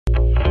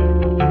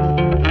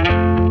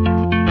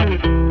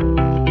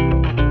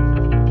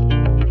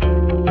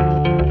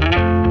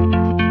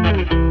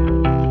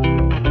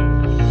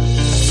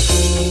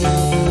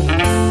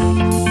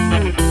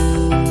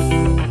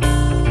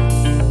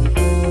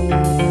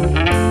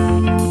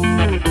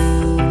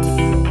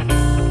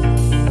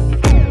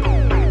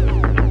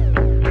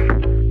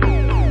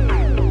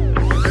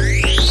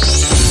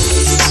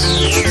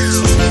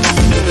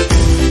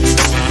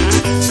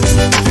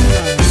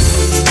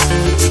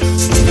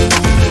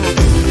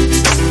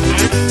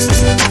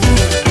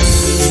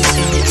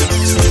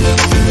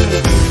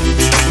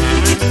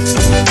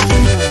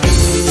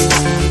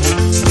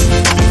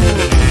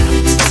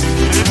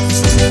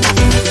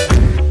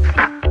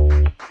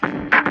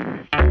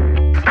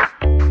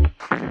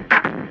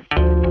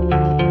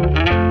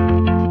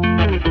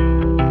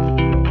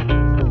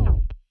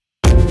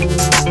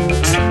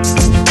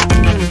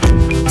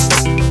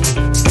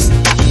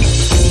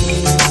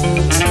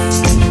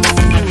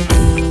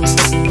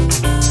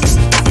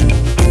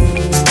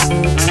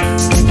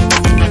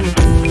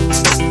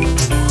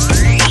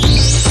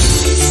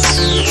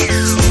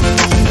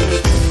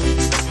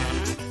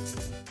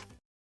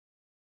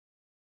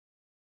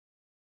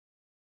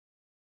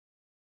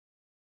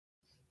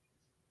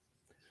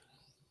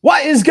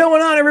What is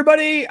going on,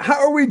 everybody? How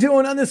are we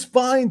doing on this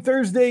fine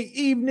Thursday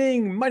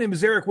evening? My name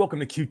is Eric. Welcome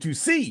to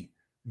Q2C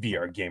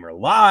VR Gamer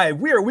Live.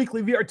 We are a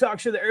weekly VR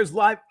talk show that airs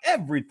live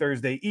every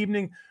Thursday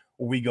evening.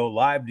 We go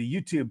live to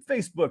YouTube,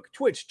 Facebook,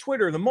 Twitch,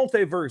 Twitter, the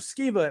multiverse,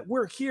 Skeeva.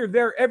 We're here,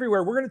 there,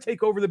 everywhere. We're going to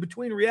take over the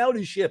Between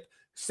Reality ship.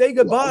 Say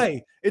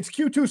goodbye. It's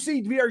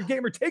Q2C VR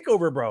Gamer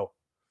Takeover, bro.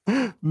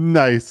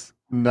 Nice.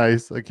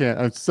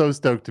 I'm so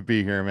stoked to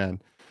be here,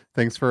 man.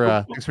 Thanks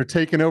for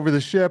taking over the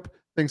ship.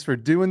 Thanks for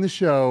doing the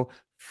show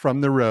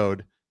from the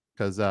road,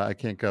 because I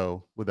can't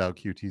go without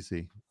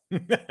QTC.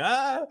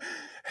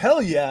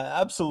 Hell yeah,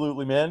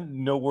 absolutely, man.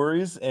 No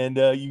worries. And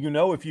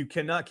if you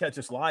cannot catch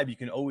us live, you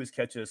can always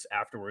catch us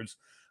afterwards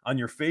on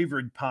your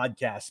favorite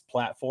podcast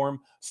platform.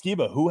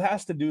 Skeeva, who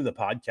has to do the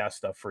podcast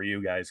stuff for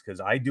you guys?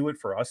 Because I do it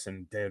for us,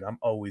 and dude, I'm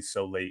always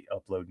so late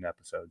uploading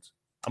episodes.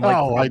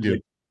 I do.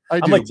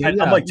 I'm like 10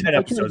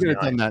 episodes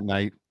behind that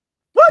night.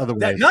 What? Otherwise.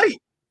 That night?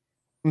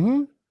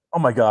 Mm-hmm. Oh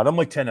my god, I'm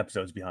like 10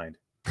 episodes behind.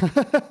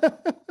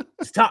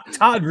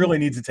 Todd really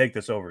needs to take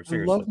this over.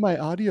 Seriously. I love my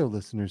audio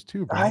listeners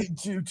too, bro. I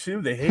do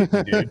too. They hate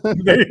me, dude.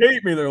 They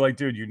hate me. They're like,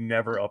 dude, you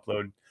never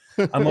upload.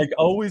 I'm like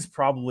always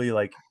probably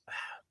like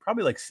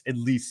at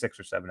least 6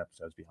 or 7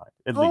 episodes behind.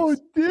 At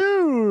least.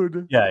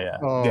 Dude. Yeah.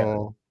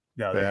 Oh,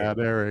 no, bad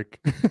Eric.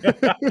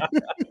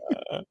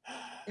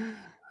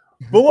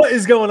 But what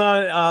is going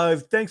on?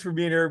 Thanks for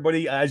being here,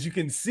 everybody. As you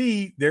can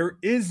see, there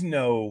is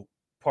no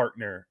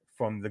partner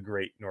from the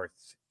Great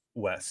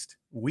Northwest.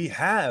 We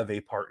have a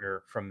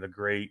partner from the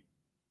Great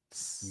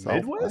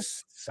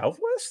Southwest,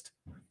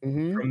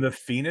 from the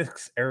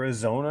Phoenix,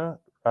 Arizona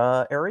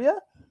area.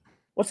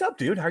 What's up,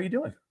 dude? How are you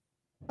doing?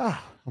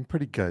 I'm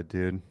pretty good,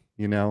 dude.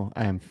 You know,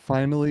 I am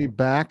finally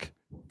back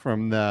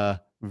from the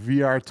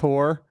VR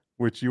tour,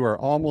 which you are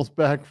almost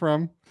back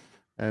from.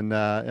 And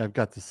I've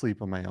got to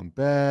sleep on my own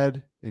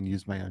bed and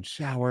use my own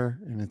shower,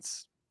 and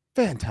it's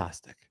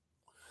fantastic.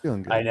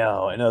 Feeling good. I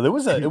know.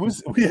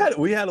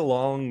 We had a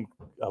long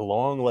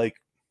like,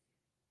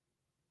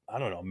 I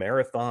don't know,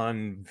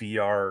 marathon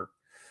VR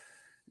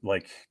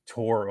like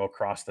tour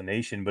across the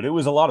nation, but it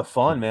was a lot of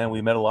fun, man.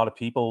 We met a lot of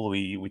people.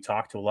 We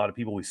talked to a lot of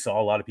people. We saw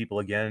a lot of people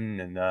again,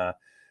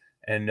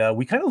 and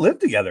we kind of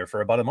lived together for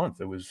about a month.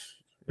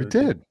 We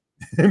did.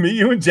 Me,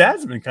 you, and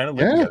Jasmine kind of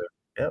lived together.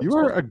 Yeah, you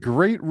are a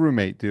great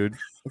roommate, dude.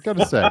 I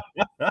gotta say.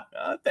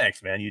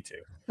 Thanks, man. You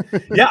too.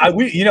 Yeah,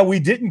 we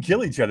didn't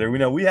kill each other.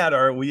 We had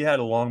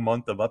a long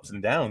month of ups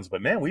and downs,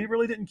 but man, we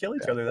really didn't kill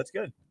each other. That's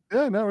good.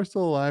 Yeah, no, we're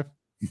still alive.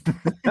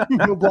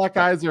 No black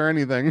eyes or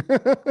anything.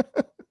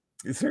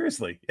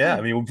 Seriously, yeah.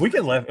 I mean, if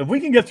we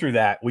can get through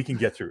that, we can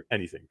get through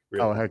anything.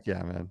 Really. Oh heck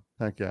yeah, man!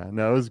 Heck yeah.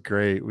 No, it was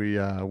great. We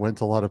went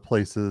to a lot of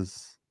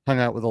places, hung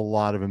out with a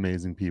lot of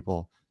amazing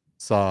people,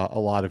 saw a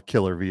lot of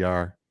killer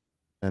VR,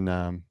 and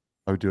I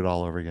would do it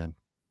all over again.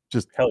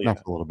 Just not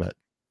for a little bit.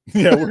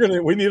 Yeah,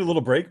 we need a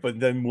little break, but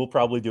then we'll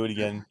probably do it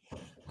again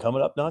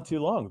coming up not too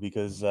long,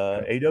 because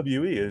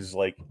AWE is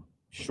like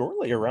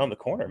shortly around the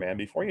corner, man.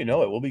 Before you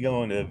know it, we'll be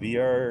going to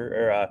VR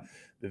or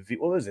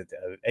what was it?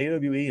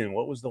 AWE, and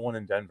what was the one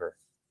in Denver?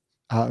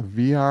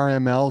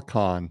 VRML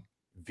Con.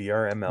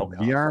 VRML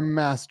Con. VR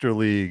Master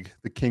League,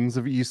 the kings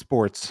of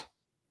esports.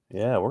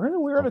 Yeah,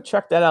 we're gonna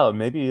check that out.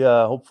 Maybe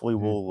hopefully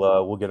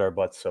we'll get our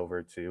butts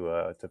over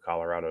to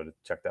Colorado to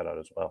check that out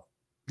as well.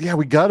 Yeah,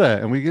 we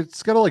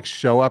just gotta like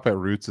show up at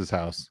Roots'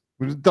 house.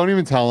 We just don't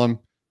even tell him.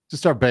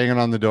 Just start banging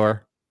on the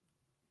door.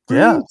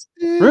 Roots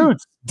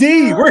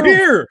D, we're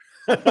here.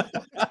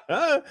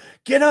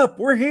 Get up,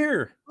 we're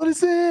here. Let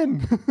us in.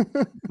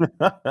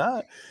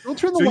 Don't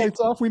turn the lights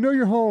off. We know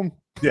you're home.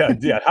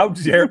 Yeah.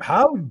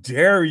 How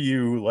dare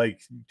you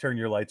like turn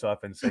your lights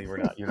off and say you're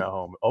not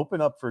home? Open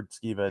up for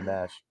Skeeva and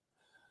Nash.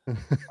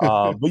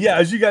 But yeah,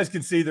 as you guys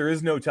can see, there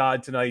is no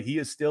Todd tonight. He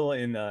is still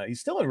in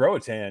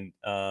Roatan,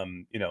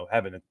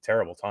 having a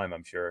terrible time,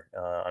 I'm sure,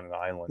 on an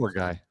island. Poor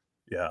guy.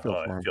 Yeah,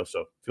 I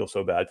feel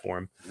so bad for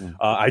him.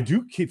 I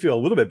do feel a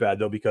little bit bad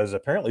though, because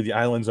apparently the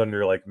island's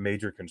under like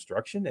major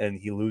construction, and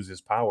he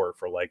loses power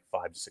for like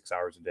 5 to 6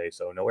 hours a day.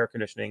 So no air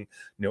conditioning,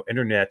 no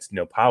internet,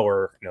 no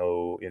power,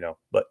 no,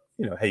 but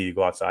hey, you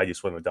go outside, you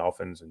swim with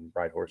dolphins and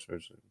ride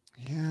horses.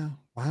 Yeah.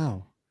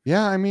 Wow.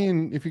 Yeah. I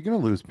mean, if you're gonna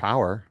lose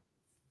power,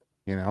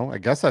 I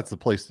guess that's the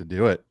place to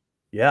do it.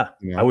 Yeah.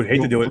 I would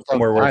hate to do it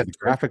somewhere where the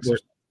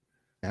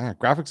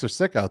graphics are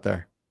sick out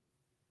there.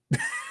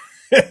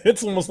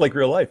 It's almost like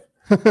real life.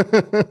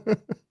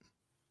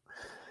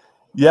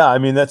 Yeah, I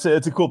mean it's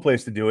a cool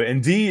place to do it.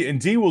 And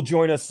D will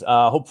join us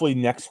hopefully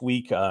next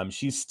week.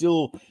 She's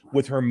still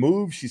with her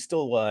move. She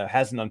still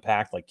hasn't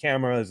unpacked like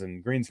cameras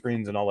and green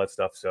screens and all that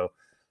stuff. So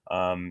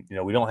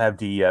we don't have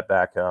D yet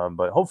back,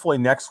 but hopefully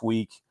next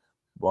week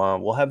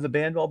we'll have the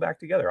band all back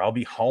together. I'll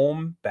be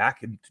home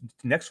back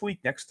next week,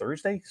 next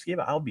Thursday.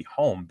 Skeeva, I'll be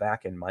home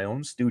back in my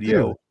own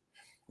studio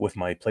with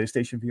my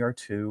PlayStation VR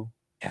 2.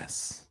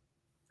 Yes,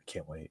 I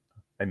can't wait.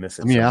 I miss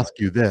it. Let me ask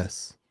you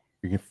this: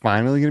 you're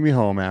finally going to be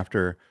home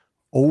after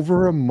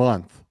over a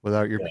month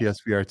without your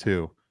PSVR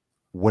 2.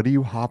 What are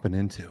you hopping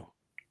into?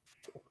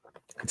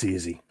 It's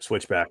easy.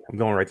 Switchback. I'm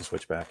going right to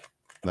Switchback.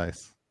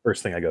 Nice.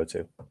 First thing I go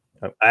to.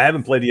 I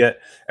haven't played it yet.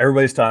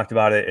 Everybody's talked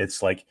about it.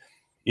 It's like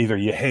either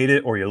you hate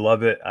it or you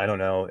love it. I don't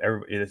know.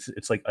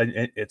 It's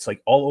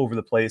like all over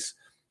the place.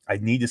 I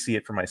need to see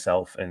it for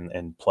myself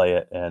and play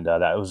it. And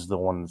that was the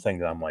one thing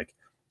that I'm like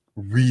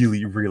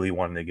really, really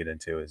wanting to get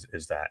into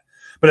is that.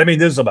 But I mean,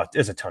 there's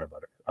a ton of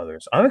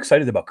others. I'm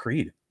excited about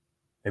Creed.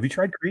 Have you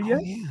tried Creed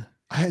yet? Yeah.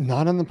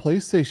 Not on the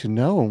PlayStation,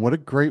 no. And what a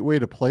great way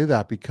to play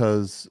that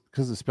because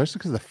especially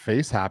because of the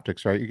face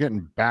haptics, right? You're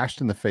getting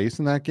bashed in the face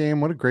in that game.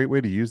 What a great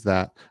way to use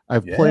that.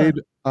 I've played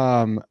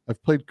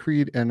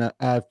Creed and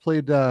I've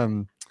played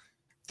Thrill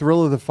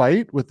of the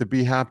Fight with the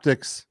B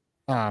haptics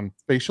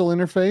facial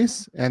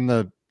interface and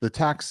the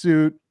tack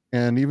suit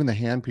and even the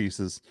hand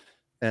pieces.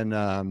 And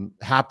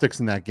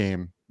haptics in that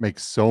game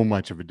makes so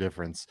much of a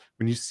difference.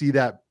 When you see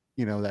that,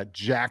 that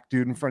jack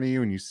dude in front of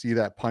you and you see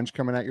that punch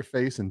coming at your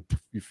face and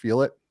you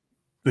feel it.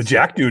 The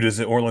Jack dude, is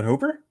it Orland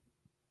Hooper?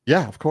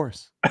 Yeah, of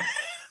course.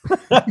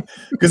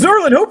 Because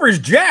Orland Hooper is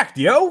jacked,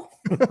 yo.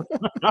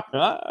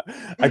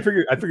 I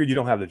figured you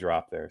don't have the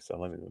drop there, so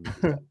let me do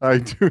that. I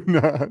do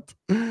not.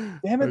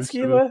 Damn it,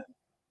 Skeeva.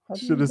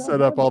 Should have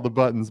set up all the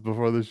buttons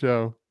before the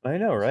show. I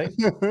know, right?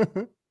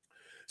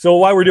 So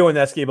while we're doing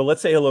that, Skeeva,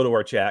 let's say hello to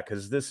our chat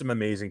because there's some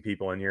amazing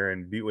people in here,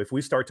 and if we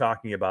start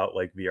talking about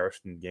like VR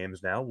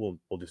games now, we'll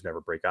just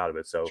never break out of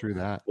it. So true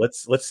that.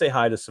 Let's say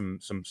hi to some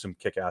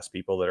kick-ass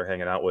people that are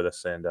hanging out with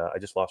us. And I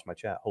just lost my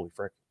chat. Holy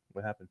frick!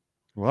 What happened?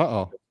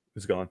 Uh-oh.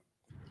 It's gone.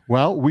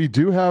 Well, we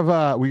do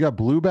have we got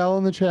Bluebell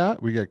in the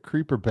chat. We got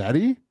Creeper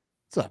Betty.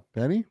 What's up,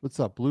 Betty? What's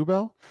up,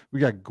 Bluebell? We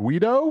got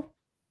Guido.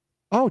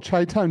 Oh,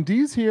 Chi-Town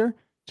D's here.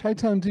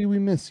 Chi-Town D, we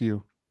miss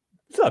you.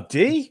 What's up,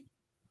 D?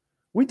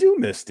 We do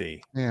miss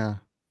D. Yeah.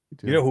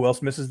 You know who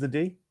else misses the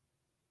D?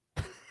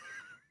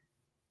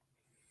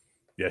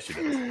 Yes, you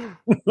do.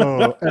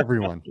 Oh,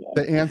 everyone.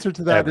 The answer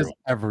to that is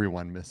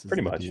everyone misses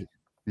pretty much. D.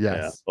 Yes.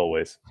 Yeah,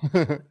 always.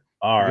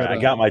 All right, I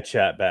got my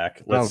chat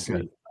back. Let's see.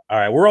 Good. All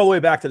right, we're all the way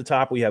back to the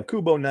top. We have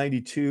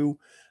Kubo92.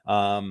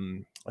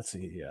 Let's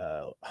see.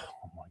 Oh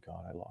my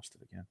God, I lost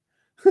it again.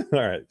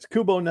 All right, it's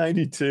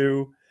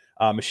Kubo92.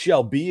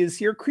 Michelle B is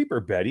here.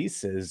 Creeper Betty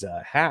says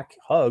hack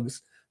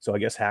hugs. So I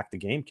guess Hack the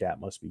Game Cat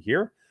must be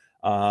here.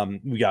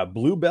 We got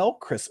Bluebell,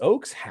 Chris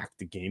Oakes, Hack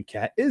the Game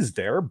Cat is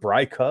there.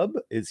 Bry Cub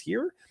is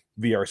here.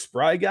 VR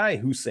Spry Guy,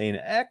 Hussein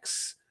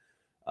X.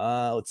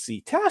 Let's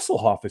see.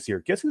 Tasselhoff is here.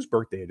 Guess whose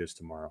birthday it is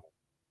tomorrow?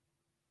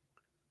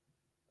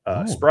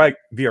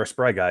 VR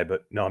Spry Guy,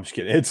 but no, I'm just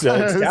kidding. It's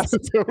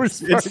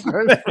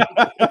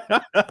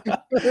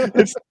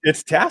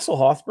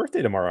Tasselhoff's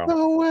birthday tomorrow.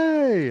 No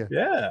way.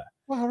 Yeah.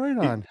 Wow, right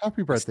on.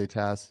 Happy birthday,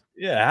 Tass.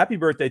 Yeah, happy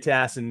birthday,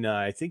 Tass. And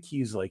I think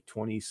he's like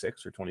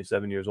 26 or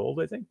 27 years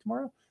old, I think,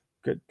 tomorrow.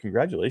 Good.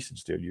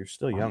 Congratulations, dude. You're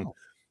still young. Wow.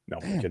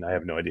 No, I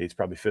have no idea. He's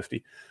probably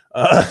 50.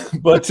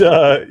 But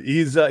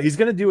he's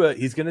gonna do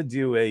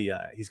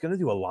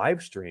a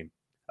live stream,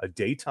 a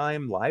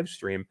daytime live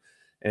stream,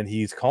 and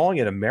he's calling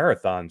it a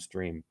marathon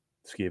stream,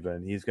 Skeeva.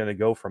 And he's gonna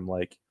go from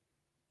like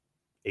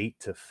 8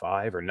 to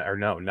 5 or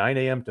 9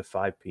 a.m. to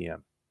 5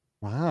 p.m.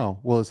 Wow.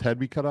 Will his head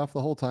be cut off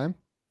the whole time?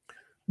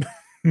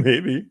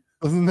 Maybe.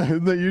 Isn't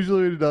that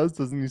usually what he does?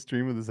 Doesn't he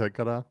stream with his head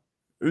cut off?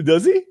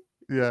 Does he?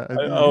 Yeah.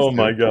 Oh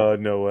my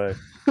God, no way.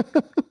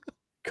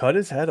 Cut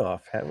his head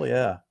off. Hell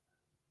yeah.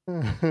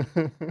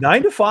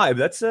 9 to 5.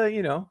 That's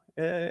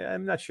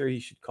I'm not sure he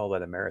should call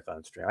that a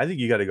marathon stream. I think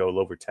you got to go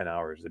over 10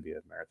 hours to be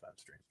a marathon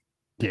stream.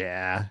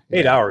 Yeah.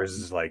 8 hours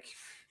is like,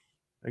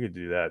 I could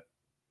do that.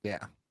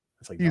 Yeah.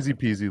 It's like easy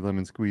peasy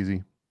lemon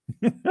squeezy.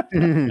 You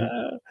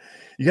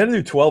got to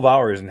do 12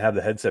 hours and have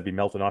the headset be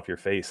melting off your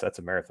face. That's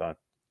a marathon.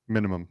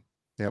 Minimum.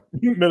 Yep.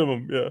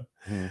 Minimum. Yeah.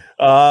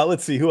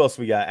 Let's see who else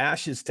we got.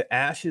 Ashes to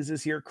Ashes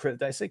is here.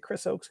 Did I say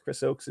Chris Oakes?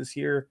 Chris Oakes is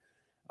here.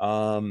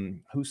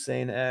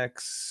 Hussein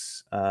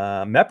X.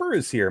 Mepper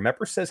is here.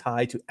 Mepper says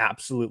hi to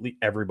absolutely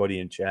everybody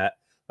in chat.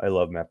 I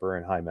love Mepper,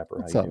 and hi Mepper.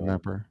 What's up,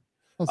 Mepper?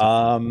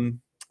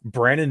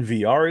 Brandon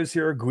VR is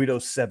here. Guido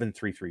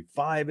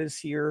 7335 is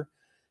here.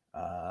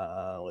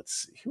 Let's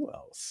see who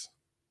else.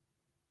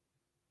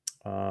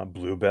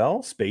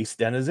 Bluebell, Space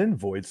Denizen,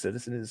 Void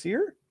Citizen is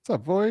here.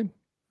 What's up, Void?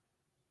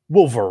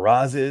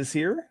 Wolveraza is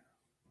here.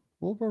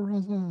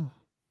 Wolveraza.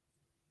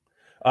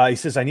 He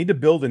says, I need to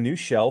build a new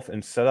shelf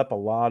and set up a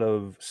lot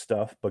of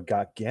stuff, but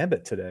got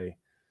Gambit today.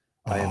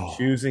 I am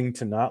choosing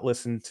to not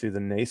listen to the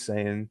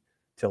naysaying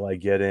till I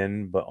get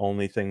in, but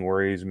only thing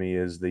worries me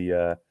is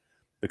the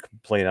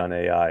complaint on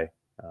AI.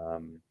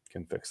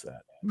 Can fix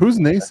that. Who's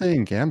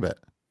naysaying Gambit?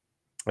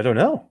 I don't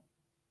know.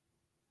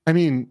 I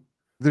mean,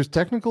 there's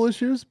technical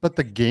issues, but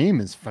the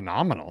game is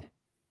phenomenal.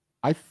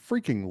 I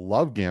freaking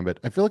love Gambit.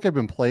 I feel like I've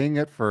been playing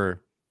it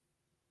for,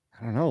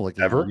 I don't know, like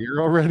a year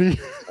already.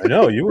 I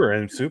know you were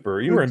in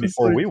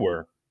before we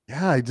were.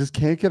 Yeah, I just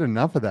can't get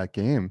enough of that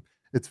game.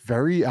 It's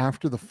very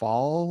After the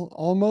Fall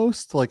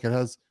almost. Like it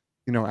has,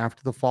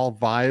 After the Fall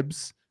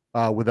vibes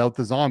without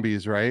the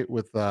zombies, right?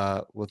 With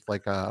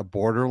like a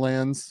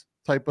Borderlands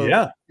type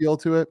of feel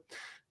to it.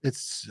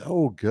 It's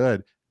so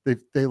good.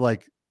 They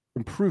like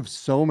improved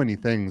so many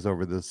things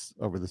over this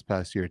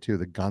past year too.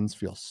 The guns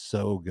feel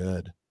so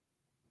good.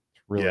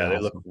 It's Really Yeah, they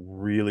look awesome.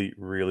 really,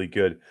 really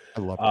good.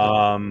 I love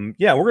it.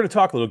 Yeah, we're going to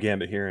talk a little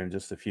Gambit here in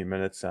just a few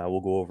minutes.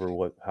 We'll go over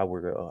what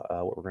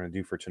we're going to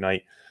do for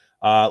tonight.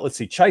 Let's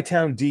see.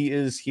 Chi-Town D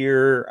is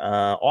here.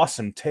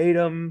 Awesome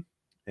Tatum,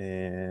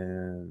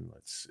 and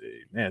let's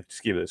see. Man,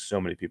 just give us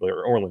so many people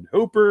here. Orland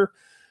Hooper,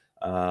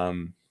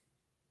 Rattlehead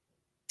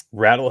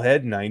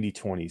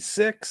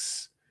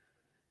 9026,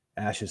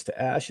 Ashes to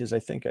Ashes. I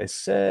think I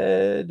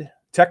said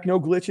Techno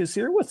Glitches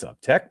here. What's up,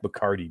 Tech?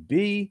 Bacardi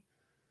B.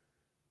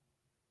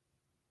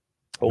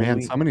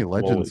 Man, so many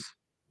legends.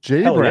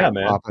 Jay Hell yeah,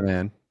 man. Popping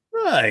in.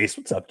 Nice.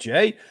 What's up,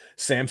 Jay?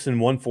 Samson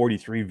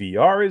 143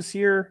 VR is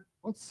here.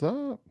 What's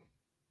up?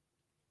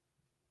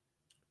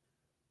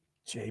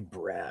 Jay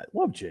Brat.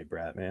 Love Jay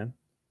Brat, man.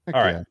 Heck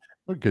all yeah. right.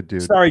 What a good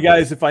dude. Sorry,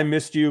 guys, if I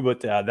missed you,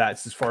 but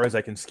that's as far as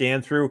I can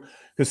scan through.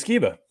 Because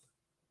Skeeva,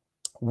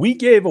 we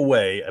gave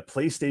away a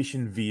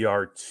PlayStation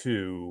VR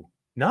 2,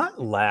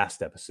 not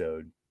last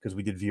episode, because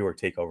we did viewer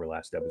takeover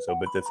last episode,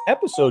 but this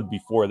episode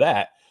before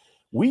that,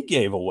 we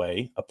gave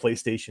away a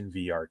PlayStation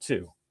VR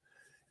 2.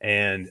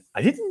 And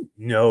I didn't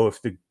know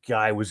if the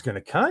guy was going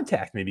to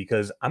contact me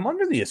because I'm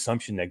under the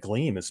assumption that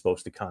Gleam is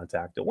supposed to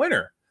contact the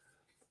winner.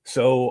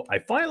 So I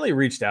finally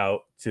reached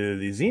out to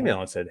these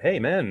email and said, hey,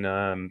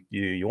 man,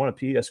 you want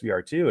a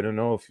PSVR 2? I don't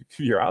know if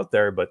you're out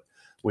there, but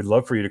we'd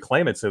love for you to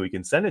claim it so we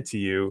can send it to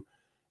you.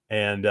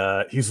 And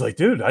he's like,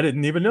 dude, I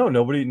didn't even know.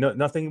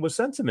 Nothing was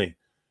sent to me.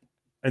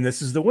 And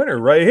this is the winner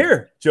right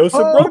here. Joseph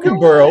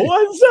Brokenborough.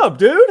 What's up,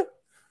 dude?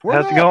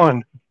 How's it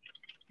going?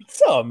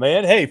 What's up,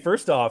 man? Hey,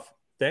 first off,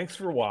 thanks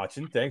for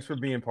watching. Thanks for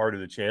being part of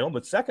the channel.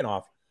 But second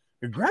off,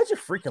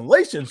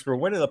 congratulations for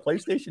winning the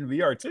PlayStation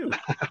VR 2.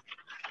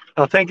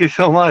 Oh, thank you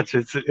so much.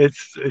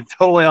 It's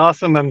totally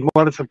awesome, and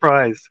what a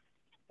surprise!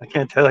 I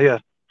can't tell you.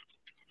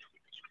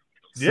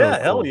 Yeah,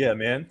 so hell yeah,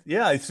 man.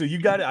 Yeah, so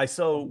you got it. I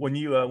saw when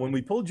you when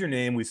we pulled your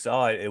name, we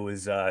saw it. It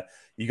was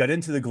you got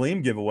into the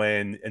Gleam giveaway,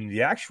 and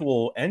the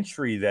actual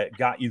entry that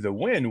got you the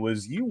win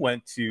was you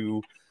went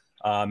to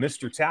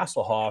Mr.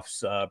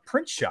 Tasselhoff's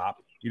print shop.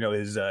 You know,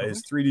 his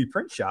 3D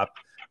print shop,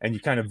 and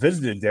you kind of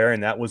visited there,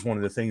 and that was one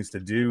of the things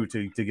to do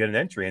to get an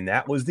entry, and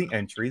that was the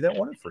entry that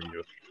won it for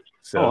you.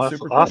 So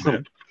super cool, awesome,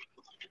 man.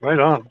 Right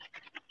on.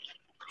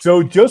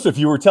 So, Joseph,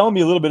 you were telling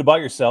me a little bit about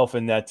yourself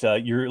and that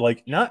you're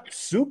like not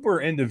super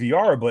into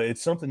VR, but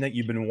it's something that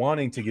you've been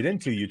wanting to get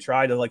into. You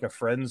tried like a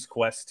friend's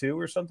Quest 2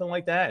 or something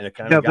like that, and it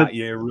kind of got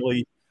you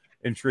really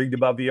intrigued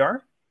about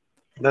VR.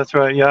 That's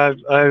right. Yeah,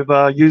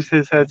 I've used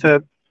his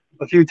headset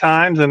a few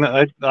times, and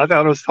I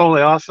thought it was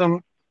totally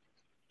awesome.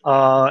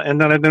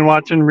 And then I've been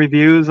watching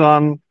reviews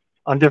on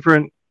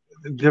different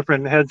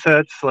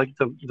headsets, like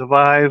the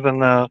Vive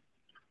and the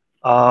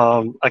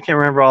I can't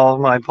remember all of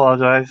them. I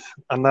apologize.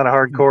 I'm not a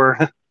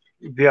hardcore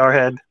VR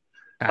head,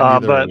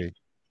 but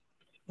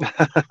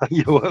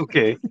you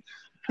okay?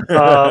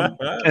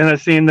 And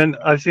I've seen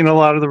a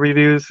lot of the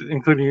reviews,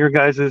 including your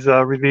guys'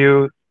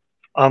 review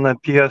on the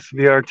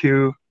PSVR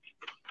 2,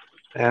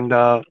 and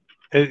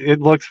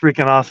it looks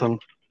freaking awesome.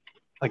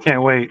 I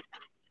can't wait.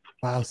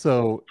 Wow!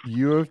 So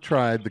you have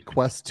tried the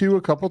Quest 2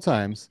 a couple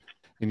times,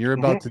 and you're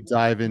about to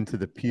dive into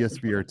the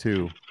PSVR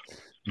 2.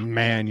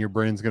 Man, your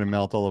brain's gonna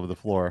melt all over the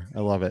floor.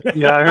 I love it.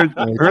 Yeah,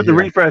 I heard the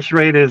refresh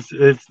rate is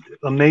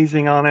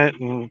amazing on it,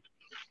 and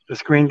the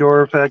screen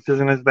door effect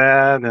isn't as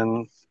bad.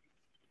 And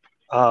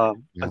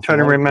I'm trying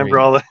to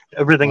remember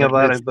everything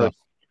about it, but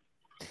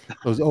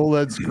those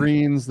OLED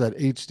screens, that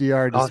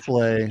HDR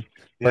display.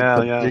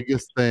 But the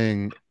biggest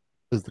thing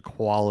is the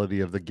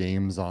quality of the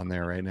games on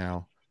there right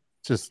now.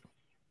 It's just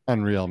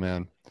unreal,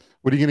 man.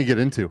 What are you gonna get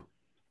into?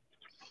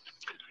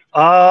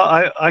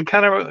 I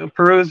kind of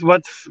peruse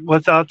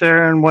what's out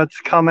there and what's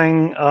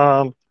coming.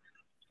 I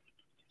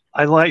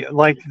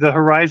like the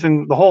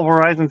Horizon, the whole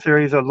Horizon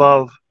series. I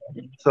love.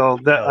 So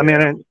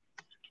that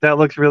that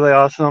looks really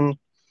awesome.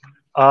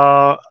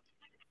 I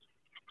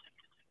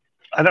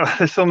don't.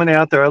 There's so many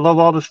out there. I love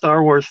all the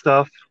Star Wars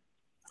stuff.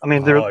 I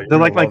mean, they're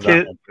like my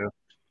kids.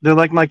 They're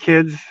like my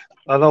kids.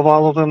 I love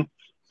all of them.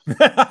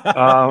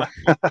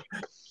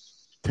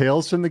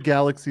 Tales from the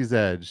Galaxy's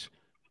Edge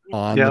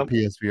on the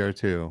PSVR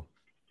 2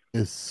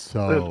 is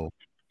so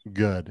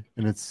good,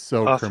 and it's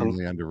so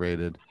criminally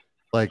underrated.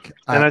 Like,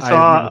 I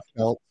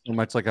felt so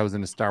much like I was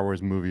in a Star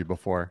Wars movie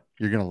before.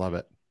 You're gonna love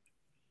it.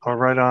 Oh,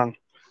 right on.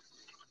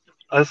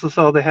 I also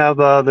saw they have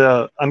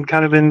I'm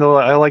kind of into.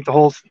 I like the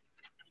whole.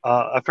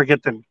 I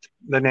forget the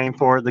name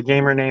for it, the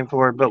gamer name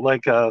for it, but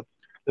like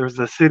there's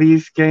the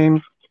Cities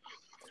game,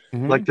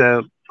 like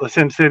the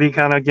Sim City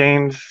kind of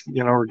games,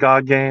 you know, or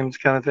God games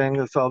kind of thing.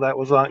 That's all that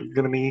was going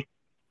to be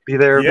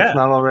there if it's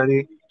not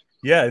already.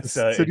 Yeah, it's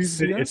Cities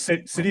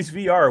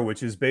VR,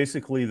 which is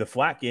basically the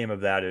flat game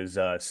of that is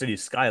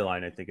Cities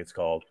Skyline, I think it's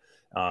called.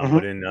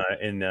 But in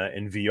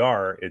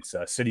VR, it's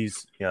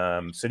Cities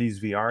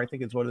VR, I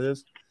think is what it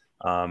is.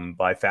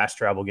 By Fast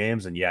Travel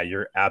Games, and yeah,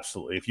 you're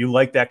absolutely, if you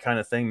like that kind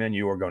of thing, man,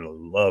 you are going to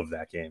love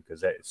that game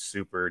because that is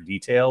super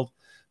detailed.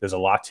 There's a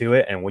lot to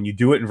it, and when you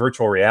do it in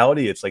virtual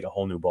reality, it's like a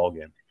whole new ball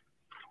game.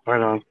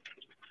 Right on.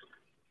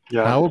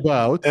 Yeah. How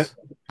about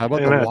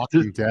The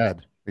Walking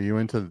Dead? Are you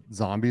into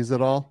zombies at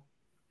all?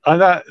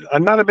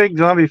 I'm not a big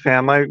zombie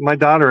fan. My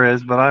daughter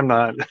is, but I'm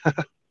not.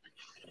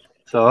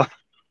 So,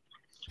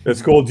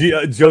 That's cool.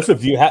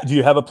 Joseph, do you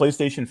have a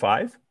PlayStation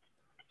 5?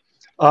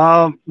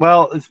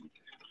 well,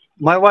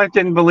 my wife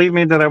didn't believe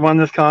me that I won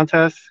this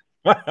contest,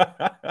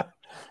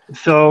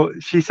 so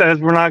she says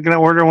we're not going to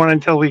order one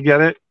until we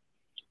get it.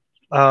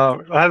 I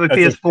have a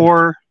That's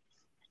PS4.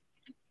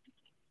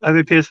 I have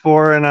a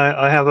PS4, and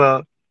I have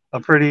a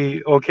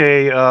pretty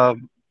okay a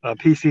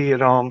PC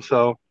at home.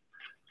 So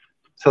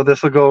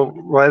this will go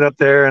right up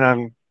there,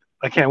 and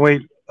I can't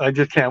wait. I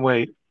just can't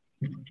wait.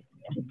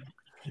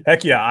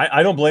 Heck yeah,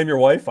 I don't blame your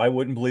wife. I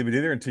wouldn't believe it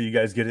either until you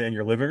guys get it in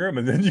your living room,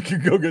 and then you can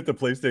go get the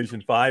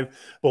PlayStation 5.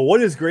 But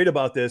what is great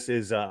about this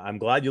is I'm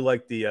glad you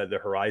like the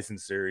Horizon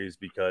series,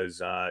 because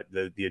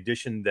the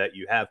edition that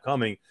you have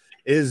coming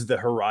is the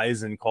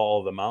Horizon Call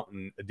of the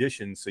Mountain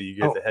edition. So you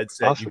get the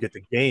headset, awesome. You get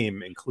the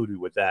game included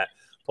with that.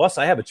 Plus,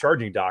 I have a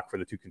charging dock for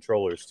the 2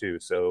 controllers too.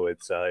 So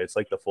it's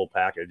like the full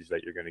package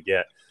that you're going to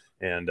get.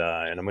 And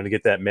I'm going to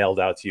get that mailed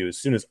out to you as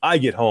soon as I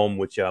get home,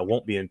 which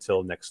won't be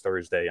until next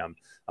Thursday. I'm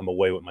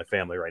away with my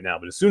family right now,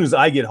 but as soon as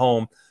I get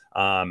home,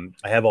 I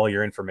have all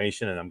your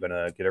information, and I'm going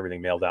to get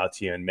everything mailed out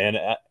to you. And man,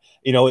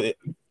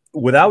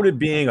 without it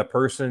being a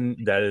person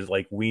that is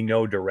like we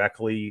know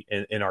directly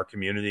in our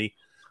community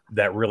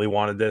that really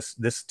wanted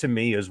this to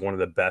me is one of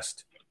the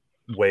best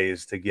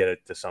ways to get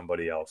it to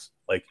somebody else.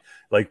 Like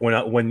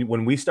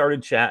when we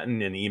started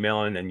chatting and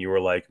emailing, and you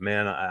were like,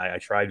 man, I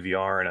tried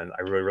VR and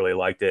I really, really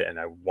liked it, and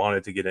I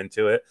wanted to get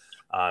into it,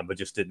 but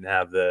just didn't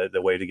have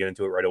the way to get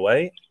into it right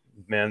away.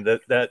 Man,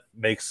 that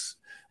makes,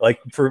 like,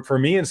 for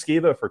me and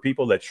Skeeva, for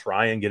people that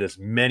try and get as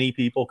many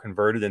people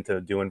converted into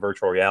doing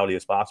virtual reality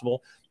as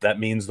possible, that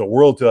means the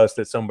world to us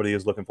that somebody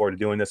is looking forward to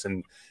doing this.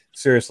 And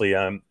seriously,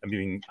 I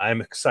mean,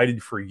 I'm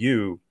excited for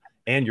you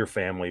and your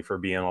family for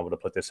being able to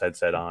put this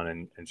headset on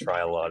and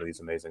try a lot of these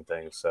amazing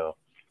things. So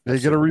you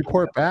get a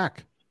report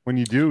back when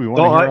you do. We want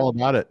to hear all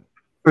about it.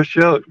 For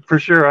sure.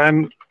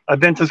 I've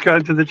been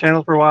subscribed to the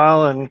channel for a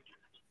while, and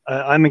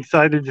I'm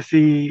excited to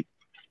see.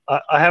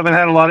 I haven't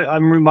had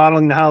I'm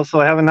remodeling the house, so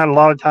I haven't had a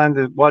lot of time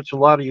to watch a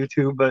lot of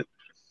YouTube. But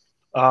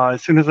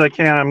as soon as I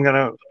can, I'm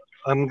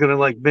gonna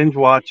like binge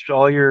watch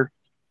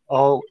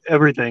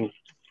everything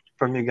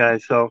from you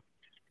guys. So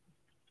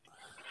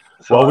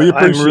well, we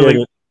appreciate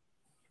it.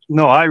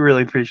 No, I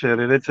really appreciate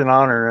it. It's an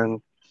honor,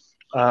 and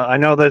I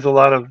know there's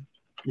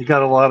you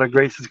got a lot of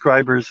great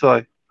subscribers,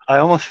 so I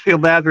almost feel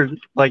bad for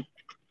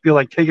feel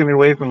like taking it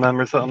away from them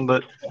or something.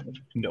 But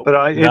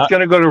it's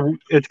gonna go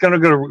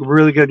to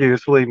really good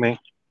use, believe me.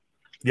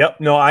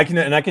 Yep. No, I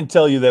can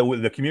tell you that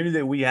with the community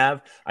that we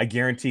have, I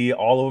guarantee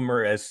all of them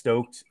are as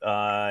stoked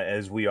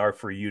as we are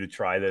for you to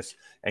try this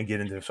and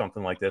get into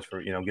something like this,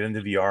 get into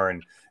VR.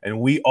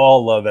 And we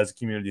all love, as a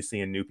community,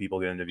 seeing new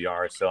people get into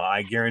VR. So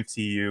I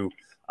guarantee you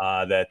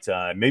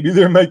that maybe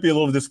there might be a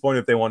little disappointed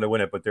if they want to win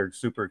it, but they're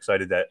super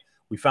excited that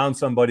we found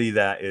somebody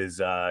that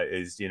is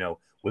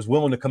was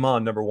willing to come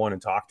on, number one,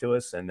 and talk to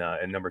us, and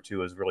number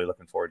two is really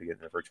looking forward to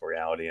getting into virtual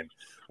reality. And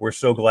we're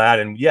so glad.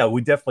 And yeah,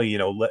 we definitely,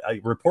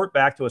 report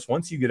back to us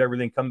once you get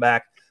everything. Come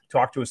back,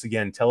 talk to us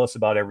again, tell us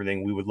about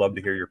everything. We would love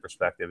to hear your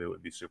perspective. It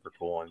would be super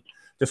cool. And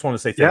just want to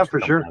say thanks for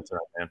coming on tonight,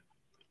 man.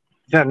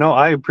 Yeah, no,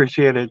 I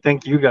appreciate it.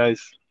 Thank you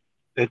guys.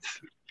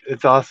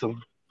 It's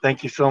awesome.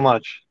 Thank you so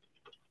much.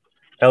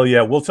 Hell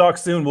yeah, we'll talk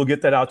soon. We'll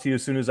get that out to you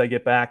as soon as I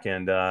get back,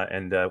 and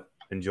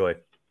enjoy.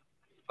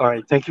 All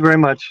right, thank you very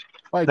much.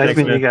 Bye, nice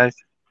meeting you guys.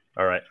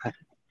 All right.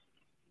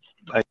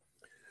 Bye.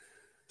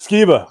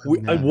 Skeeva,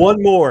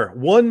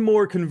 one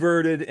more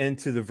converted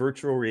into the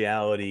virtual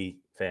reality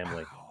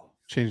family. Wow.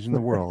 Changing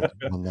the world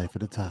one life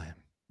at a time.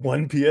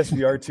 One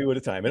PSVR 2 at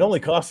a time. It only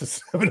costs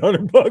us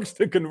 $700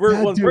 to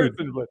convert one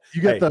person. But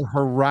you get the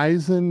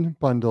Horizon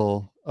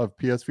bundle of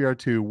PSVR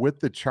 2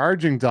 with the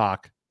charging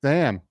dock.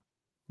 Damn,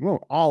 you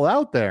went all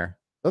out there.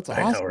 That's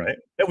awesome. I know, right?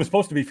 That was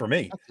supposed to be for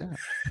me.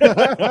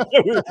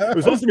 It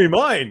was supposed to be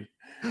mine.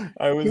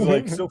 I was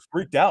like so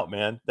freaked out,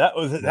 man.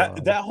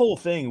 That whole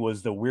thing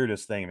was the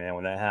weirdest thing, man.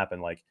 When that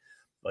happened, like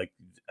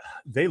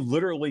they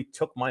literally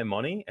took my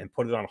money and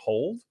put it on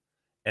hold,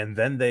 and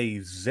then they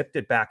zipped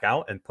it back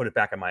out and put it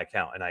back in my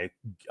account. And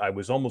I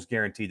was almost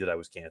guaranteed that I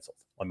was canceled.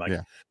 I'm like,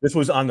 this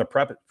was on the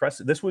press.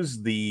 This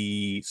was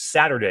the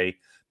Saturday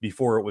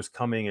before it was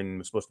coming and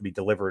was supposed to be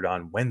delivered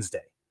on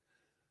Wednesday.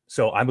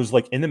 So I was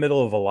like in the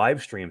middle of a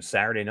live stream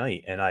Saturday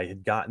night, and I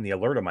had gotten the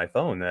alert on my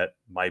phone that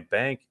my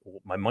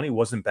money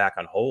wasn't back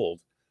on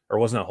hold, or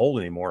wasn't on hold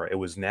anymore. It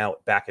was now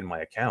back in my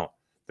account.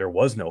 There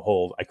was no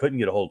hold. I couldn't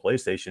get a hold of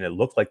PlayStation. It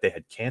looked like they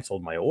had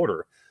canceled my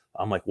order.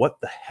 I'm like,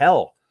 what the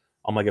hell?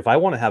 I'm like, if I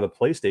want to have a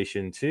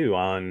PlayStation 2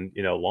 on,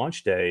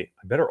 launch day,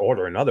 I better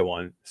order another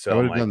one. So I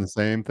would have done the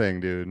same thing,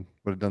 dude.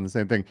 Would have done the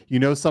same thing.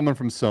 Someone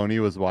from Sony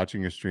was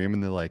watching your stream,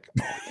 and they're like,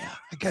 oh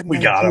yeah, we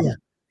got them.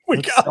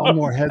 We got some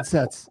more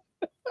headsets.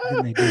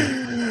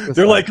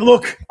 They're like,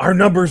 look, our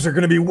numbers are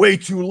going to be way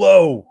too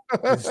low.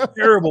 It's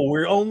terrible.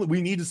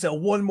 We need to sell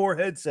one more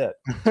headset.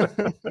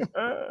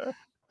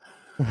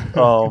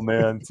 Oh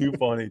man, too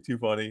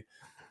funny.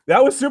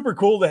 That was super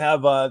cool to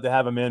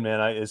have him in, man.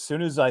 As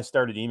soon as I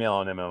started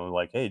emailing him, I was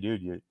like, "Hey,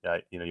 dude,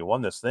 you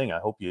won this thing. I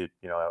hope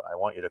I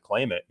want you to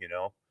claim it,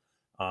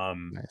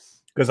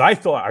 Nice. because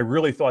I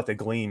really thought that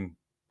Gleam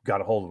got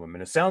a hold of him,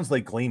 and it sounds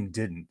like Gleam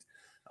didn't,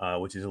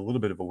 which is a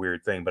little bit of a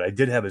weird thing. But I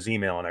did have his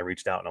email, and I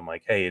reached out, and I'm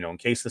like, hey, in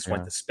case this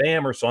went to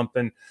spam or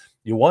something,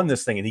 you won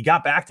this thing, and he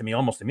got back to me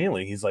almost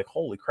immediately. He's like,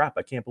 holy crap,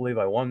 I can't believe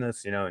I won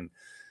this, and.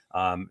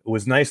 It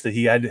was nice that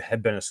he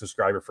had been a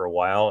subscriber for a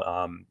while.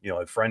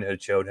 A friend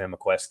had showed him a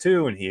Quest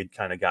 2, and he had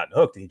kind of gotten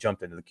hooked. He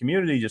jumped into the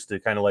community just to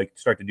kind of like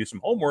start to do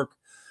some homework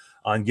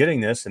on getting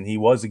this. And he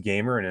was a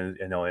gamer,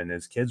 and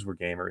his kids were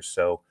gamers.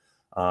 So,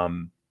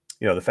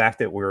 the fact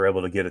that we were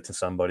able to get it to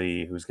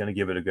somebody who's going to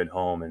give it a good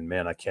home, and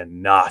man, I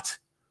cannot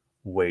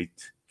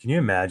wait. Can you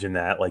imagine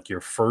that? Like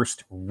your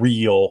first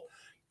real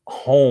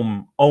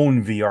home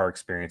own VR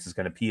experience is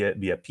going to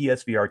be a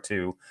PSVR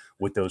 2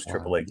 with those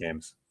AAA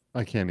games.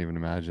 I can't even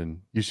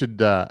imagine. You should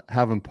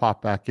have him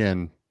pop back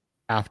in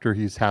after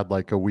he's had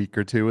like a week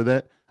or two with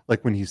it,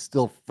 like when he's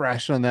still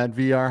fresh on that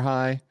VR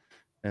high,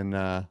 and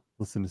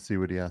listen to see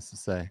what he has to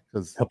say.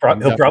 Because he'll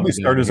probably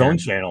start his own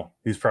channel.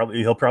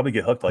 He'll probably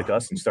get hooked like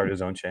us and start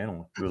his own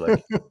channel.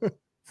 Like,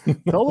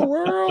 tell the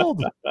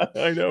world.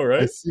 I know,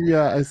 right? I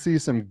see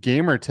some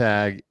gamer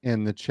tag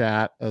in the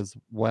chat as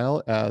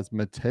well as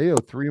Mateo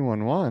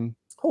 311.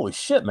 Holy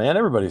shit, man!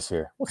 Everybody's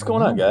here. What's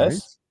going on, guys?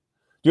 Right?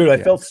 Dude, I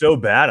felt so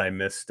bad. I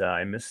missed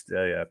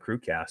a crew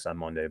cast on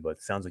Monday, but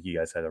it sounds like you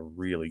guys had a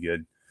really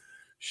good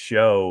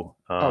show.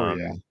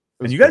 And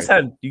you guys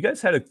had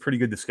a pretty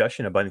good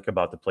discussion about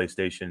the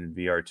PlayStation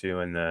VR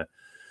 2 and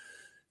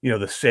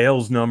the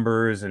sales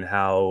numbers and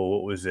how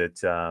what was it?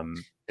 It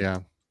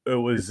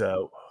was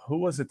who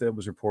was it that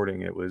was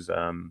reporting? It was it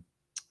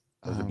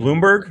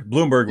Bloomberg?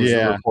 Bloomberg was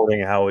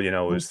reporting how it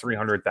was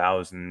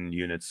 300,000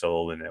 units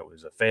sold and it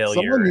was a failure.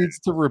 Someone needs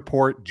to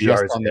report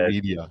just on the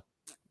media.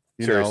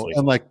 Seriously.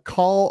 And like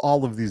call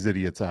all of these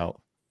idiots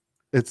out.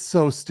 It's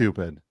so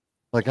stupid.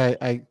 Like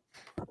I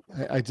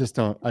just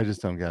don't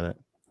get it.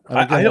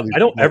 I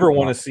don't ever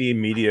want to see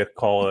media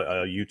call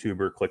a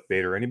YouTuber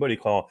clickbait or anybody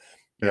call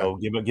get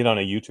on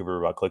a YouTuber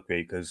about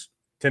clickbait, because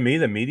to me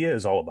the media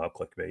is all about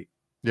clickbait.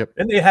 Yep.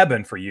 And they have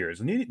been for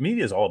years.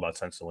 Media is all about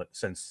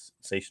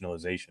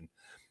sensationalization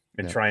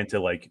and trying to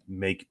like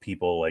make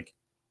people like.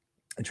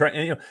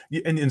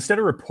 And instead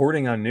of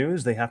reporting on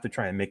news, they have to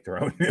try and make their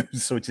own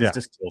news. So it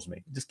just kills me.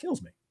 It just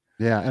kills me.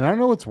 Yeah, and I don't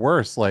know what's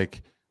worse,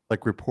 like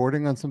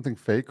reporting on something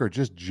fake or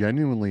just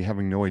genuinely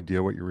having no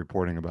idea what you're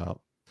reporting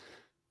about.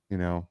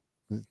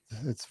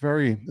 It's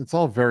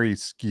all very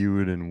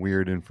skewed and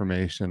weird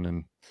information,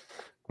 and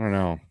I don't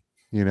know.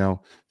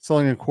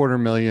 Selling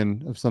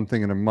 250,000 of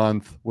something in a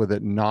month with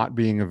it not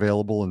being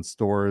available in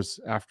stores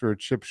after a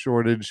chip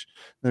shortage.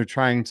 They're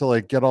trying to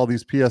like get all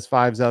these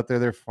PS5s out there.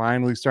 They're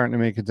finally starting to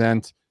make a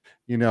dent.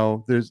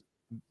 There's,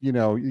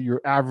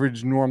 your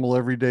average, normal,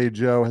 everyday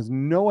Joe has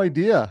no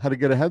idea how to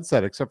get a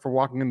headset except for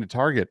walking into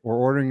Target or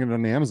ordering it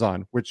on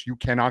Amazon, which you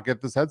cannot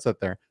get this headset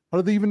there. How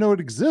do they even know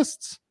it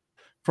exists?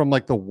 From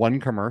like the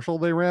one commercial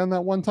they ran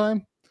that one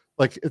time?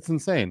 Like, it's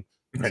insane.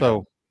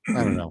 So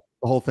I don't know.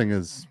 The whole thing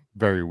is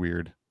very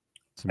weird.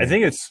 I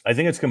think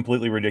it's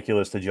completely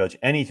ridiculous to judge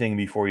anything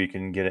before you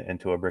can get it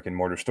into a brick and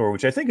mortar store,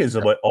 which I think is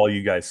what all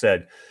you guys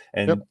said.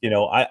 And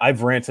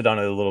I've ranted on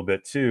it a little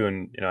bit too,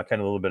 and I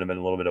kind of been a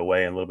little bit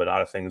away and a little bit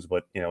out of things,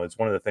 but it's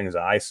one of the things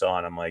that I saw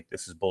and I'm like,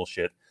 this is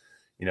bullshit.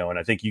 And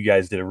I think you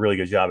guys did a really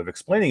good job of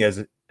explaining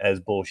as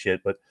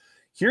bullshit. But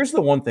here's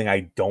the one thing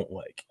I don't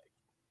like.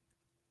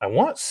 I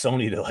want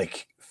Sony to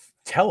like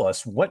tell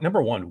us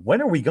number one,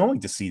 when are we going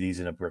to see these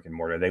in a brick and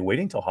mortar? Are they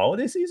waiting till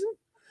holiday season?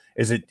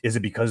 Is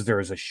it because there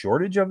is a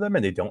shortage of them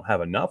and they don't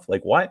have enough?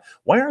 Like why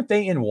aren't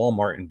they in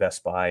Walmart and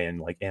Best Buy and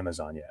like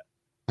Amazon yet?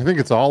 I think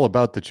it's all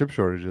about the chip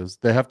shortages.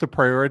 They have to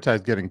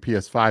prioritize getting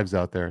PS5s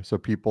out there so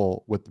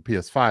people with the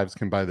PS5s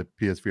can buy the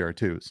PSVR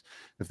 2s.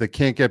 If they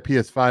can't get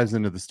PS5s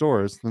into the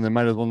stores, then they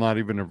might as well not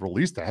even have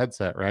released a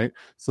headset, right?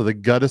 So they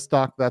got to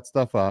stock that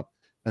stuff up,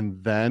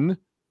 and then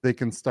they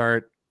can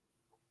start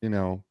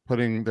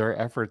putting their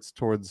efforts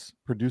towards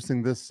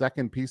producing this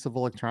second piece of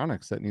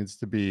electronics that needs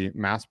to be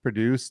mass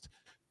produced.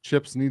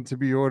 Chips need to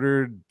be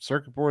ordered,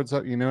 circuit boards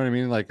up, you know what I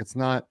mean? Like, it's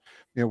not,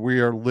 we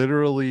are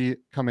literally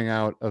coming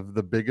out of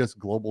the biggest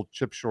global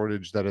chip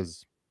shortage that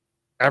has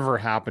ever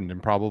happened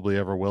and probably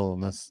ever will,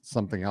 unless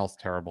something else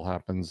terrible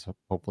happens.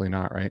 Hopefully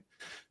not, right?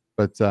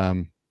 But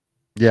the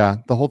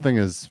whole thing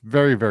is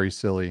very, very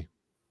silly.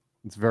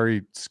 It's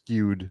very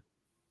skewed,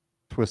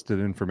 twisted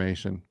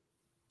information.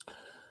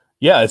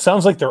 Yeah, it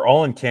sounds like they're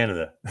all in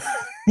Canada.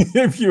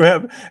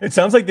 It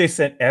sounds like they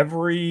sent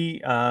every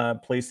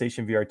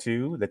PlayStation VR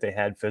 2 that they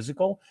had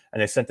physical,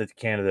 and they sent it to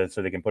Canada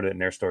so they can put it in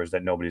their stores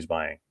that nobody's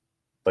buying.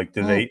 Like,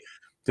 do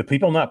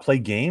people not play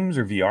games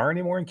or VR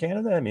anymore in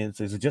Canada? I mean,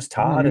 is it just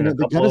Todd and a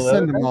couple of They gotta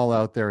send them all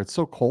out there. It's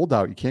so cold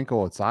out. You can't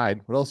go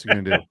outside. What else are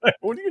you gonna do?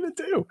 What are you gonna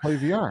do? Play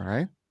VR,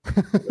 right?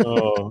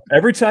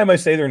 Every time I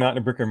say they're not in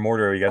a brick and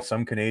mortar, you got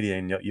some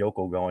Canadian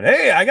yokel going,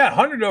 "Hey, I got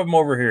 100 of them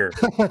over here."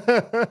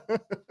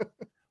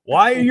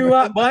 Why are you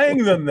not buying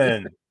them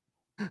then?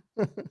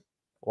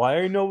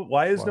 Why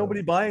is Wow.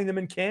 nobody buying them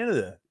in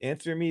Canada?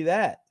 Answer me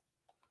that.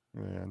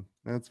 Man,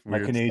 that's My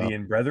weird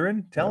Canadian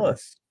brethren, tell Yeah.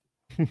 us.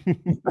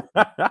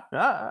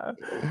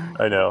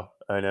 I know.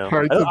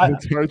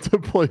 It's hard to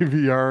play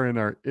VR in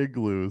our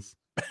igloos,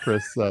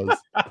 Chris says.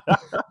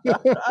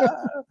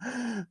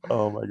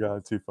 Oh my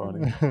God, too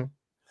funny. Oh,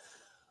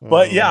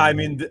 But yeah, I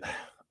man. mean,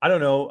 I don't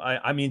know.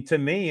 I mean, to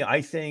me,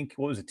 I think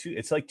what was it?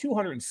 It's like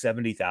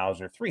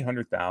 270,000 or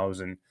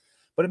 300,000.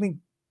 But I mean,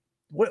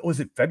 what was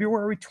it?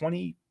 February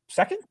 22nd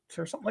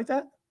or something like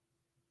that?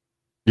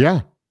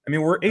 Yeah, I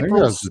mean, we're I think that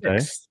April was the day.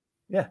 6th.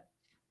 Yeah,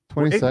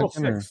 we're April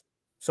 22nd or 6th.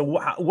 So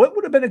what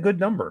would have been a good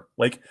number?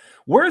 Like,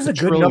 where's a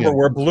good number trillion.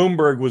 where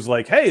Bloomberg was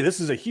like, "Hey, this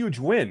is a huge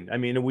win." I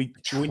mean,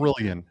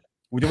 Trillion.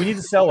 do we need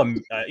to sell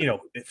them?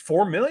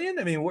 4 million?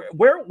 I mean,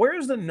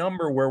 where's the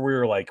number where we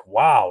were like,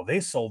 "Wow, they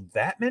sold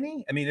that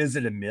many"? I mean, is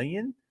it a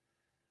million?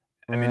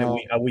 I mean, Well,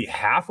 are we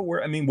half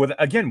aware? I mean,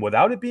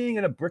 without it being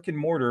in a brick and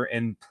mortar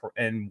and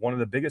one of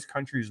the biggest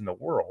countries in the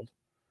world.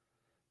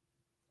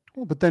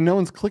 well, but then no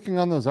one's clicking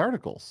on those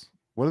articles.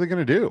 What are they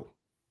going to do?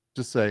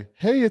 Just say,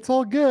 "Hey, it's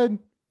all good."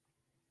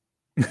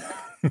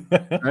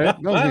 Right?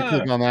 No one's going to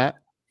click on that.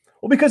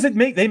 Well, because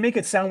they make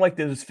it sound like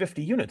there's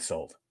 50 units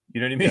sold. You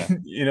know what I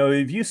mean? Yeah.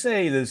 If you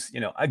say this,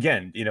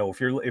 again,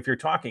 if you're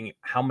talking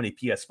how many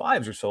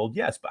PS5s are sold,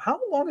 yes, but how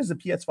long has the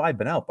PS5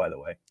 been out, by the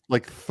way?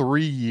 Like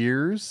 3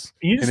 years.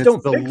 You just And don't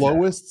it's the think that.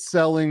 lowest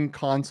selling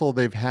console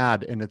they've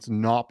had. And it's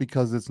not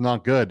because it's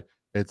not good.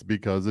 It's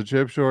because of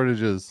chip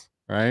shortages,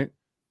 right?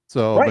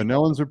 So, Right. but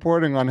no one's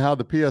reporting on how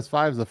the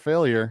PS5 is a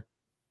failure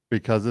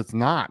because it's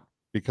not.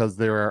 Because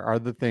there are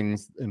other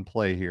things in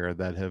play here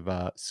that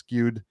have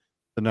skewed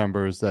the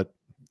numbers that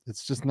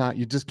it's just not,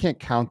 you just can't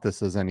count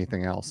this as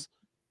anything else.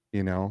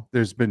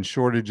 There's been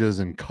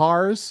shortages in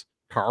cars.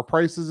 Car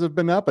prices have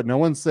been up, but no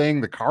one's saying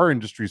the car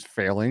industry's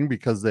failing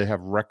because they have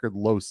record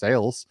low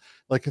sales.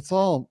 Like it's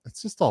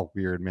just all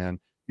weird, man.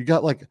 You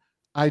got like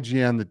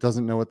IGN that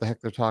doesn't know what the heck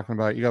they're talking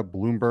about. You got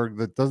Bloomberg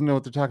that doesn't know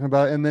what they're talking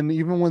about. And then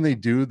even when they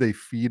do, they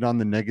feed on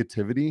the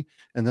negativity.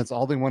 And that's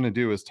all they want to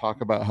do is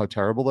talk about how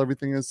terrible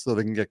everything is so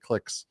they can get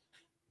clicks.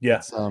 Yeah.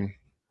 It's,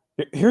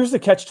 here's the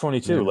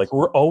catch-22. Yes. Like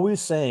we're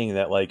always saying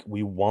that like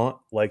we want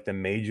like the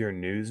major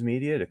news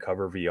media to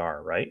cover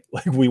VR, right?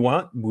 Like we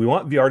want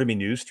VR to be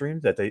news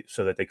streamed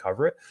so that they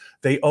cover it.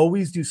 They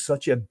always do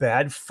such a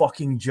bad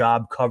fucking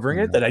job covering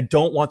it that I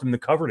don't want them to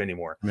cover it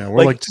anymore. Yeah,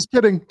 we're like just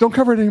kidding. Don't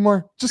cover it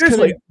anymore. Just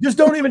kidding. Just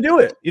don't even do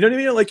it. You know what I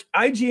mean? Like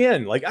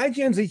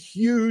IGN's a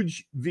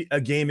huge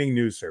gaming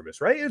news service,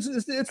 right?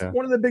 It's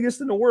one of the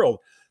biggest in the world.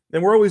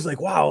 And we're always like,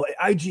 wow,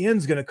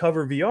 IGN's going to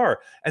cover VR.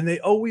 And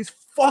they always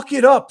fuck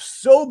it up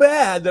so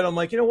bad that I'm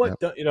like, you know what?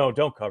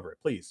 Don't cover it,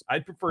 please.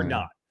 I'd prefer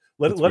not.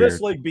 Let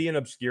us like be in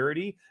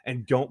obscurity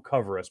and don't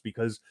cover us,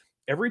 because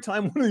every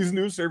time one of these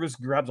news services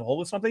grabs a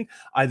hold of something,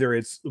 either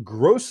it's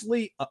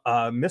grossly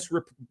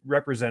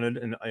misrepresented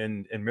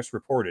and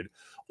misreported,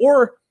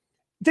 or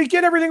they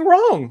get everything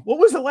wrong. What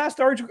was the last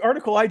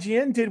article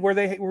IGN did where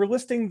they were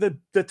listing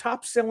the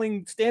top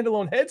selling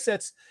standalone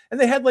headsets and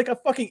they had like a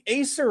fucking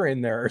Acer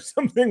in there or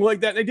something like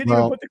that? And they didn't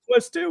even put the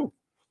Quest 2.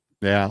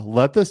 Yeah.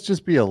 Let this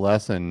just be a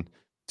lesson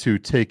to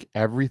take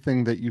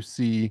everything that you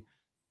see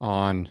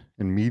in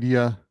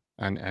media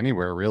and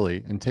anywhere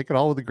really, and take it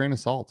all with a grain of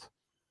salt.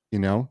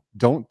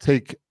 Don't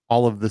take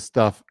all of this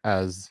stuff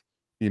as,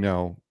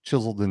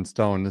 chiseled in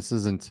stone. This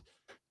isn't,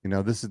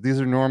 these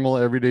are normal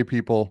everyday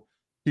people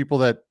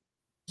that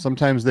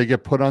sometimes they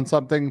get put on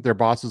something. Their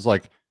boss is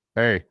like,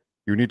 "Hey,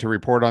 you need to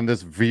report on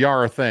this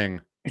VR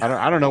thing.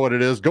 I don't know what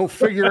it is. Go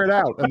figure it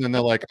out." And then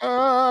they're like,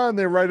 and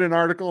they write an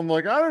article. I'm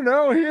like, "I don't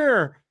know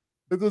here.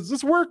 Does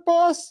this work,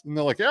 boss?" And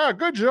they're like, "Yeah,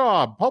 good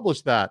job.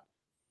 Publish that."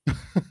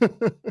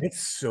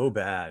 It's so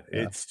bad.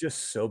 Yeah. It's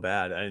just so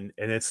bad. And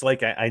it's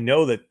like, I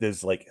know that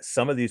there's like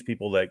some of these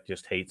people that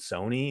just hate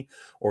Sony,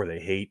 or they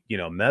hate,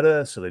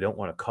 Meta. So they don't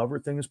want to cover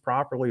things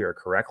properly or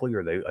correctly,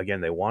 or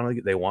they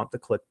want the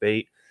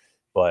clickbait.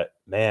 But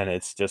man,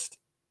 it's just,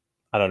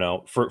 I don't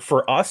know.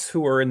 For us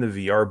who are in the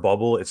VR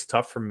bubble, it's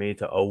tough for me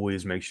to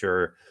always make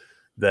sure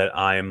that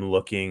I'm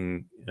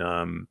looking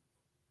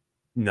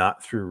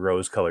not through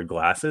rose-colored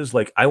glasses.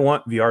 Like I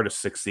want VR to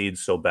succeed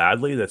so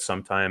badly that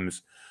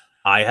sometimes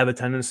I have a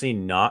tendency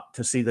not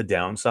to see the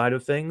downside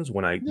of things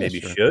when I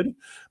should.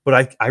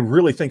 But I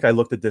really think I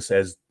looked at this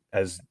as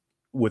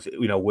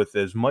with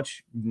as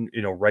much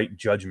right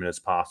judgment as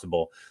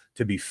possible,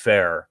 to be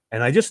fair.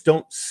 And I just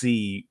don't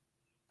see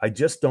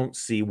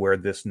where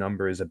this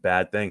number is a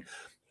bad thing.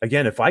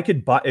 Again, if I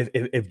could buy,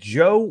 if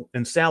Joe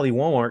and Sally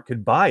Walmart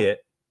could buy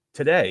it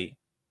today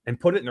and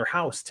put it in their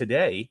house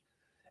today,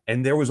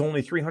 and there was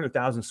only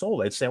 300,000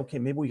 sold, I'd say, okay,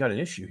 maybe we got an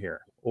issue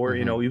here. Or,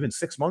 even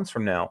 6 months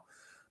from now.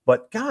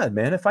 But God,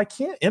 man, if I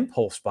can't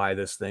impulse buy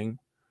this thing,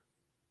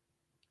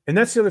 and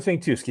that's the other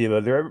thing too,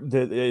 Skeeva,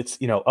 it's,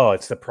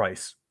 it's the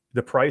price.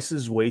 The price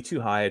is way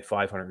too high at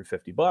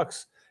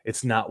 $550.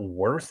 It's not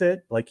worth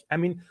it. Like, I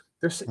mean,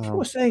 there's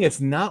people saying it's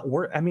not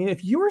worth. I mean,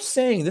 if you're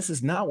saying this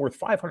is not worth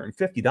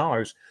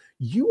 $550,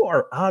 you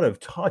are out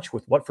of touch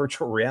with what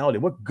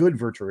good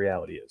virtual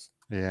reality is.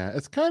 Yeah,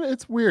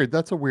 it's weird.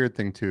 That's a weird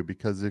thing too,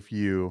 because if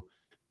you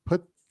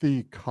put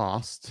the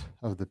cost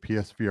of the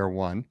PSVR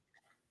 1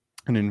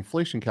 in an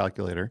inflation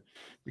calculator,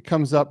 it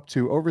comes up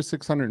to over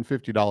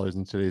 $650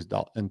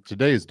 in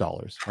today's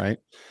dollars, right?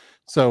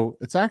 So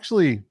it's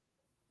actually,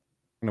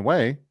 in a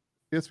way,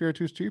 PSVR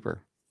 2 is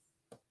cheaper.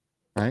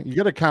 Right, you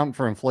got to account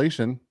for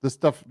inflation. This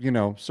stuff,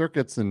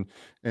 circuits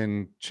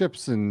and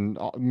chips and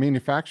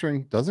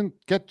manufacturing doesn't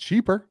get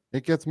cheaper;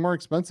 it gets more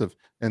expensive,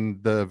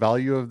 and the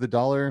value of the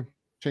dollar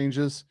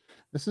changes.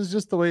 This is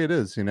just the way it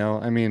is.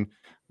 I mean,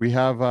 we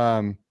have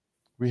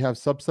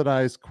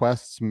subsidized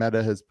quests.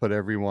 Meta has put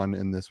everyone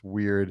in this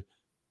weird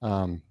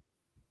um,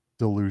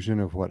 delusion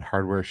of what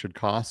hardware should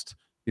cost.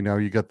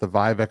 You got the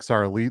Vive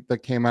XR Elite that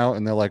came out,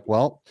 and they're like,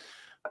 well,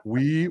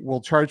 we will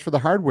charge for the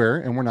hardware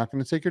and we're not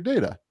going to take your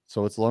data.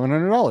 So it's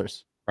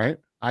 $1,100, right?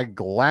 I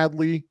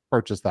gladly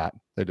purchased that.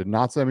 They did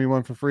not send me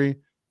one for free.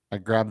 I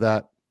grabbed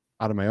that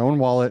out of my own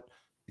wallet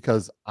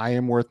because I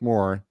am worth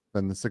more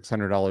than the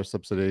 $600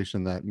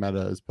 subsidization that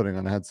Meta is putting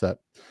on a headset,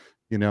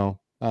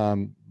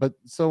 but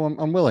so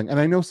I'm willing. And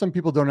I know some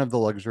people don't have the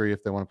luxury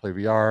if they want to play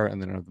VR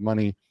and they don't have the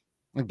money.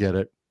 I get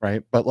it,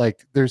 right? But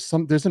like there's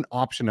an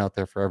option out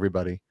there for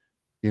everybody.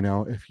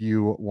 If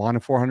you want a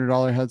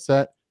 $400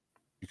 headset,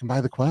 you can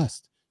buy the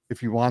Quest.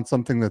 If you want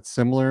something that's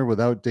similar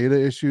without data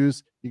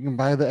issues, you can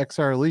buy the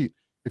XR Elite.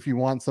 If you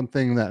want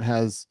something that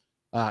has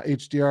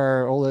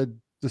HDR OLED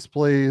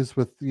displays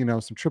with some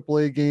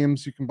AAA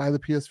games, you can buy the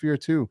PSVR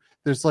 2.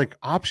 There's like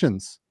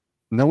options.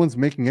 No one's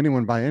making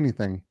anyone buy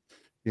anything,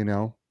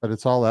 but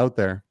it's all out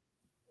there.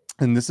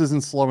 And this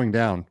isn't slowing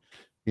down.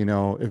 If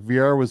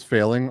VR was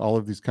failing, all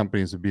of these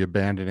companies would be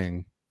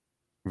abandoning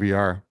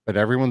VR, but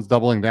everyone's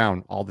doubling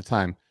down all the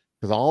time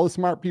because all the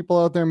smart people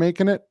out there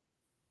making it,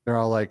 they're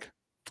all like,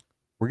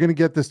 we're going to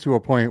get this to a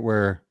point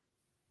where,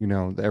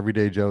 the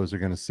everyday Joes are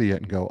going to see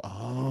it and go,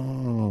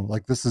 oh,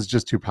 like this is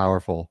just too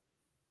powerful.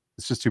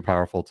 It's just too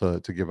powerful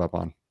to give up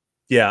on.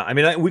 Yeah. I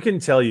mean, we can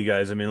tell you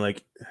guys, I mean,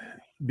 like,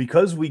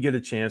 because we get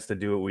a chance to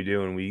do what we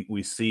do and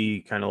we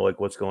see kind of like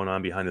what's going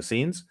on behind the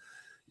scenes.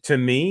 To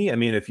me, I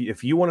mean,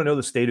 if you want to know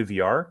the state of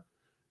VR,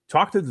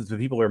 talk to the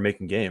people that are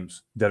making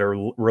games that are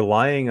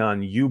relying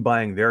on you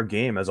buying their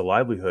game as a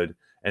livelihood,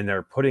 and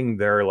they're putting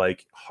their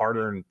like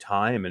hard-earned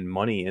time and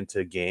money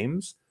into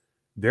games.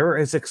 They're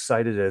as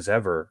excited as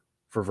ever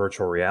for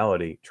virtual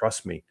reality.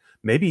 Trust me.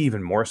 Maybe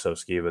even more so,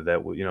 Skeeva,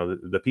 that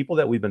the people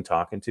that we've been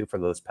talking to for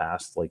those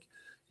past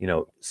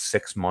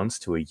 6 months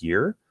to a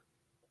year.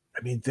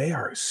 I mean, they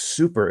are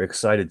super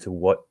excited to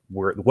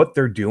what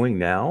they're doing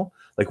now,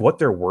 like what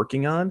they're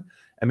working on.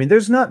 I mean,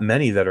 there's not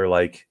many that are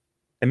like,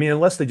 I mean,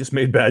 unless they just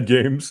made bad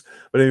games.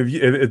 But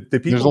if the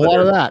people, there's a lot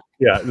of that.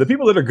 Yeah, the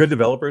people that are good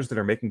developers that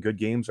are making good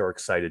games are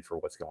excited for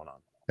what's going on.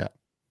 Yeah.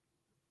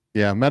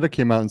 Yeah, Meta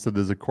came out and said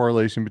there's a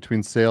correlation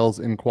between sales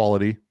and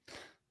quality.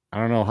 I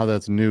don't know how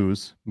that's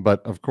news,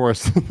 but of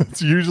course, that's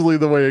usually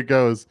the way it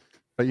goes.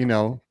 But,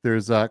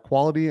 there's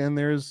quality and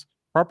there's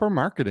proper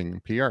marketing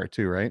and PR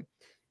too, right?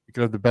 You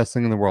could have the best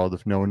thing in the world.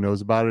 If no one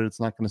knows about it,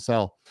 it's not going to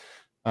sell.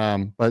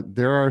 But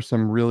there are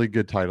some really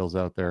good titles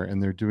out there,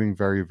 and they're doing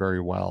very, very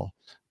well.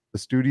 The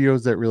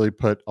studios that really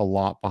put a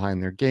lot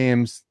behind their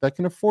games that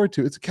can afford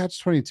to, it's a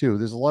catch-22.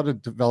 There's a lot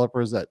of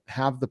developers that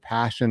have the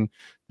passion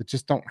that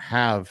just don't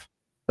have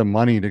the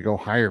money to go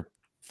hire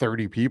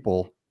 30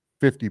 people,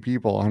 50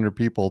 people, 100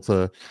 people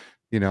to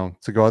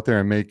go out there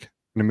and make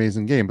an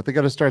amazing game, but they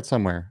got to start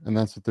somewhere, and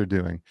that's what they're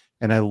doing.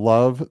 And I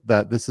love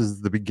that this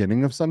is the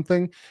beginning of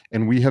something,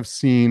 and we have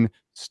seen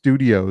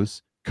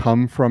studios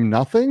come from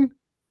nothing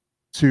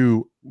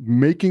to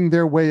making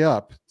their way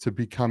up to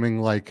becoming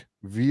like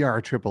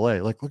VR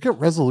AAA. Like, look at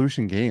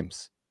Resolution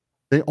Games.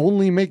 They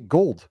only make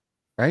gold,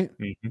 right?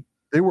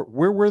 Mm-hmm.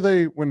 Where were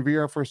they when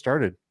VR first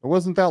started? It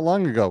wasn't that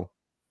long ago.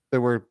 They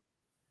were,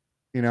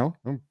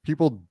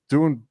 people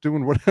doing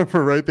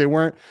whatever, right? They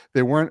weren't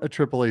a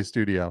AAA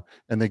studio,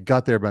 and they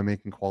got there by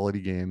making quality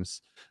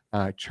games,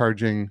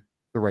 charging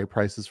the right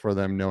prices for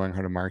them, knowing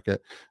how to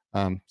market.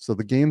 So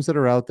the games that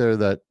are out there,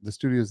 that the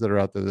studios that are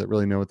out there that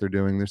really know what they're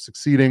doing, they're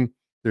succeeding.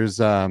 There's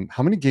how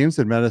many games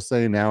did Meta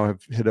say now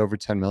have hit over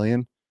 10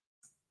 million?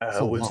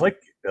 It was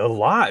like a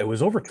lot. It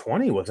was over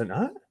 20, was it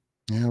not?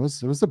 Yeah, it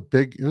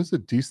was a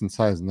decent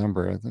sized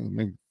number. I think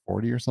maybe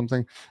 40 or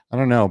something. I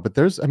don't know. But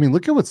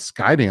look at what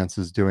Skydance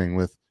is doing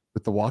with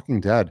The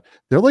Walking Dead.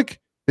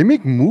 They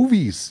make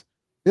movies.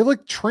 They have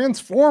like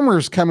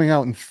Transformers coming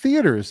out in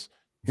theaters.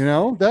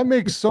 That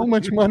makes so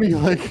much money.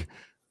 Like,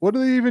 what are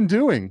they even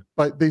doing?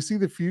 But they see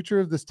the future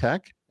of this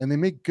tech, and they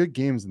make good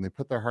games, and they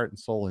put their heart and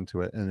soul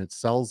into it, and it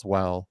sells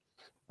well.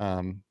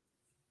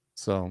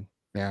 So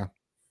yeah,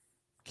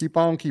 keep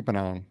on keeping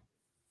on.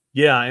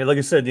 Yeah, and like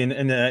I said,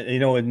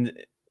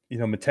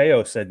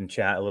 Mateo said in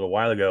chat a little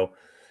while ago,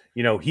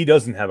 he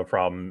doesn't have a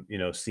problem,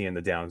 seeing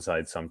the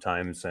downside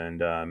sometimes,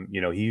 and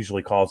he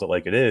usually calls it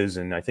like it is,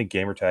 and I think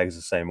Gamertag is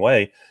the same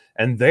way,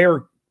 and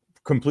they're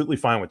completely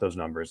fine with those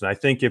numbers. And I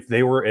think if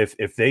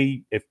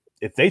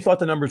if they thought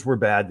the numbers were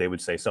bad, they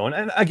would say so.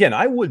 And again,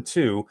 I would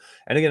too.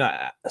 And again,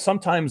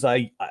 sometimes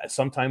I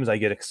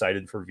get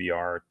excited for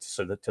VR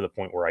to the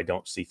point where I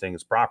don't see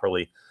things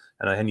properly,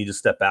 and I need to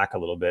step back a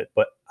little bit.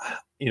 But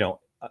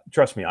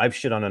trust me, I've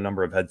shit on a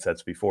number of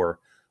headsets before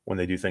when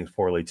they do things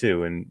poorly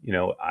too, and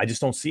I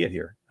just don't see it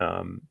here.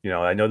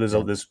 I know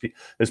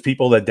there's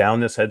people that down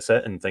this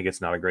headset and think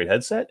it's not a great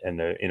headset, and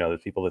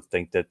there's people that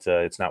think that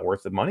it's not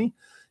worth the money.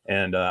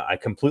 And I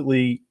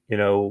completely,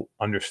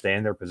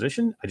 understand their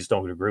position. I just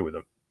don't agree with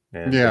them.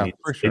 And they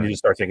need to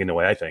start thinking the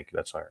way I think.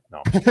 That's hard.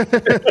 No,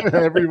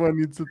 everyone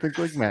needs to think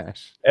like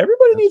Mash.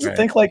 Everybody needs to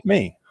think like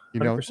me.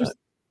 100%.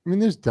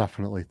 There's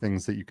definitely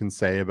things that you can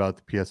say about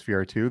the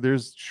PSVR 2.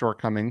 There's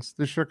shortcomings.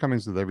 There's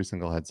shortcomings with every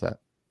single headset.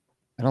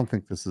 I don't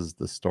think this is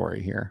the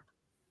story here.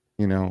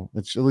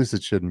 At least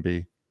it shouldn't be.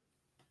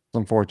 It's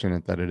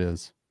unfortunate that it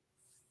is.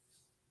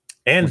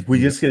 And we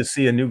just get to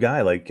see a new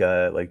guy like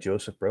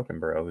Joseph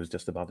Brokenborough, who's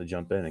just about to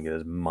jump in and get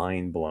his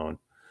mind blown.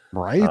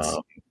 Right?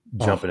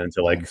 Jumping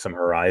into like some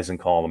Horizon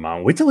Call of the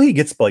Mountain. Wait till he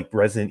gets like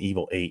Resident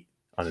Evil 8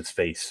 on his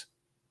face.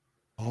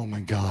 Oh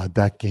my God,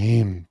 that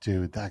game,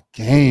 dude, that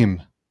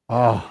game.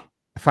 Oh,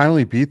 I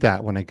finally beat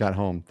that when I got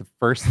home. The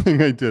first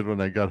thing I did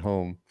when I got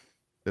home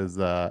is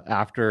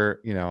after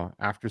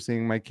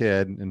seeing my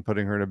kid and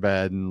putting her to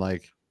bed, and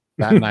like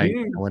that night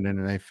I went in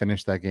and I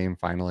finished that game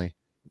finally.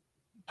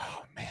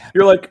 Oh man.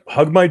 You're like,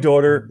 hug my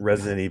daughter,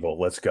 Resident Evil,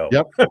 let's go.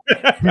 Yep.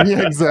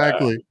 Yeah,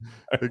 exactly.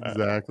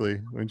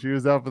 When she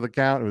was out for the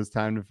count, it was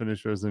time to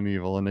finish Resident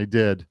Evil, and I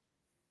did.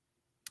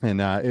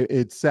 And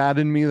it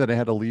saddened me that I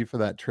had to leave for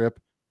that trip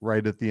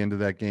right at the end of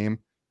that game.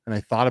 And I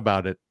thought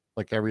about it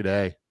like every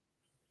day. I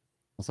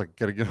was like,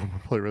 gotta get home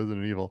and play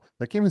Resident Evil.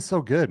 That game is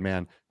so good,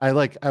 man. I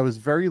was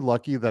very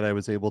lucky that I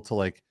was able to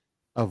like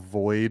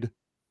avoid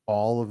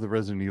all of the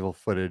Resident Evil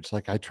footage.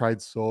 Like I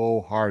tried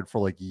so hard for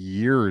like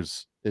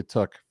years it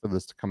took for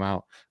this to come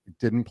out. I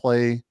didn't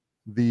play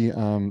the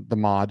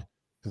mod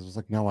because I was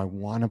like, no, I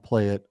want to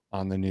play it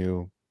on the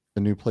new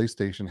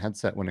PlayStation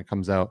headset when it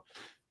comes out,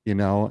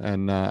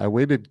 and I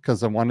waited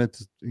because I wanted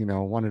to,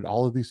 wanted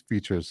all of these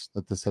features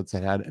that this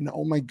headset had. And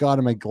oh my God,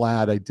 am I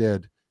glad I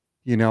did.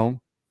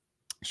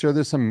 Sure,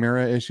 there's some mirror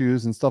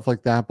issues and stuff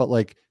like that, but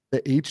like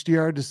the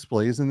HDR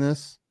displays in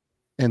this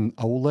and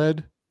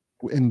OLED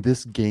in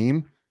this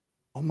game,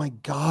 oh my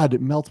God,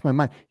 it melts my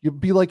mind. You'd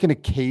be like in a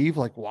cave,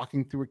 like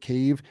walking through a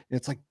cave, and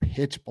it's like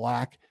pitch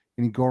black,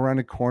 and you go around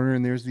a corner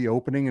and there's the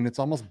opening, and it's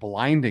almost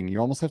blinding. You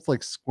almost have to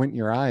like squint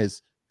your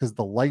eyes because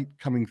the light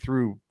coming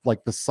through,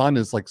 like the sun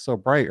is like so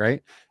bright,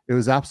 right? It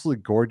was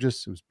absolutely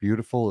gorgeous. It was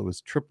beautiful. It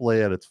was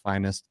AAA at its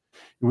finest.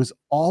 It was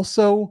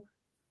also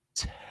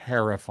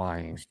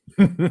terrifying.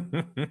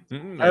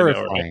 Terrifying. Know,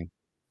 right?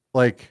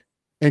 Like,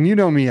 and you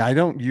know me, I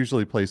don't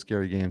usually play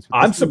scary games.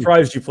 I'm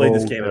surprised you played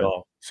this game at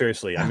all.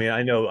 Seriously. I mean,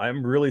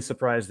 I'm really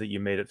surprised that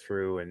you made it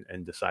through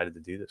and decided to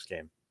do this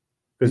game.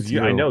 Because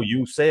I know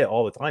you say it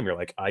all the time. You're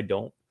like, I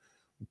don't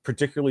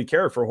particularly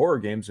care for horror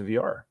games in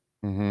VR.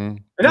 Mm-hmm.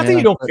 And I think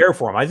you don't care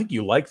for them. I think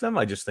you like them.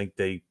 I just think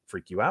they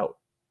freak you out.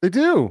 They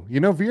do.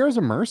 VR is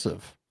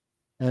immersive.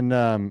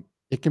 And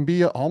it can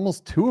be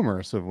almost too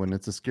immersive when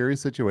it's a scary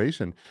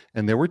situation.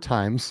 And there were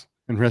times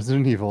in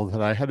Resident Evil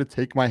that I had to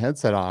take my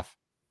headset off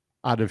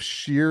out of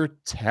sheer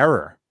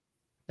terror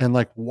and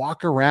like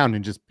walk around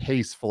and just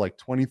pace for like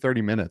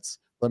 20-30 minutes.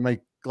 Let my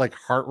like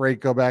heart rate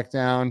go back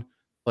down,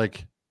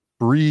 like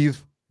breathe,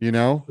 It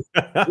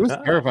was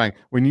terrifying.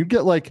 When you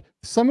get like,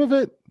 some of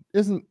it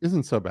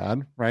isn't so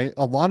bad, right?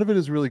 A lot of it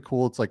is really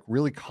cool. It's like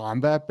really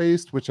combat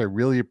based, which I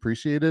really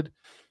appreciated.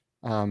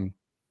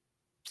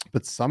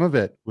 But some of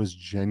it was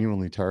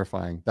genuinely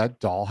terrifying.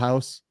 That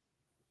dollhouse.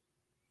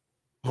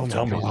 Oh,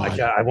 tell me. I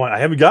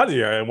haven't gotten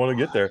here. I want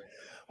to get there.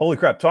 Holy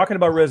crap. Talking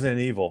about Resident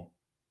Evil,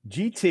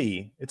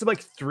 GT, it's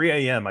like 3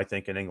 a.m., I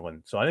think, in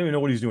England. So I don't even know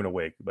what he's doing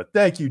awake. But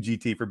thank you,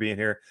 GT, for being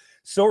here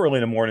so early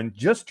in the morning.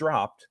 Just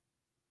dropped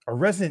a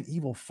Resident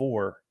Evil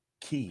 4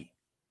 key.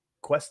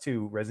 Quest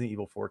 2 Resident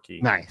Evil 4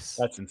 key. Nice.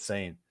 That's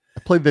insane. I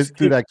played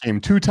through that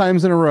game 2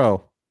 times in a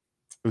row.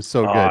 It was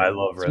so good. I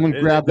love Someone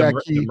grab that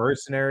key. The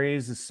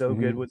Mercenaries is so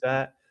good with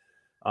that.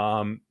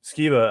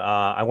 Skeeva,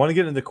 I want to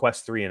get into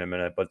Quest 3 in a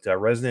minute, but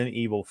Resident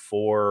Evil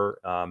 4,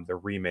 the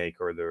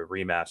remake or the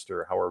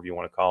remaster, however you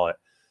want to call it,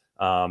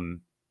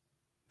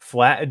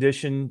 flat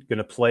edition,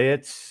 gonna play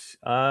it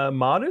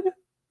modded?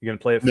 You're gonna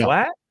play it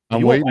flat?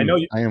 I'm waiting. I know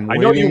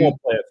you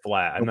won't play it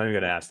flat. I'm not even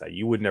gonna ask that.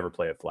 You would never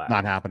play it flat.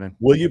 Not happening.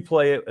 Will you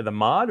play it the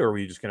mod, or are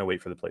you just gonna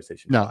wait for the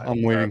PlayStation 5? No,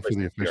 I'm waiting for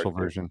the official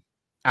version.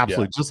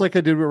 Absolutely. Yeah. Just like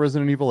I did with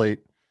Resident Evil 8.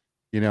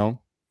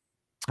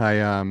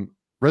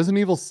 Resident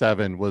Evil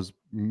 7 was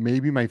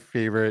maybe my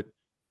favorite.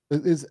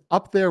 Is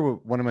up there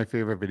with one of my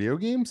favorite video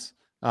games.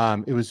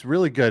 It was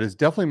really good. It's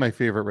definitely my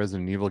favorite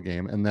Resident Evil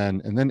game. And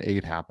then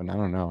 8 happened. I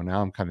don't know.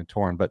 Now I'm kind of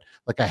torn, but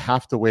like I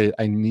have to wait.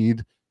 I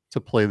need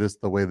to play this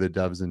the way the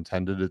devs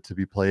intended it to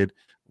be played,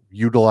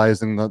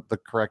 utilizing the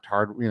correct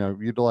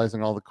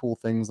utilizing all the cool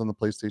things on the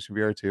PlayStation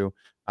VR 2.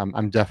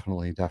 I'm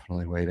definitely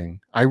waiting.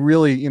 I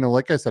really,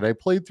 like I said, I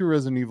played through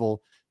Resident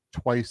Evil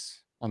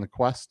twice on the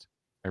Quest.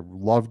 I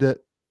loved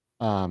it.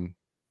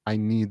 I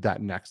need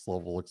that next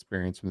level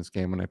experience from this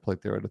game when I play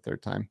through it a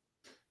third time.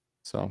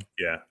 So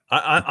yeah,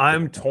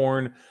 I'm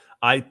torn.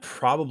 I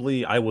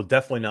will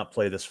definitely not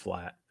play this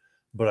flat,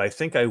 but I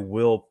think I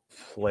will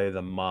play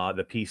the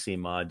PC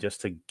mod,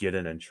 just to get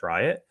in and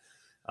try it.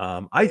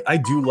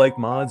 I do like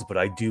mods, but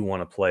I do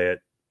want to play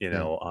it,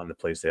 on the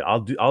PlayStation.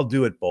 I'll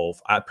do it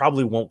both. I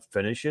probably won't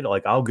finish it.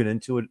 Like, I'll get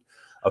into it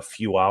a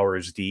few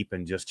hours deep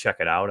and just check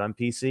it out on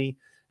PC.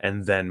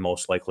 And then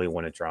most likely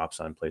when it drops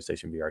on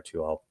PlayStation VR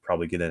 2, I'll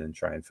probably get in and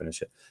try and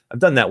finish it. I've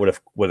done that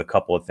with a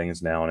couple of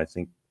things now, and I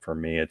think for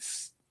me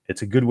it's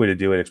a good way to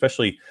do it,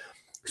 especially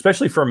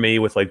for me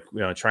with, like,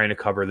 trying to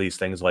cover these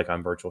things like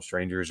on Virtual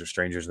Strangers or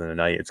Strangers in the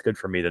Night. It's good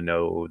for me to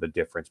know the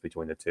difference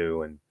between the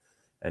two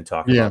and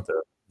talk about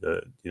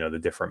the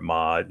different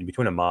mod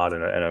between a mod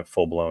and a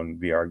full blown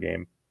VR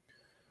game.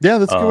 Yeah,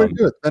 that's a good way to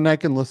do it. Then I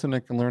can listen,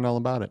 I can learn all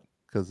about it,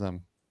 because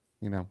in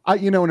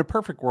a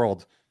perfect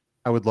world,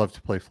 I would love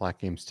to play flat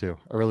games too.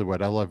 I really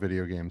would. I love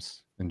video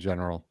games in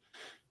general.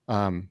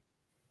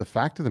 The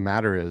fact of the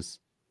matter is,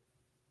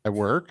 I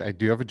work. I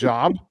do have a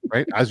job,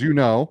 right? As you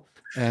know,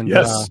 and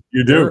yes,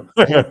 you do.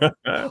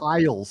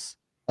 Piles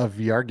of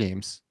VR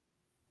games,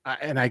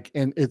 and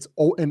it's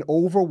an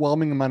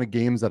overwhelming amount of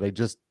games that I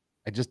just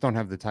don't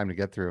have the time to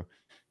get through,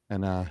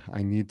 and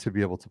I need to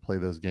be able to play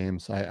those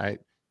games. I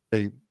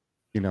love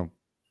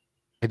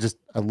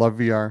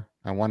VR.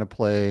 I want to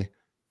play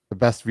the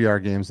best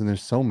VR games, and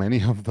there's so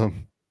many of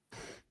them,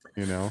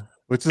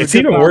 which is it's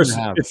even worse.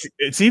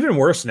 It's even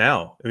worse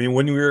now. I mean,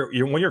 when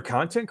you're a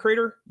content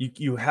creator,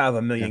 you have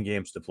a million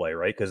games to play,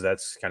 right? Because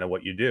that's kind of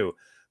what you do.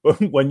 But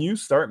when you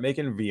start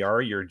making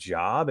VR your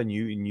job, and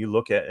you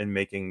look at and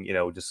making,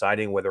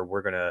 deciding whether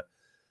we're gonna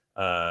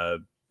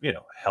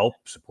help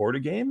support a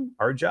game,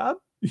 our job,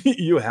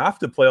 you have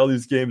to play all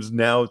these games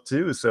now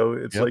too. So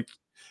it's like,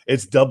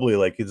 it's doubly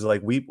like, it's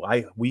like we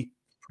pretty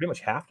much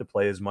have to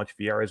play as much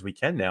VR as we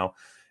can now.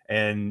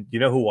 And you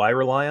know who I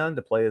rely on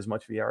to play as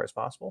much VR as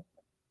possible?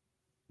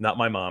 Not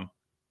my mom.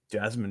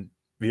 Jasmine.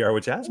 VR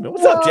with Jasmine.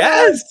 What's up,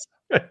 Jazz?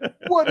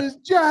 What is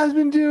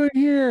Jasmine doing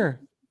here?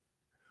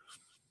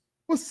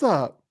 What's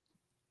up?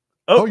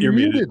 Oh, you're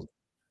muted.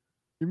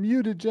 You're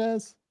muted,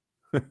 Jazz.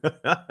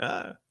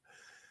 I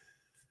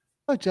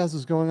thought Jazz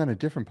was going on a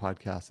different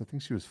podcast. I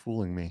think she was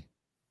fooling me.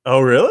 Oh,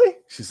 really?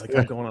 She's like,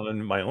 I'm going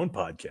on my own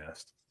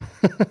podcast.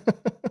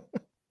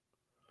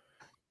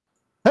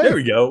 There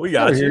we go. We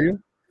got you.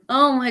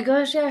 Oh my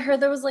gosh, yeah, I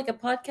heard there was like a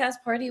podcast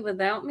party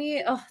without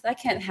me. Oh, I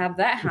can't have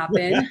that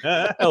happen.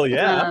 Hell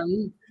yeah.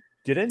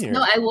 Get in here.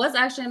 No, I was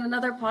actually on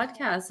another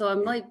podcast. So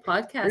I'm like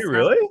podcast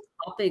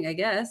hopping, I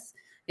guess.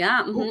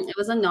 Yeah, it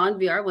was a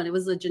non-VR one. It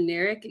was a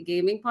generic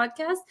gaming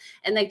podcast.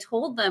 And I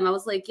told them, I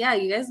was like, yeah,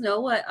 you guys know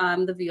what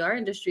the VR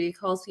industry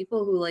calls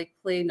people who like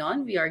play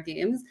non-VR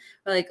games.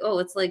 They're like, oh,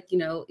 it's like,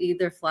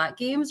 either flat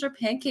games or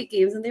pancake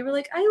games. And they were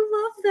like, I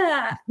love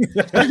that.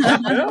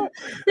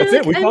 That's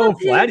it. We call them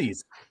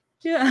flatties.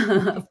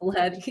 Yeah,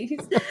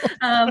 flatties.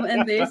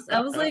 And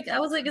I was like,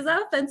 is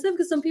that offensive?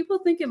 Because some people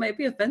think it might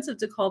be offensive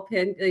to call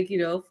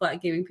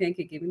flat gaming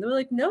pancake gaming. They're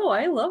like, no,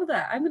 I love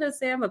that. I'm gonna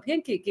say I'm a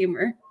pancake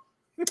gamer.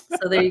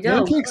 So there you go.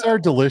 Pancakes are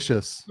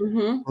delicious.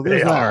 Well,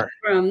 they are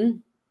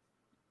from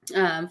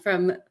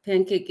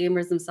pancake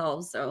gamers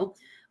themselves. So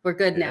we're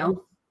good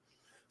now.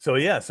 So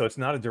so it's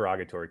not a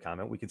derogatory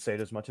comment. We can say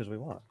it as much as we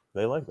want.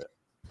 They like it.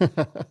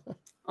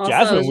 Also,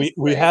 Jasmine,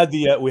 we had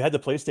the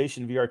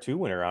PlayStation VR 2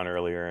 winner on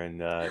earlier, and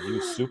he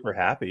was super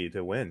happy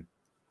to win.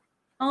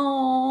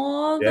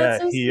 Oh,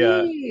 that's so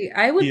sweet.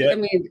 I would. I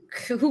mean,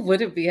 who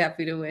wouldn't be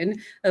happy to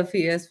win a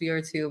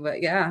PSVR 2?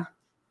 But yeah,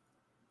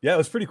 it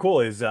was pretty cool.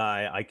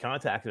 I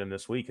contacted him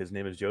this week. His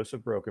name is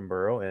Joseph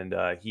Brokenborough,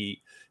 and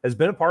he has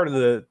been a part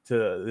of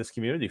this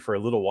community for a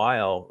little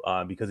while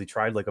because he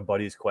tried like a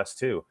Buddy's Quest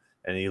 2,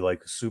 and he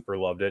like super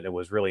loved it and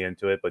was really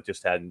into it, but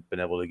just hadn't been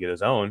able to get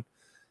his own.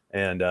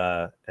 And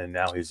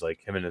now he's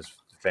like, him and his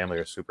family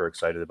are super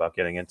excited about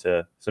getting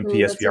into some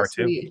PSVR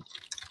 2.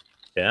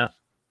 Yeah,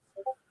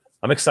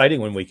 I'm excited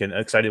when we can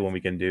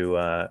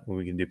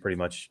do pretty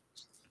much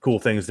cool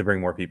things to bring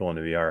more people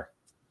into VR.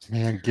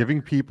 Man,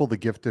 giving people the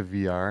gift of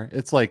VR,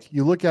 it's like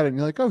you look at it and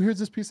you're like, oh, here's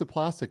this piece of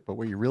plastic, but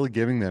what you're really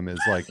giving them is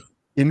like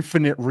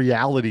infinite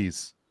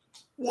realities.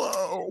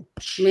 Whoa,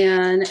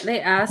 man! They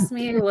asked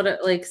me what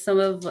some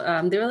of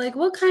they were like,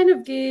 what kind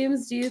of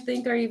games do you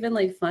think are even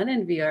like fun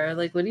in VR?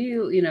 Like, what do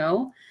you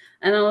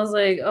And I was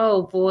like,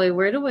 oh boy,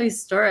 where do I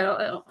start?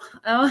 I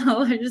don't know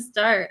where to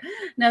start.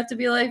 And I have to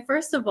be like,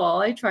 first of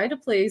all, I try to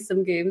play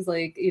some games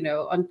like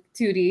on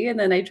 2D, and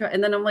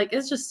then I'm like,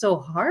 it's just so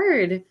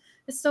hard.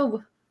 It's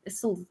so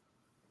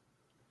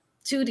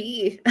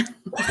 2D.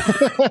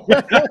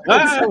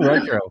 That's so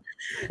retro.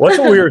 What's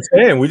what we were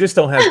saying? We just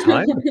don't have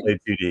time to play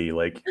 2D.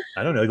 Like,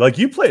 I don't know. Like,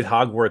 you played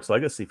Hogwarts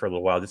Legacy for a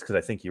little while just because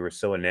I think you were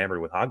so enamored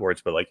with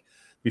Hogwarts. But like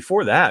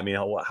before that, I mean,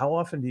 how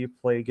often do you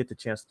get the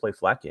chance to play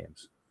flat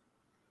games?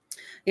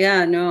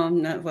 Yeah, no,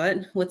 I'm not.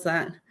 What's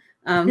that?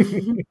 But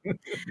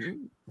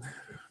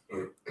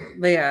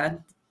yeah,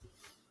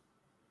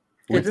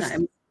 good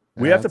time.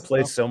 We Yeah, have to it's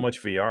play tough. so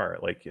much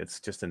VR. Like it's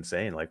just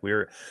insane. Like we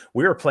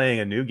were playing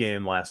a new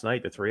game last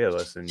night, the three of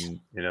us, and you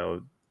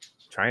know,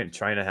 trying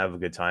to have a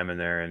good time in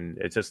there. And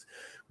it's just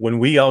when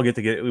we all get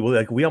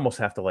like we almost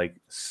have to like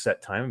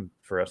set time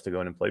for us to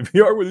go in and play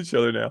VR with each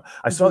other now.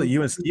 I saw that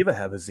you and Skeeva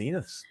have a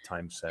Zenith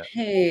time set.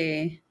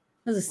 Hey,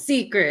 that's a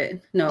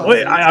secret. No,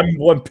 Wait, it's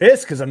I'm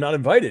pissed because I'm not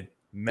invited.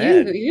 you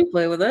Man. you can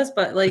play with us,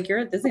 but like you're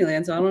at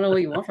Disneyland, so I don't know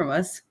what you want from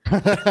us.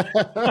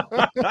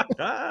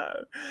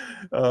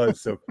 Oh,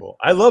 it's so cool.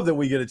 I love that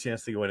we get a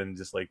chance to go in and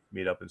just like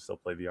meet up and still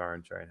play VR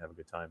and try and have a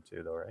good time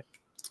too, though, right?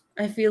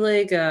 I feel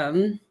like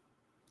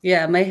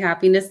yeah, my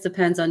happiness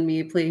depends on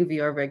me playing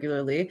VR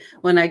regularly.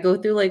 When I go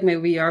through like my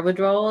VR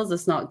withdrawals,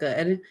 it's not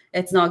good.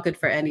 It's not good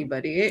for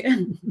anybody.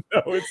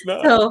 No, it's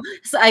not.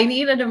 So I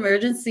need an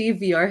emergency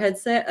VR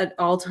headset at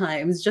all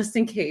times, just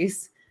in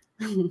case.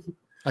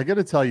 I got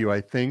to tell you,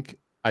 I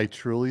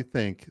truly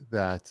think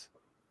that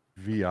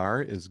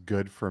VR is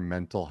good for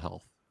mental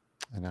health.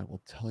 And I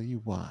will tell you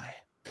why.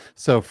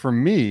 So for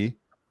me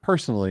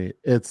personally,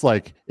 it's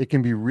like it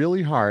can be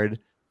really hard.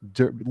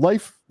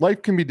 Life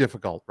can be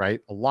difficult, right?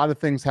 A lot of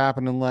things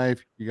happen in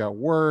life. You got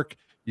work,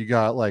 you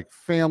got like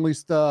family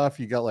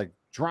stuff, you got like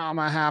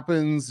drama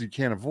happens, you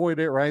can't avoid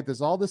it, right? There's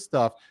all this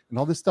stuff, and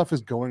all this stuff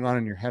is going on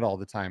in your head all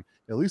the time.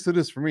 At least it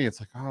is for me. It's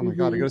like, oh my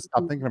God, I got to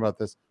stop thinking about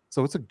this.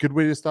 So it's a good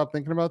way to stop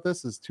thinking about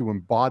this is to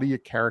embody a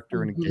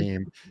character in a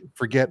game,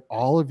 forget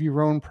all of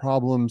your own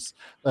problems,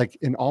 like,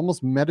 and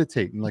almost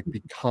meditate and like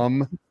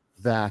become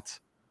that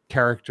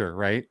character,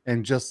 right?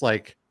 And just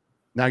like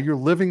now you're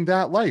living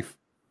that life.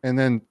 And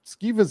then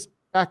Skeeva's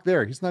back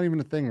there. He's not even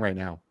a thing right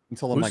now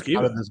until I'm Who's like Skeeva?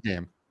 out of this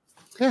game.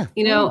 Yeah.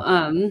 You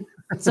know,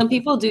 some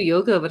people do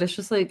yoga, but it's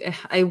just like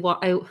I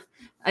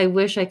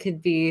wish I could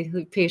be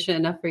like, patient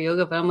enough for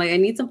yoga, but I'm like I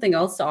need something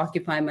else to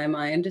occupy my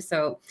mind.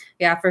 So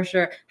yeah, for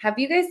sure. Have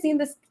you guys seen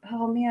this?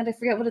 Oh man, I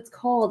forget what it's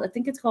called. I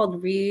think it's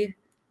called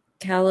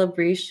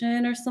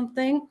Recalibration or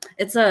something.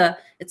 It's a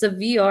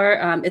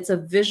VR. It's a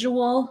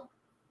visual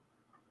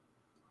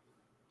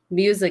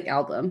music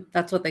album.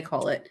 That's what they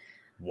call it.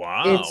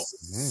 Wow.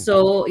 It's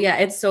so yeah,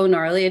 it's so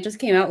gnarly. It just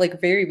came out like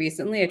very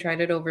recently. I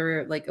tried it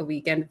over like a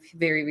weekend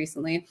very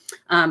recently.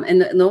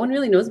 And no one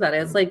really knows about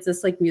it. It's like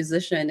this like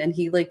musician and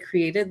he like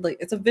created like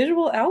it's a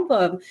visual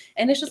album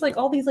and it's just like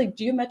all these like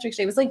geometric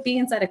shapes. It's like being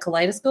inside a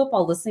kaleidoscope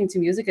while listening to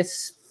music.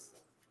 It's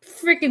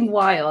freaking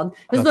wild.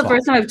 This is the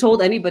first time I've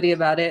told anybody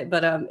about it,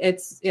 but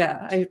it's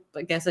yeah, I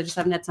guess I just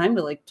haven't had time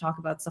to like talk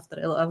about stuff that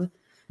I love.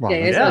 Wow,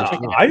 Yeah,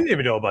 I didn't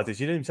even know about this.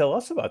 You didn't even tell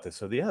us about this.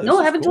 So yeah, no,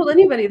 I haven't told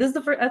anybody. This is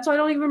the first. That's why I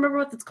don't even remember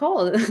what it's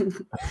called.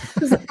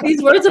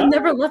 These words have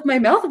never left my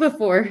mouth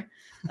before.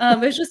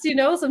 It's just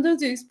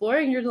sometimes you explore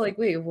and you're like,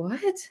 wait, what?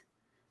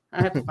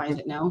 I have to find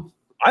it now.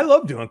 I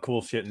love doing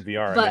cool shit in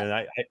VR. But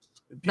I mean,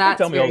 people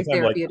tell me all the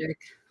time, like,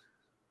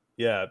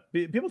 yeah,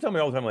 people tell me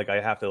all the time, like,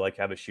 I have to like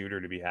have a shooter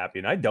to be happy,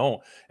 and I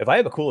don't. If I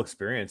have a cool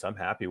experience, I'm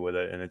happy with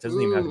it, and it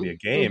doesn't even have to be a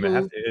game. It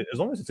has to, as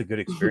long as it's a good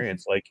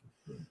experience. Like,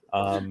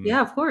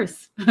 yeah, of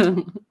course.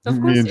 Me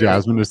and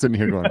Jasmine are sitting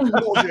here going,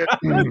 oh, I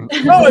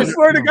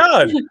swear to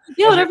God.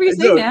 Yeah, whatever you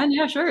say, man.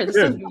 Yeah, sure.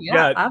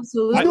 Yeah,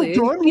 absolutely.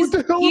 What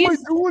the hell am I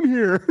doing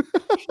here?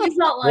 He's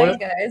not lying,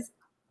 guys.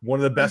 One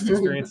of the best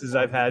experiences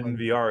I've had in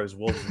VR is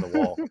Wolves in the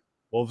Wall.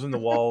 Wolves in the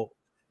Wall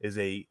is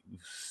a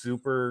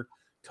super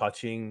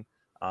touching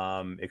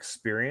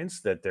experience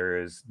that there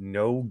is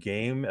no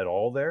game at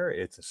all there.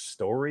 It's a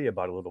story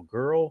about a little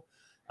girl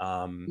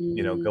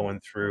going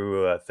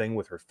through a thing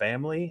with her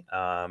family,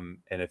 and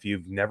if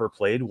you've never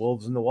played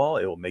Wolves in the Wall,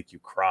 it will make you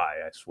cry.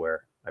 I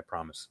swear. I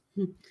promise.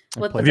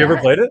 Have you ever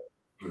played it?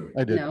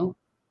 I did. No.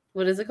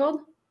 What is it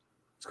called?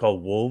 It's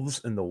called Wolves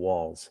in the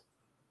Walls.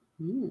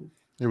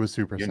 It was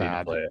super You sad. need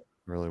to play it. It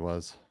really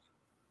was,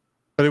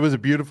 but it was a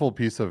beautiful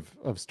piece of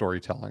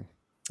storytelling.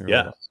 Really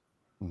yeah.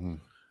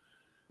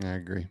 I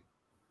agree.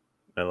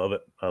 I love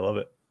it.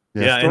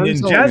 Yeah, and then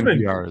Jasmine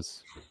VR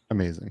is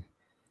amazing.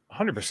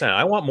 100%.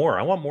 I want more.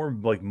 I want more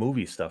like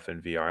movie stuff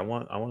in VR. I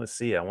want to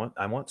see. I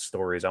want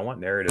stories. I want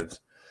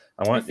narratives.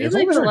 I feel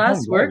like The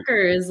Last Worker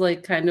is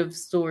like kind of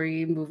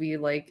story movie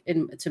like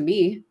to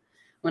me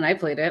when I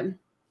played it.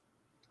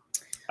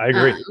 I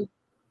agree.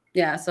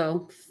 Yeah,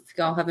 so if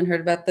y'all haven't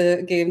heard about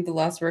the game The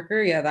Last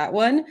Worker, yeah, that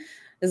one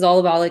is all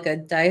about like a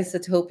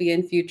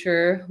dystopian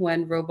future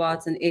when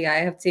robots and AI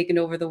have taken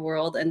over the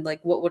world, and like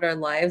what would our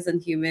lives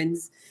and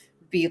humans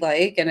be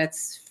like, and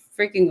it's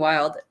freaking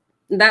wild.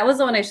 That was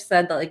the one I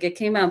said that like it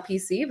came out on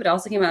PC, but it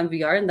also came out in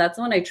VR, and that's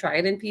the one I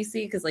tried in PC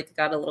because like it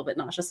got a little bit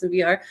nauseous in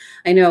VR.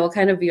 I know, what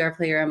kind of VR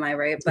player am I,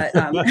 right? But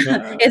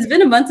it's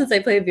been a month since I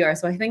played VR,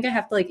 so I think I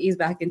have to like ease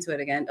back into it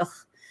again. Ugh.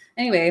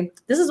 Anyway,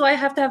 this is why I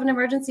have to have an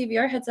emergency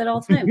VR headset at all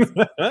times.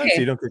 Okay, so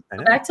you don't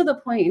back to the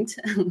point.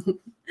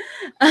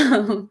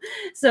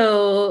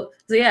 So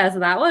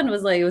that one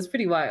was like, it was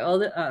pretty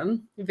wild,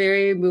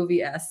 very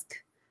movie-esque.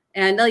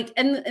 And like,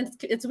 and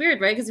it's weird,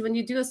 right? Because when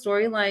you do a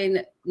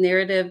storyline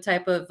narrative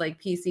type of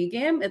like PC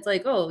game, it's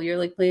like, oh, you're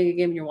like playing a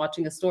game and you're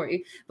watching a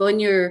story. But when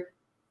you're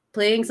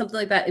playing something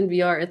like that in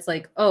VR, it's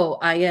like, oh,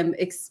 I am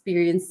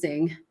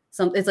experiencing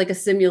something. It's like a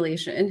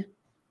simulation.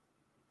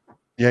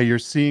 Yeah, you're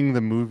seeing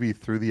the movie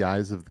through the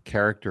eyes of the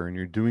character, and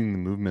you're doing the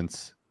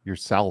movements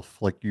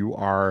yourself, like you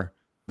are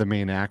the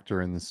main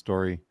actor in the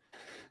story.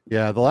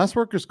 Yeah, The Last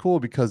Worker is cool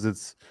because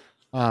it's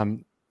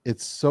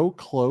so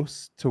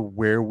close to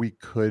where we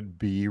could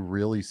be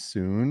really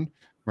soon,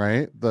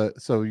 right?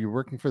 So you're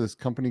working for this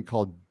company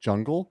called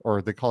Jungle,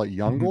 or they call it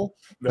Youngle,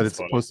 but That's it's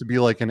funny. supposed to be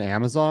like an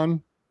Amazon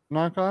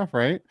knockoff,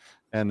 right?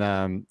 And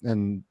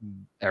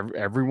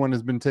everyone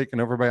has been taken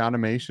over by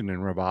automation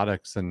and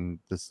robotics, and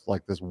this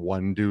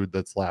one dude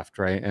that's left,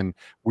 right? And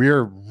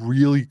we're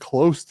really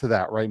close to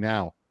that right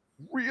now.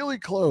 Really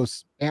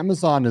close.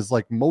 Amazon is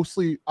like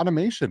mostly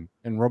automation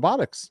and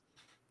robotics.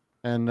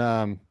 And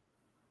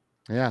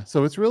yeah,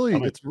 so it's really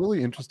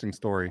interesting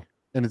story,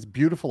 and it's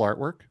beautiful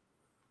artwork,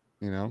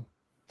 you know.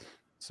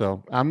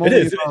 So I'm It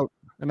only is. about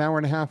an hour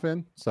and a half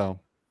in, so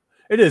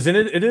It is, and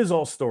it is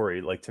all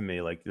story. Like to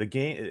me, like the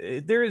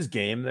game, there is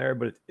game there,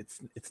 but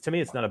it's to me,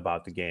 it's not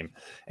about the game.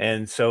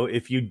 And so,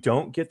 if you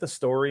don't get the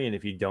story and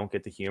if you don't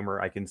get the humor,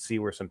 I can see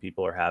where some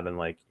people are having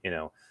like,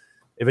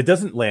 if it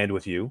doesn't land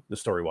with you, the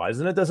story wise,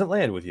 then it doesn't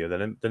land with you.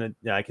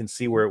 I can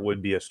see where it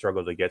would be a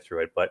struggle to get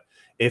through it. But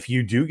if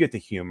you do get the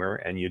humor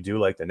and you do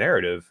like the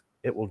narrative,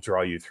 it will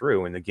draw you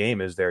through. And the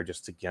game is there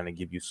just to kind of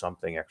give you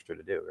something extra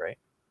to do, right?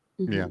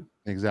 yeah,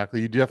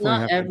 exactly. You definitely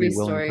Not have to be every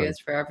willing story to. is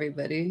for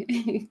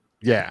everybody.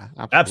 Yeah,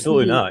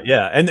 Absolutely Mhm. not.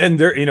 Yeah. And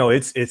there,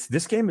 it's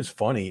this game is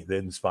funny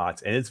in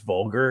spots, and it's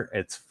vulgar,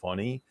 it's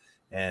funny,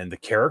 and the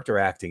character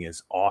acting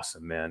is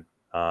awesome, man.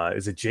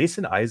 Is it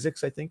Jason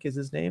Isaacs, I think is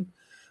his name?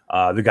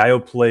 The guy who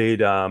played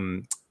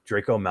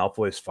Draco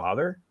Malfoy's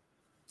father.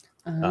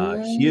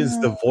 He is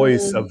the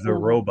voice of the Oh.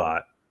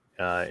 robot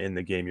in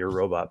the game, your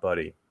robot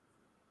buddy.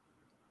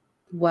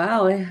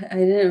 Wow, I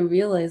didn't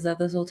realize that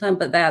this whole time,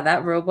 but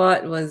that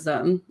robot was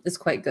is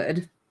quite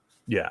good.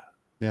 Yeah.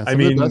 yeah. I Some of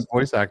the mean, best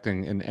voice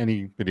acting in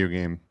any video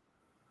game.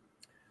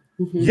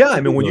 yeah,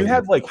 I mean, when you Really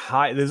have like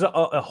there's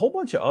a whole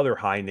bunch of other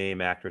high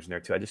name actors in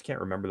there too. I just can't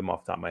remember them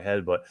off the top of my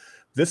head, but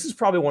this is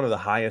probably one of the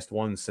highest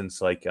ones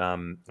since like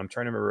I'm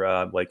trying to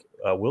remember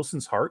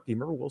Wilson's Heart. Do you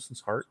remember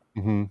Wilson's Heart?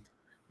 Mm-hmm. That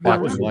Black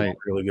was and a white.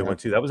 really good Yeah. one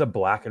too. That was a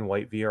black and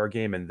white VR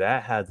game, and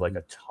that had like Mhm.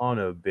 a ton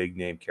of big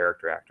name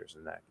character actors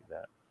in that.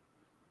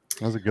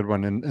 That was a good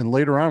one. And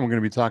later on, we're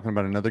going to be talking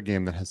about another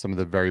game that has some of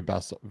the very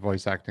best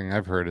voice acting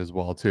I've heard as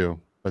well too.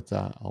 But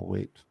I'll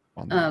wait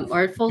on that.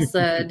 Artful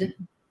said,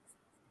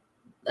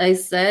 I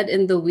said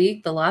in the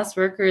week, The Last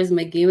Worker is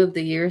my game of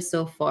the year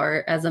so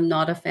far, as I'm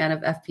not a fan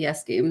of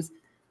FPS games.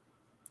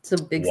 It's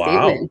a big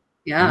Wow. statement.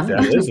 Yeah.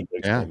 That is a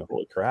big Yeah. statement.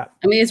 Holy crap.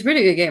 I mean, it's a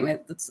pretty good game.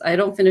 I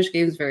don't finish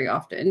games very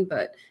often,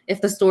 but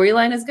if the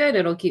storyline is good,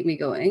 it'll keep me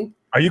going.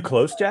 Are you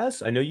close,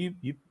 Jazz? I know you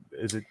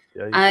is it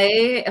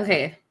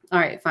Okay. All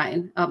right,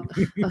 fine.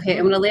 Okay,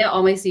 I'm gonna lay out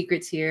all my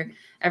secrets here.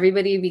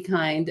 Everybody be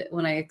kind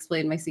when I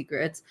explain my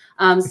secrets.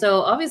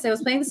 So obviously I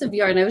was playing this in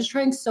VR and I was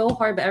trying so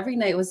hard, but every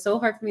night it was so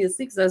hard for me to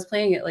sleep because I was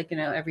playing it like,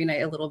 every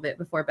night a little bit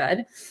before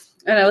bed.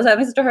 And I was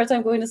having such a hard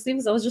time going to sleep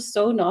because I was just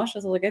so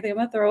nauseous. I was like, I think I'm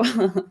gonna throw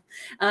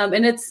up.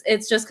 And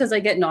it's just because I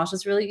get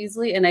nauseous really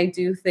easily. And I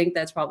do think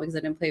that's probably because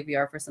I didn't play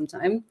VR for some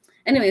time.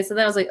 Anyway, so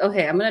then I was like,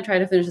 okay, I'm gonna try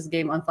to finish this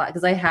game on flat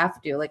because I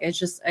have to. Like,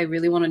 I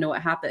really want to know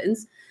what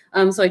happens.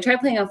 So I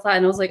tried playing on flat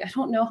and I was like, I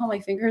don't know how my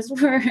fingers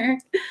work. I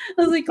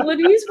was like, what are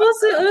you supposed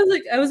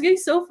to? I was getting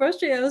so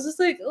frustrated. I was just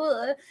like,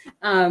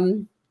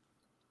 ugh.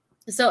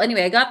 So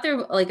anyway, I got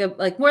through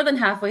like more than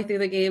halfway through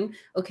the game.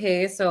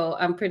 Okay, so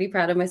I'm pretty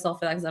proud of myself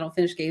for that because I don't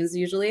finish games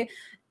usually.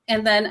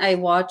 And then I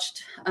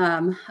watched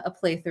a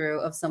playthrough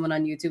of someone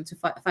on YouTube to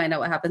find out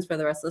what happens for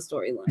the rest of the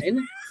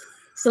storyline.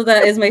 So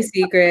that is my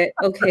secret.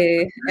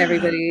 Okay,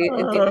 everybody,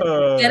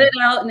 get it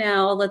out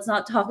now. Let's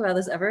not talk about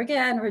this ever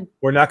again.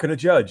 We're not going to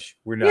judge.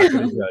 We're not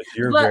going to judge.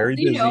 You're very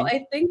busy.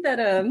 I think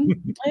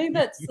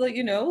that's like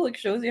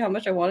shows you how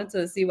much I wanted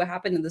to see what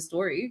happened in the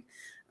story.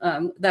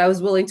 That I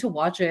was willing to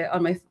watch it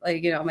on my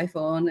on my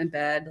phone in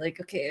bed.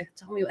 Like, okay,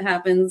 tell me what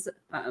happens.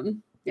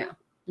 Yeah.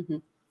 Mm-hmm.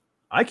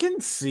 I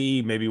can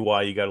see maybe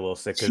why you got a little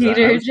sick.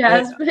 Cheater,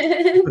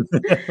 Jasmine.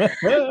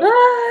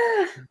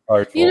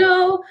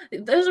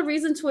 There's a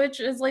reason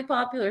Twitch is like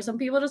popular. Some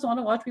people just want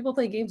to watch people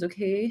play games.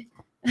 Okay.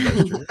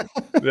 That's true.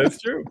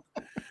 That's true.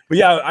 But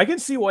yeah, I can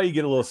see why you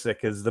get a little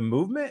sick because the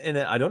movement in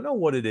it, I don't know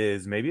what it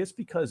is. Maybe it's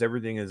because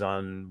everything is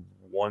on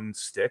one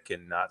stick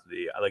and not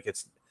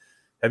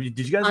did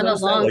you guys on a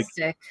long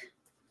stick?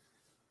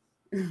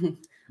 On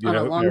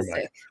a long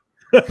stick.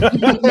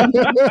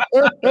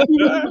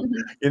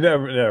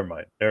 Never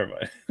mind.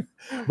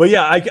 But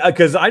yeah,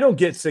 because I don't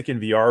get sick in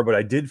VR, but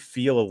I did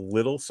feel a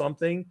little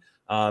something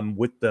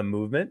with the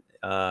movement.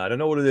 I don't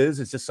know what it is.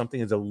 It's just something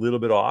that's a little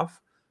bit off.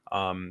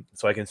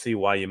 So I can see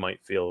why you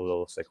might feel a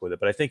little sick with it.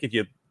 But I think if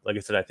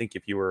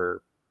you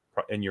were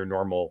in your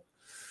normal,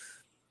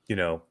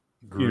 your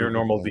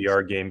normal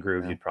VR game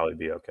groove, you'd probably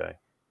be okay.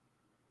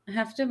 I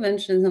have to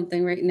mention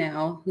something right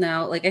now.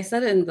 Now, like I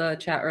said in the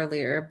chat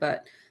earlier,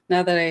 but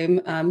now that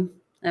I'm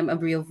a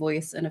real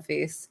voice and a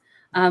face,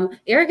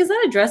 Eric, is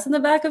that a dress in the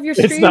back of your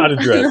It's stream? not a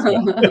dress.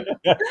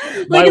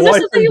 Like, My is there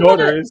wife something and you want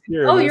daughter to? is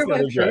here. Oh, but your it's not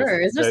a wife, dress.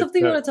 sure. Is there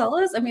something you want to tell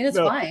us? I mean, it's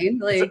No, fine.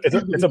 Like,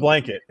 it's a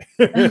blanket.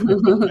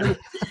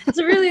 it's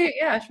a really,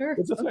 yeah, sure.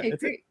 Okay,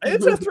 great.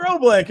 It's a throw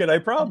blanket, I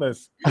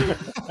promise.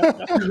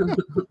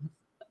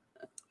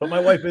 But my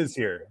wife is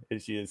here.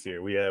 She is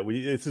here. We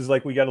this is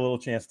like we got a little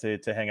chance to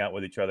hang out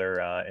with each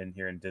other in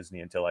here in Disney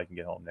until I can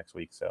get home next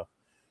week. So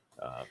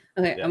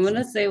okay, yeah, I'm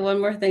gonna say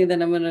one more thing,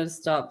 then I'm gonna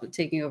stop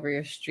taking over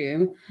your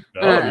stream.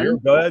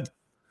 go ahead.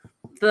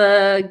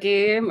 The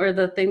game or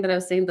the thing that I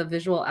was saying, the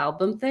visual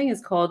album thing,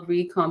 is called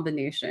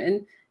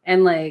Recombination,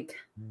 and like,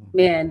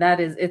 man,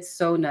 it's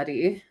so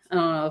nutty. I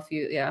don't know if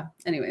you, yeah.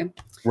 Anyway,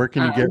 where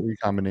can you get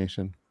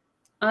Recombination?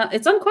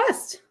 It's on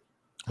Quest.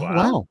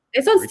 Wow.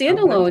 It's on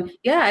standalone.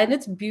 Yeah, and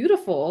it's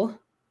beautiful.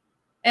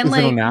 And is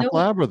like, it on App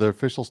Lab or the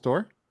official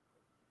store?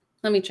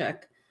 Let me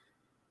check.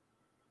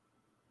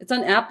 It's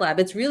on App Lab.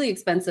 It's really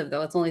expensive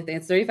though. It's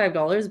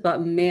 $35,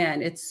 but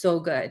man, it's so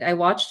good. I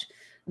watched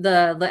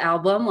the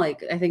album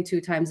like I think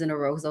 2 times in a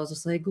row because I was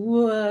just like,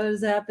 what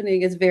is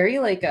happening? It's very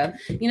like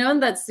in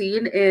that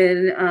scene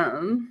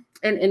in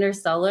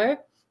Interstellar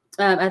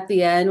at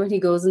the end when he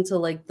goes into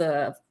like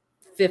the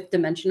 5th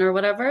dimension or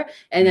whatever,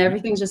 and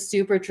everything's just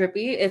super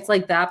trippy. It's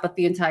like that, but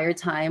the entire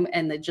time,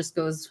 and it just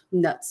goes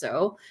nuts.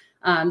 So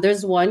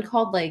there's one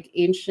called like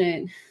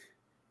ancient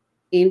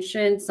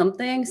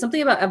something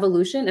about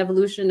evolution of,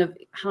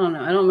 I don't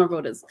know, I don't remember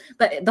what it is,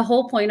 but the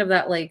whole point of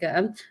that like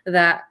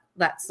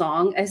that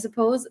song, I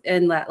suppose,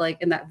 and that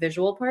like in that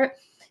visual part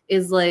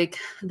is like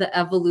the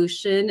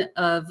evolution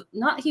of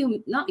not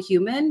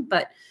human,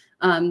 but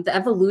the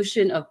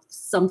evolution of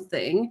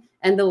something,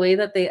 and the way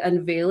that they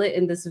unveil it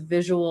in this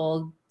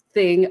visual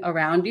thing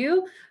around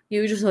you,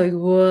 you just like,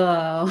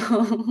 whoa.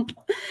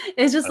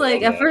 It's just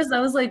like at first I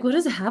was like, what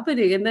is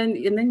happening? And then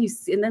you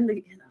see, and then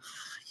you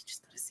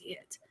just gotta see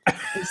it.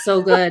 It's so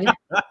good.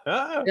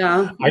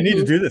 Yeah. I need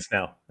to do this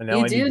now. And now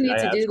you do need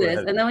to do this.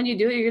 And then when you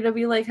do it, you're gonna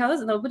be like, how does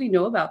nobody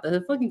know about this?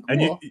 It's fucking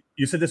cool. And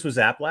you said this was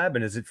App Lab,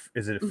 and is it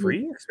a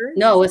free experience?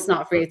 No, it's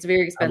not free. It's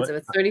very expensive.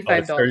 It's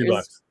 $35. $30.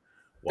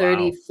 Wow.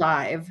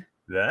 $35.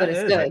 But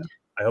it's good.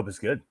 I hope it's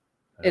good.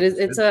 It is.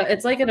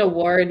 It's like an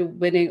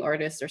award-winning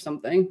artist or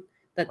something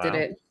that did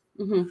it.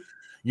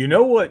 You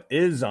know what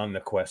is on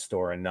the Quest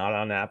store and not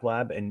on App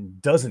Lab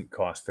and doesn't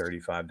cost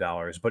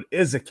 $35, but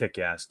is a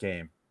kick-ass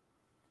game?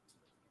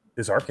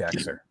 Is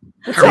Arcaxer.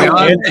 Hey,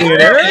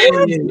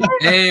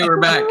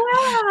 we're back.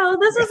 Wow,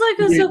 this is like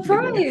a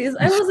surprise.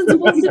 I wasn't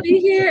supposed to be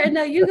here, and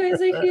now you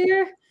guys are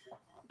here.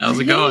 How's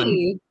it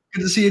going?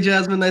 Good to see you,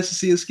 Jasmine. Nice to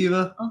see you,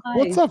 Skeeva. Oh,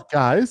 what's up,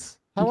 guys?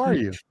 How are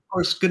you? Of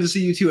course, good to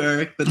see you too,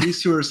 Eric. But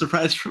these two are a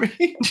surprise for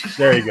me.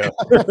 There you go.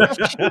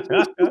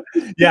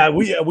 Yeah,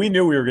 we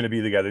knew we were going to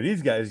be together.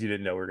 These guys, you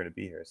didn't know we were going to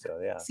be here. So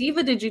yeah.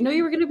 Skeeva, did you know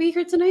you were going to be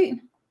here tonight?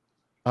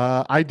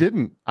 I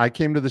didn't. I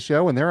came to the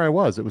show, and there I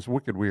was. It was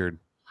wicked weird.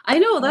 I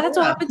know that's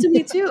what happened to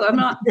me too. I'm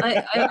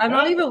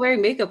not even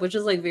wearing makeup, which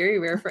is like very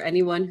rare for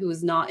anyone who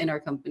is not in our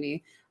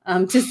company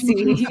to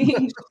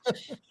see.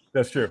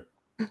 That's true.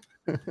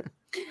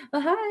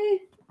 Hi.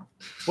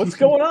 What's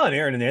going on,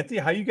 Aaron and Anthony?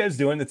 How you guys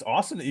doing? It's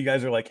awesome that you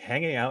guys are like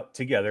hanging out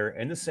together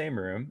in the same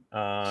room.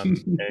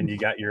 And you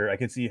got I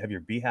can see you have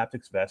your B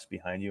Haptics vest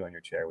behind you on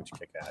your chair, which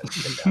kick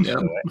ass. By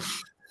the way.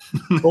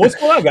 But what's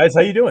going on, guys?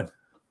 How you doing?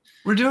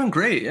 We're doing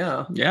great.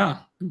 Yeah. Yeah.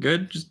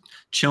 Good. Just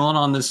chilling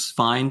on this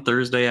fine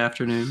Thursday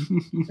afternoon.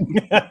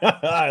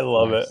 I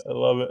love it. I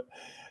love it.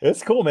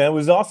 It's cool, man. It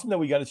was awesome that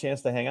we got a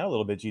chance to hang out a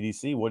little bit.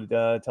 GDC. What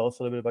tell us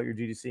a little bit about your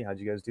GDC? How'd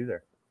you guys do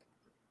there?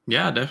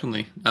 Yeah,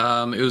 definitely.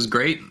 It was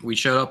great. We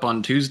showed up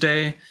on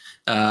Tuesday.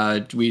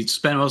 We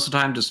spent most of the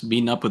time just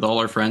meeting up with all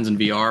our friends in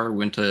VR.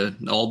 Went to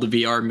all the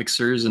VR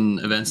mixers and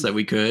events that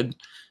we could.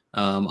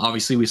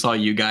 Obviously, we saw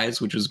you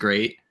guys, which was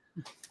great.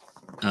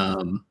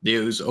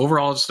 It was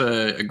overall just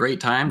a great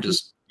time.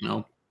 Just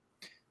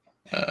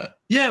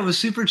yeah, it was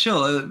super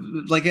chill.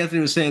 Like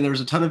Anthony was saying, there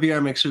was a ton of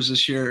VR mixers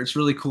this year. It's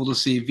really cool to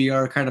see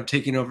VR kind of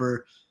taking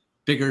over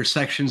bigger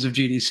sections of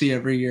GDC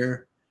every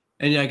year.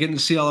 And yeah, getting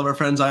to see all of our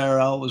friends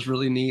IRL was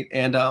really neat.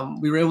 And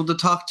we were able to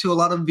talk to a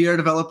lot of VR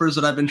developers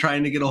that I've been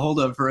trying to get a hold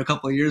of for a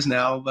couple of years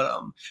now,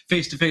 but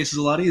face-to-face is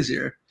a lot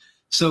easier.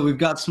 So we've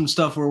got some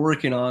stuff we're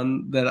working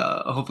on that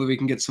hopefully we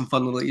can get some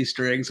fun little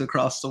Easter eggs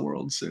across the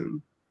world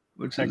soon.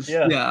 Which is,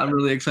 yeah, I'm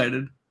really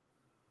excited.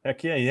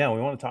 Heck yeah, yeah.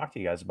 We want to talk to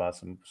you guys about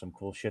some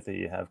cool shit that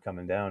you have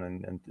coming down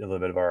and a little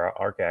bit of our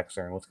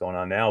Arcaxer and what's going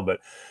on now.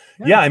 But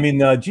yeah, I mean,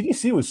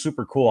 GDC was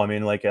super cool. I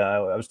mean, like I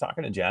was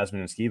talking to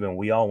Jasmine and Skeeva, and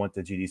we all went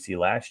to GDC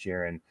last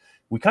year, and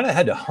we kind of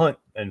had to hunt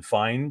and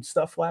find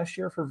stuff last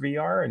year for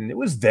VR, and it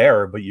was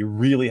there, but you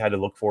really had to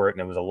look for it. And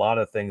there was a lot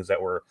of things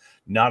that were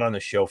not on the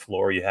show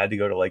floor. You had to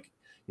go to like,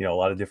 a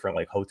lot of different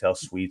like hotel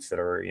suites that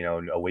are,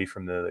 away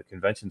from the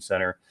convention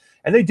center.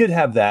 And they did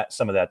have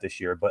some of that this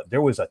year, but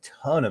there was a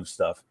ton of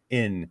stuff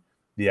in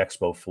the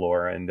expo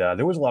floor. And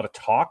there was a lot of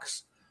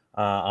talks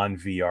on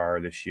VR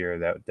this year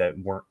that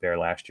weren't there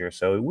last year.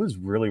 So it was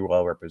really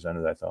well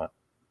represented, I thought.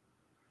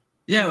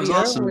 Yeah, it was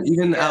awesome.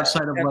 Even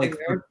outside of like,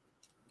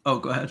 oh,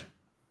 go ahead.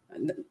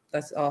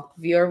 That's all.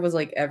 VR was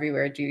like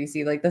everywhere at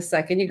GDC. Like the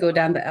second you go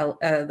down the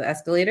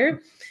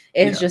escalator,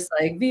 it's just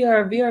like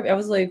VR. I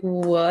was like,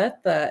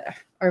 what the?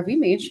 Are we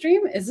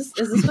mainstream? Is this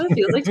what it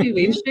feels like to be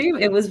mainstream?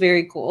 It was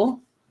very cool.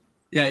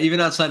 Yeah,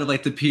 even outside of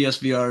like the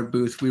PSVR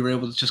booth, we were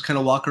able to just kind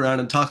of walk around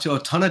and talk to a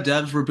ton of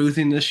devs were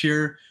boothing this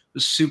year. It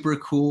was super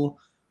cool.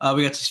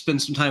 We got to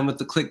spend some time with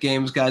the Click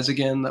Games guys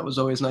again. That was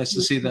always nice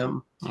to see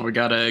them. We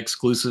got an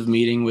exclusive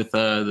meeting with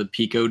the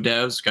Pico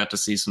devs. Got to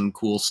see some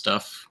cool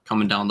stuff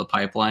coming down the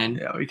pipeline.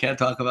 Yeah, we can't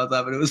talk about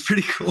that, but it was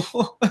pretty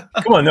cool.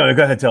 Come on, no,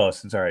 go ahead, tell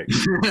us. It's all right.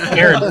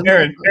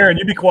 Aaron,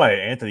 you be quiet.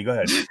 Anthony, go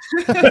ahead.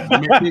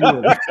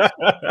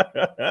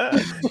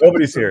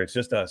 Nobody's here. It's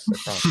just us.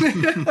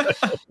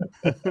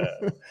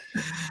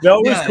 No,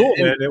 it was cool,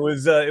 man.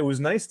 It was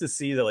nice to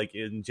see that. Like,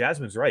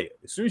 Jasmine's right.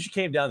 As soon as you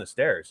came down the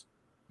stairs,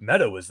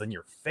 Meta was in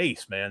your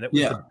face, man. It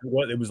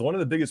was one of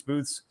the biggest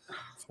booths,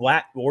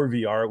 flat or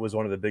VR. It was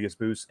one of the biggest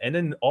booths. And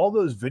then all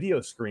those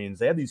video screens,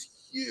 they have these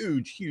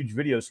huge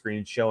video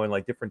screens showing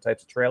like different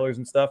types of trailers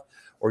and stuff,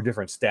 or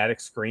different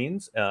static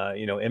screens,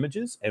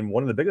 images. And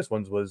one of the biggest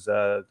ones was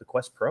the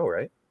Quest Pro,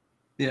 right?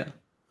 Yeah,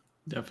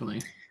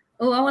 definitely.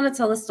 Oh, I want to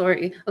tell a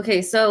story.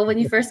 Okay, so when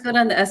you first go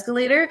down the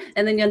escalator,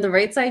 and then on the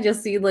right side, you'll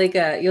see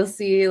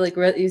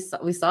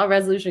we saw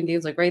Resolution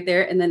Games like right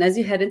there, and then as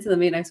you head into the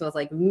main expo, it's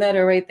like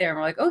Meta right there. And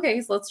we're like, okay,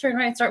 so let's turn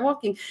right and start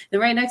walking. Then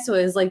right next to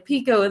it is like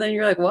Pico, and then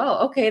you're like, wow,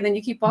 okay. And then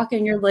you keep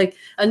walking, you're like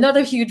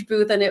another huge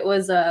booth, and it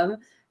was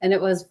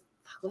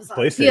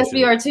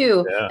PSVR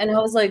 2, and I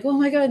was like, oh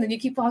my god. And then you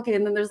keep walking,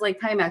 and then there's like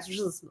Timex, which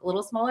is a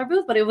little smaller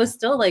booth, but it was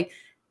still like,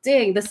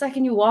 dang, the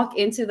second you walk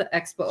into the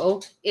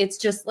expo, it's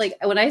just like,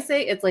 when I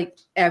say it's like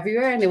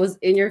everywhere and it was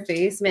in your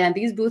face, man,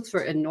 these booths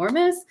were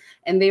enormous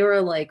and they were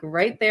like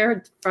right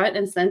there front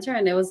and center.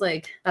 And it was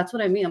like, that's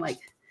what I mean. I'm like,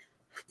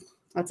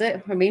 that's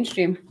it. We're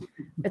mainstream.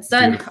 It's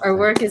done. Our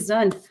work is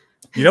done.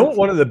 You know what?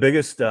 One of the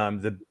biggest,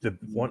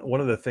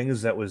 one of the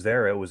things that was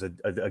there, it was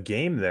a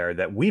game there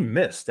that we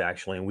missed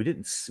actually, and we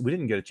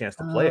didn't get a chance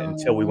to play it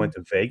until we went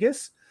to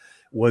Vegas.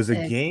 Was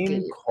a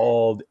game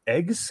called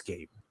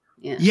Eggscape.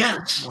 Yeah.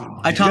 Yes,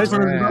 I talked to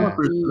the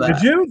developers for that.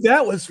 Did you?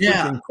 That was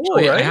freaking cool,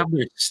 right? I have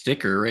their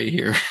sticker right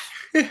here.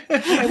 We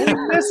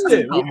missed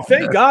it.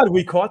 Thank God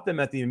we caught them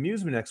at the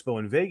Amusement Expo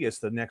in Vegas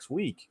the next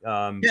week.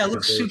 It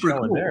looks super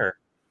cool. There.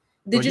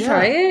 Did you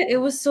try it? It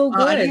was so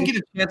good. I didn't get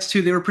a chance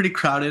to. They were pretty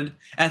crowded.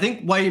 I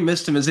think why you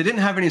missed them is they didn't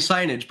have any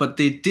signage, but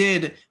they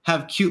did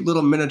have cute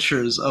little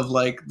miniatures of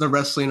like the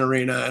wrestling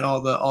arena and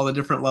all the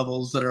different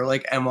levels that are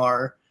like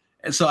MR.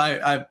 And so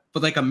I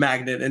put like a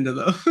magnet into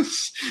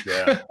those.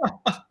 Yeah.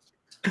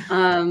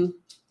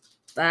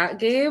 That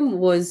game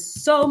was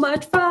so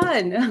much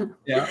fun.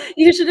 Yeah.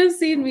 You should have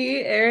seen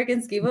me, Eric,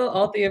 and Skeeva,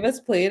 all three of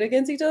us playing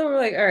against each other. We're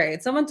like, all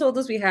right, someone told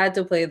us we had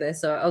to play this.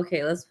 So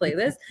okay, let's play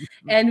this.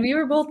 And we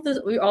were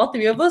all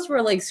three of us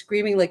were like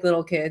screaming like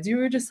little kids. You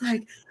were just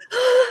like,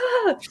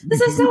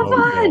 this is so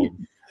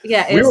fun.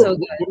 Yeah, it's so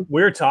good.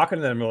 We were talking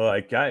to them. We're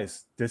like,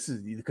 guys, this is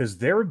because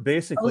they're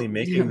basically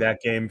making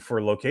that game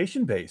for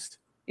location based.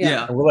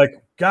 Yeah. And we're like,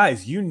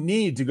 guys, you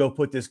need to go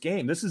put this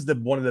game. This is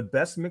one of the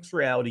best mixed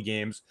reality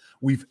games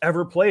we've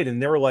ever played. And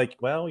they were like,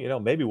 well,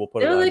 maybe we'll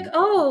put it on. They're like,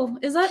 oh,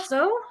 is that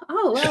so?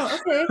 Oh, wow,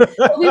 okay.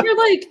 We were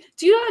like,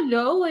 do you not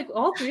know? Like,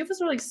 all three of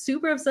us were like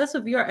super obsessed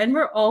with VR, and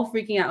we're all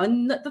freaking out.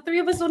 And the three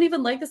of us don't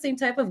even like the same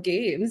type of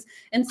games.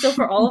 And so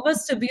for all of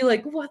us to be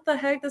like, what the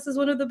heck? This is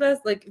one of the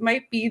best. Like,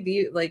 might be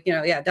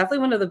definitely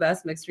one of the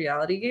best mixed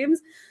reality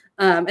games.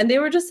 And they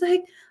were just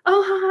like,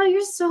 oh,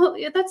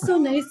 haha, that's so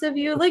nice of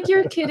you. Like,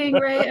 you're kidding,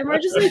 right? And we're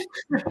just like,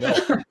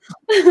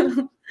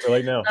 we're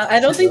like, no. I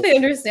don't think they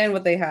understand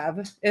what they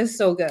have. It's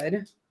so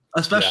good.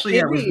 Especially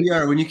with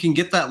VR, when you can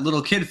get that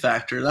little kid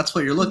factor, that's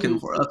what you're looking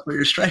for. That's what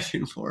you're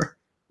striving for.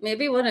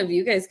 Maybe one of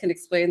you guys can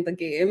explain the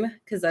game,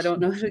 because I don't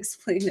know how to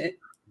explain it.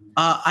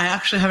 I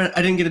actually haven't.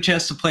 I didn't get a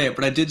chance to play it,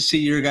 but I did see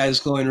your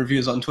guys' glowing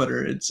reviews on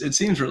Twitter. It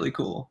seems really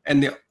cool,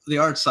 and the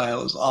art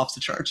style is off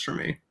the charts for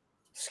me.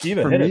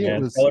 Skeeva, hit it,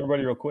 man. Tell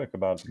everybody real quick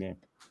about the game.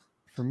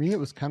 For me, it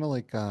was kind of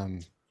like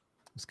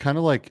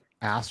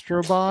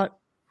Astrobot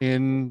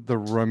in the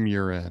room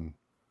you're in,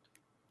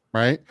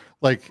 right?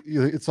 Like,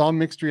 it's all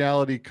mixed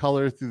reality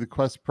color through the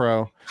Quest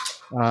Pro,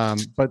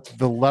 but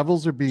the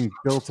levels are being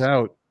built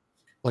out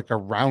like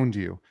around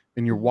you,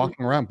 and you're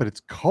walking around. But it's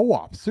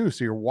co-op too,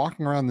 so you're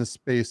walking around this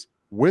space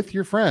with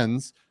your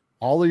friends.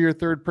 All of your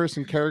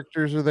third-person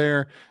characters are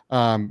there.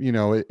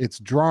 It's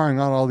drawing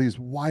on all these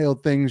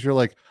wild things. You're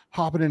like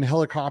hopping in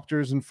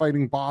helicopters and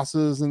fighting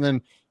bosses, and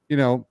then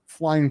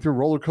flying through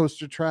roller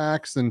coaster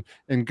tracks and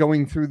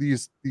going through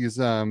these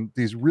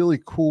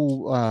really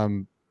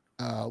cool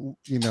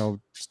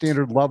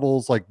standard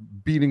levels, like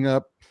beating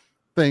up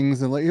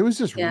things, and like it was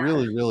just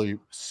really, really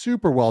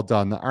super well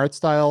done. The art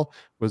style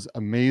was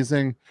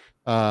amazing.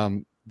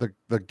 The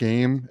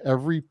game,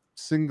 every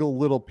single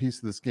little piece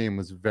of this game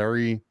was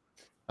very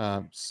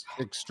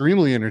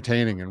extremely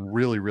entertaining and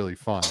really, really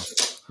fun.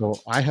 So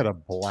I had a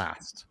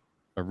blast.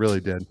 I really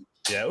did.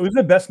 Yeah, it was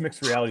the best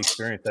mixed reality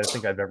experience I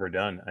think I've ever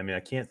done. I mean, I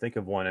can't think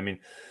of one. I mean,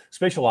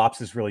 Spatial Ops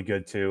is really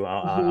good too.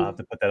 I'll have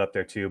to put that up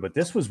there too. But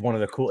this was one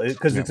of the cool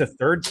because it's a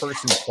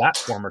third-person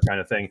platformer kind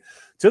of thing,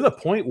 to the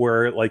point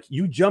where like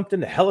you jumped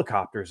into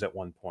helicopters at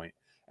one point,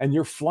 and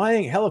you're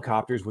flying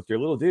helicopters with your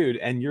little dude,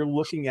 and you're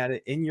looking at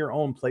it in your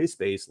own play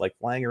space, like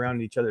flying around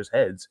in each other's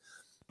heads,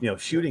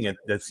 shooting at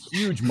this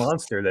huge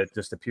monster that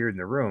just appeared in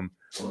the room.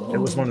 It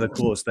was one of the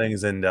coolest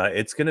things, and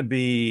it's going to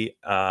be.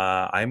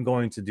 I'm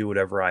going to do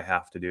whatever I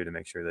have to do to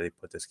make sure they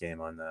put this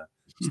game on the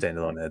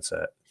standalone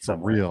headset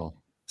somewhere.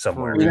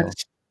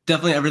 It's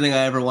definitely everything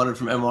I ever wanted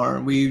from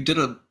MR. We did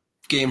a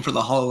game for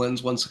the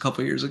HoloLens once a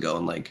couple years ago,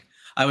 and like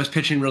I was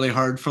pitching really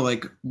hard for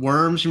like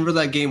Worms. Remember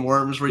that game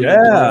Worms? Where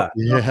I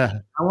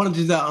want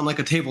to do that on like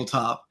a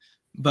tabletop,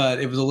 but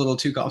it was a little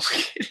too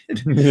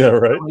complicated. Yeah,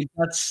 right. Like,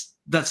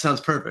 that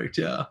sounds perfect.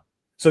 Yeah.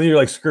 So you're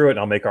like, screw it, and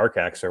I'll make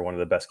Arcaxer one of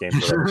the best games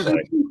I've ever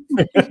played.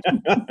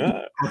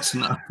 That's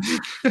not.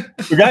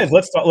 So guys,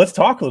 let's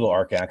talk a little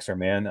Arcaxer,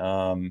 man.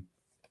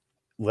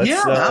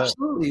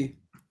 Absolutely.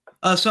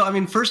 So I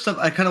mean, first up,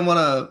 I kind of want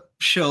to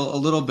show a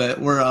little bit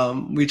where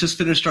we just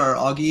finished our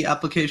Augie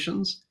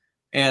applications,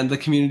 and the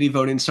community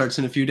voting starts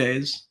in a few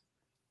days.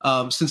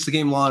 Since the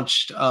game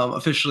launched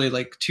officially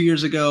like 2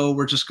 years ago,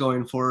 we're just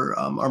going for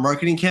our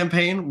marketing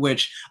campaign,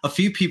 which a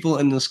few people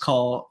in this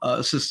call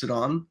assisted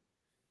on.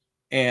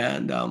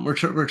 And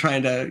we're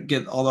trying to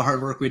get all the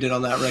hard work we did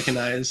on that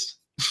recognized.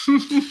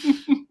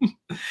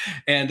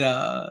 And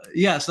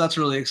so that's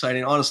really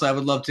exciting. Honestly, I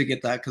would love to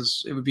get that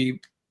because it would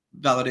be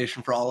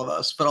validation for all of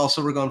us. But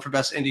also we're going for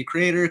best indie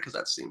creator because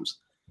that seems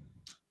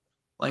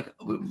like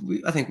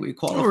I think we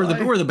qualify.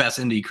 We're the best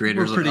indie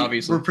creators,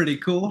 obviously. We're pretty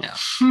cool. Yeah.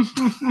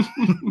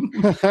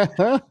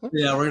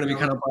 Yeah, we're going to be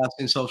kind of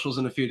blasting socials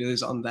in a few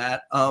days on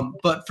that.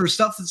 But for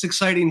stuff that's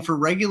exciting for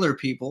regular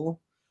people,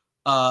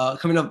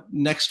 coming up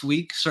next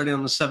week, starting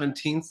on the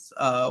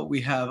 17th,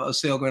 we have a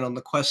sale going on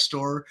the Quest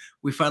store.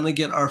 We finally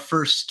get our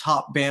first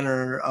top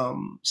banner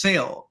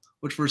sale,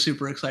 which we're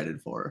super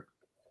excited for.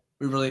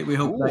 We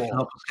hope that can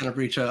help us kind of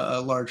reach a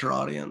larger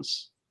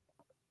audience.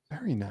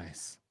 Very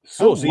nice.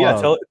 So yeah,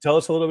 tell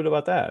us a little bit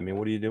about that. I mean,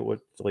 what do you do?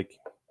 What like?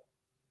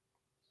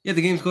 Yeah,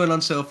 the game's going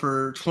on sale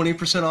for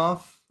 20%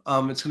 off.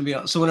 It's going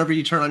to be so whenever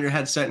you turn on your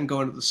headset and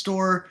go into the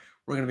store,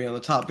 we're going to be on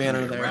the top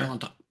banner there. Right on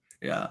top.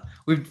 Yeah,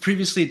 we've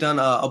previously done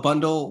a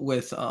bundle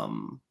with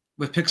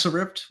Pixel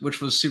Ripped,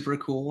 which was super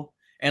cool,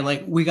 and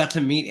like we got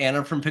to meet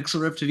Anna from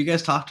Pixel Ripped. Have you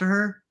guys talked to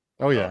her?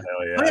 Oh yeah,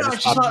 I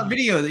just saw a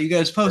video that you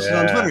guys posted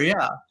on Twitter.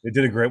 Yeah, we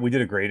did a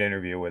great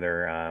interview with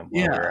her while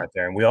we were out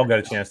there, and we all got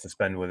a chance to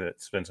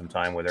spend some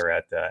time with her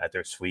at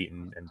their suite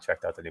and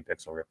checked out the new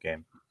Pixel Ripped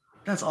game.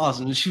 That's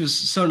awesome. And she was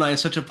so nice,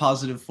 such a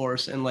positive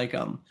force, and like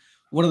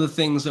one of the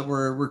things that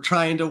we're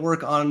trying to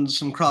work on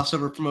some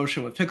crossover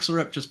promotion with Pixel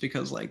Ripped, just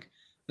because like.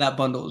 That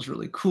bundle is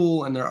really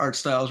cool, and their art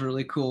style is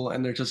really cool,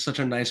 and they're just such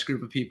a nice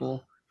group of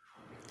people.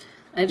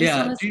 I just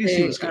want to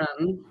say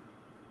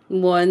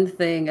one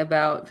thing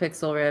about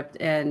Pixel Ripped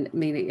and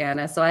meeting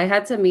Anna. So I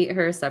had to meet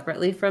her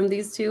separately from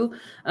these two,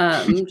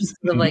 just because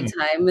of like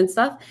time and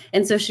stuff.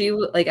 And so she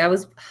like I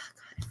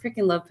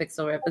freaking love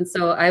Pixel Rip. And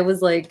so I was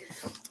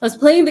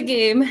playing the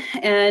game,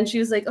 and she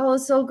was like, oh,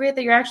 it's so great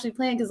that you're actually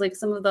playing, because like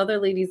some of the other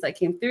ladies that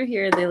came through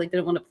here, they like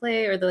didn't want to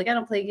play, or they're like, I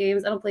don't play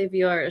games, I don't play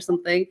VR or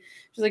something.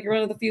 She's like, you're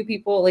one of the few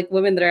people, like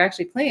women, that are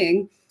actually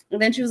playing.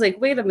 And then she was like,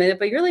 wait a minute,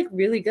 but you're like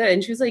really good.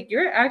 And she was like,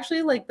 you're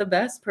actually like the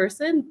best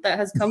person that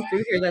has come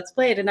through here that's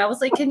played. And I was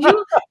like, can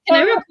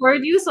I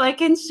record you so I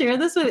can share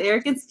this with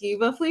Eric and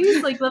Skeeva,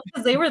 please? Like,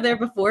 because they were there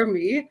before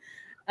me.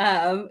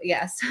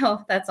 Yeah,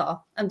 so that's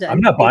all. I'm done.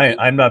 I'm not buying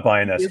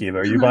that, Skeeva.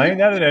 Are you buying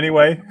that in any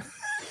way?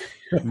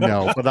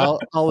 No, but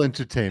I'll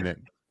entertain it.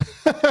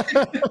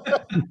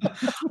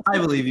 I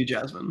believe you,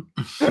 Jasmine.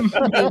 Thank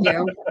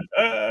you.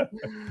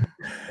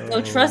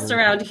 No trust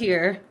around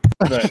here.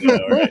 Right.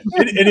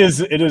 It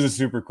is a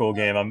super cool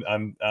game.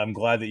 I'm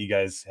glad that you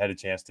guys had a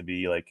chance to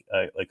be like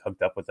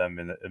hooked up with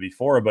them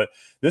before, but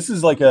this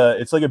is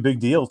it's like a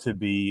big deal to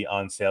be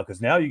on sale,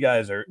 because now you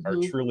guys are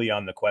truly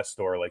on the Quest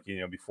store. Like,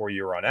 before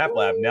you were on App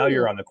Lab, now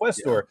you're on the Quest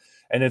store,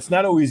 and it's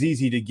not always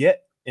easy to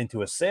get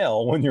into a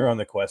sale when you're on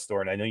the Quest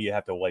store. And I know you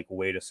have to like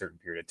wait a certain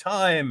period of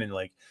time, and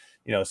like,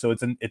 so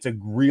it's a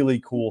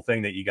really cool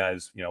thing that you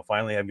guys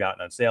finally have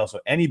gotten on sale. So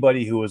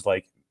anybody who was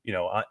like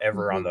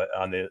ever on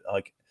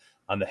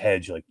the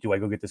hedge, like, do I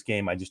go get this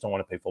game? I just don't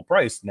want to pay full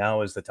price.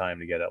 Now is the time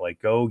to get it.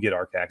 Like, go get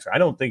Arcaxer. I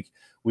don't think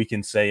we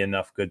can say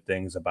enough good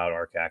things about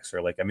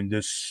Arcaxer. Like, I mean,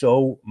 there's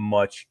so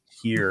much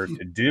here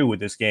to do with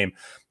this game.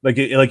 Like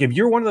if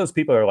you're one of those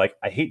people that are like,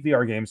 I hate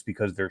VR games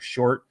because they're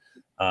short,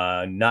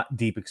 not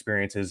deep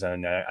experiences,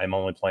 and I'm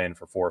only playing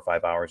for 4 or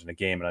 5 hours in a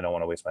game, and I don't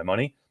want to waste my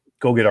money,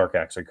 go get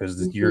Arcaxer,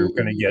 because you're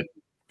going to get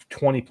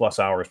 20 plus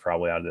hours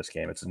probably out of this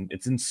game.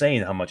 It's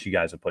insane how much you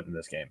guys have put in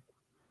this game.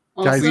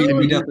 Also, Guys, they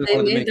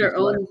made their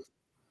own.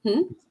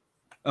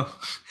 Oh,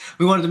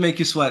 we wanted to make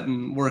you sweat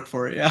and work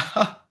for it.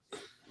 Yeah.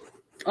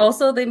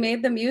 Also, they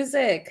made the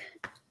music.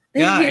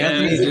 They Yeah, made yeah,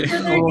 music yeah.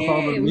 for their Almost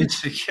all the game.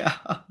 music. Yeah.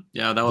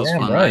 Yeah, that was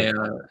Damn fun. right.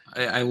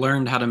 I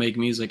learned how to make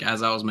music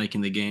as I was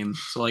making the game.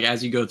 So like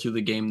as you go through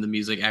the game, the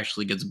music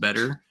actually gets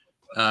better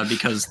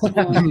because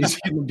the music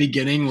in the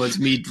beginning was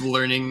me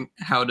learning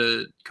how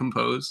to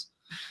compose.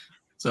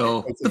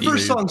 So That's The first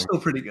amazing. song's still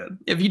pretty good.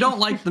 if you don't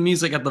like the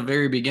music at the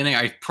very beginning,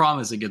 I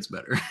promise it gets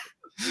better.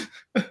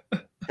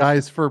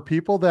 Guys, for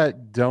people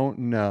that don't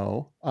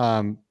know,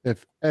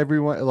 if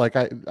everyone like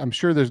I'm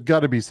sure there's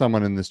got to be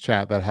someone in this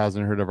chat that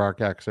hasn't heard of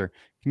Arcaxer.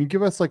 Can you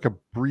give us like a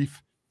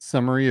brief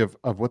summary of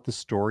what the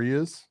story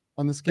is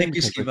on this game? Thank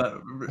you, Because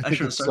Skeeva. I I think should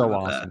have it's started so with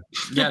awesome.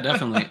 Yeah,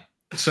 definitely.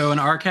 So in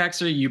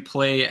Arcaxer, you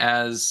play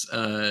as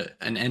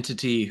an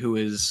entity who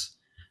is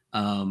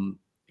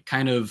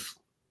kind of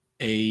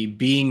a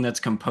being that's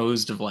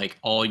composed of like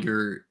all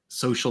your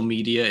social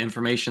media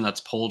information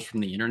that's pulled from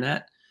the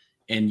internet.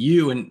 And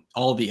you and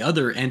all the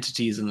other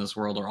entities in this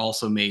world are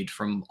also made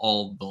from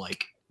all the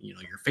like, you know,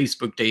 your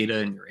Facebook data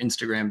and your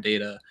Instagram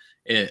data,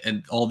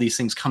 and all these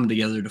things come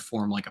together to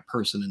form like a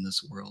person in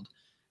this world.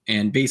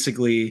 And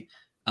basically,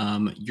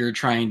 you're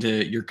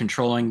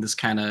controlling this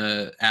kind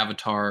of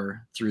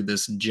avatar through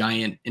this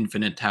giant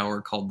infinite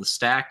tower called the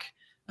Stack,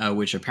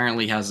 which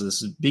apparently has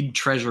this big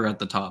treasure at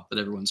the top that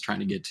everyone's trying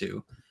to get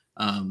to.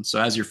 So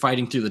as you're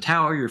fighting through the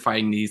tower, you're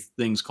fighting these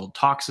things called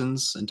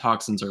toxins, and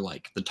toxins are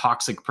like the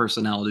toxic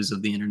personalities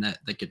of the internet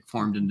that get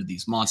formed into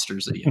these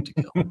monsters that you have to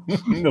kill.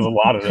 There's a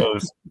lot of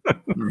those.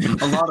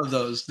 A lot of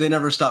those. They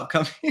never stop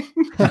coming.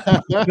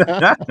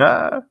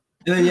 Yeah,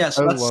 And then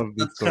so I that's love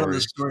the kind of the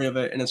story. story of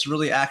it, and it's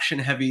really action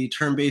heavy,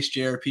 turn-based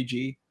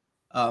JRPG.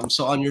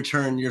 So on your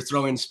turn, you're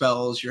throwing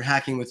spells, you're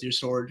hacking with your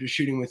sword, you're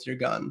shooting with your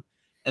gun,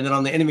 and then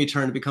on the enemy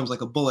turn, it becomes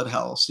like a bullet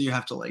hell. So you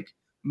have to like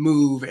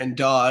move and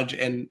dodge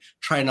and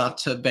try not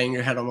to bang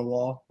your head on the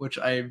wall, which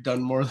I've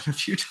done more than a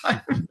few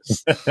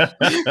times.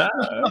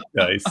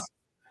 nice.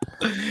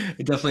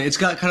 It's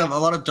got kind of a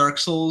lot of Dark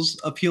Souls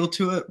appeal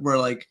to it, where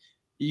like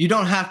you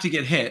don't have to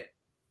get hit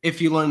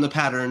if you learn the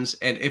patterns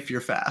and if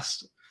you're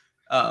fast.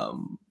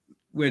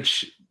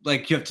 Which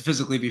like you have to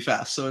physically be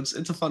fast, so it's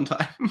a fun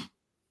time.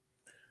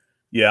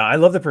 Yeah, I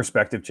love the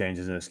perspective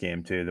changes in this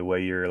game too. The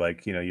way you're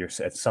like, you know, you're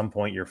at some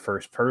point you're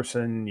first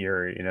person,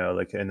 you're, you know,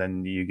 like, and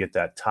then you get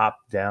that top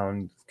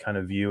down kind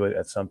of view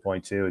at some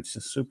point too. It's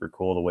just super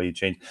cool the way you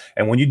change.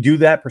 And when you do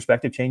that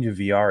perspective change in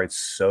VR, it's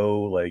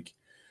so like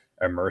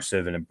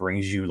immersive and it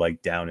brings you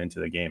like down into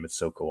the game. It's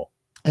so cool.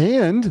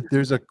 And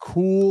there's a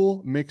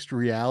cool mixed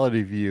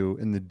reality view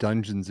in the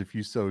dungeons if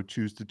you so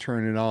choose to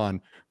turn it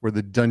on, where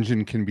the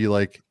dungeon can be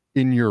like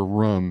in your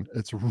room.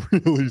 It's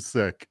really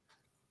sick.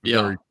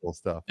 Yeah. Very cool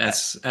stuff.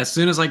 As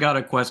soon as I got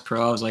a Quest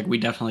Pro, I was like, we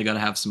definitely got to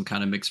have some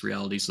kind of mixed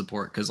reality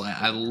support because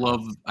I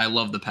love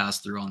the pass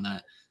through on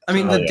that. I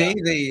mean, the day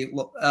they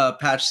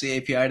patched the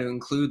API to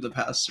include the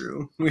pass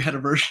through, we had a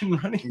version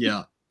running.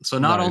 Yeah. So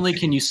not Nice. only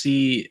can you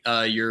see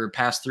your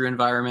pass-through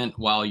environment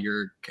while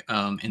you're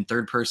in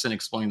third person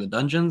exploring the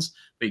dungeons,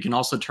 but you can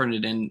also turn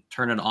it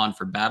on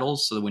for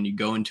battles. So that when you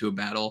go into a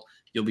battle,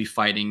 you'll be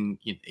fighting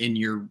in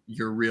your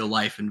real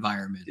life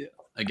environment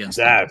against.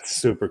 That's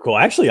super cool.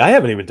 Actually, I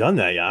haven't even done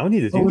that yet. I need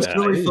to do It's that.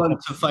 really fun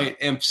to fight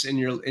imps in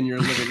your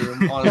living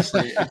room.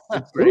 Honestly,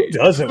 it's great. Who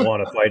doesn't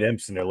want to fight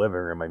imps in their living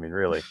room? I mean,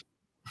 really.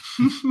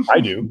 I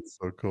do.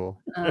 So cool.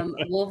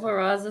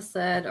 Wolveraza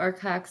said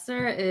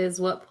Arcaxer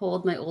is what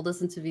pulled my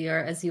oldest into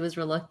VR, as he was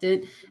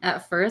reluctant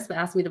at first, but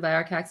asked me to buy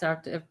Arcaxer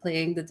after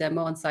playing the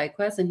demo on side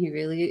quest, and he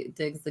really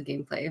digs the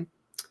gameplay.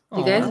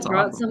 You guys that's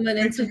brought awesome. someone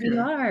into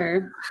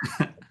VR.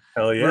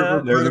 Hell yeah.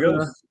 We're There part you of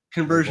go. the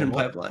conversion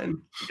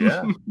pipeline.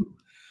 Yeah.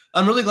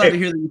 I'm really glad to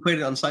hear that you played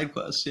it on side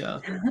quest. Yeah.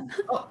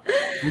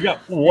 We got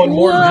one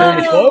more to join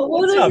the club.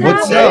 What's up?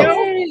 What's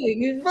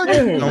happening? What's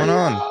going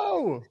on?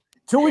 Oh,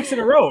 2 weeks in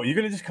a row. You're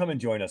gonna just come and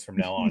join us from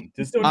now on.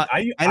 Just don't.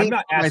 I'm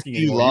not asking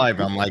you you. live.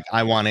 I'm like,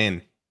 I want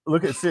in.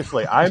 Look at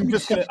seriously. I'm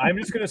just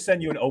gonna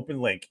send you an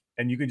open link,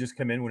 and you can just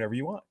come in whenever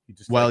you want. You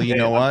just Well, like, you hey,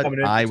 know I'm what? coming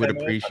in for I 10 would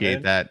minutes, I'm appreciate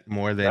in. that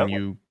more than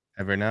you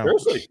ever know.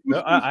 Seriously,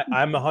 no,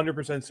 I'm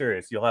 100%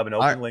 serious. You'll have an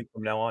open I- link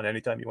from now on.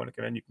 Anytime you want to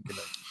come in, you can come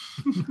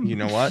in. You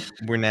know what?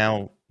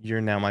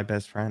 You're now my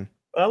best friend.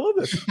 I love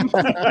this.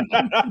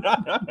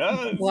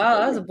 Wow,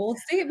 that was a bold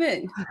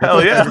statement.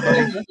 Hell yeah!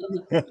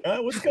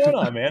 What's going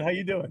on, man? How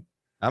you doing?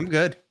 I'm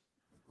good.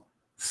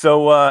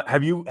 So,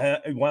 have you?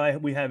 While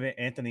we have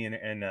Anthony and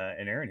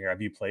Aaron here,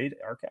 have you played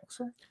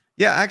Arcaxer?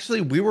 Yeah, actually,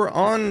 we were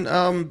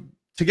on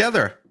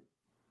together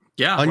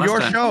Yeah. on last your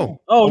time.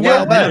 show. Oh, a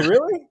while back.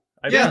 really?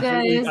 Yeah.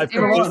 I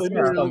completely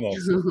missed on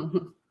this.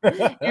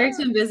 Eric's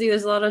been busy.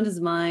 There's a lot on his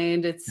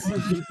mind. It's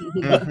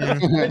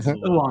It's a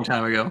long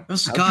time ago. It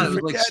was, How'd God, you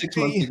it was like forget 6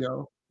 months me?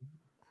 ago.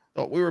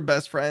 Thought we were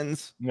best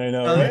friends. I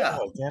know. Oh, Right? yeah.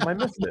 Oh, damn, I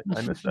missed it.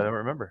 I don't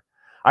remember.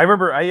 I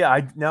remember.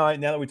 Now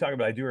that we talk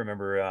about it, I do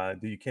remember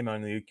that you came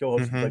on and you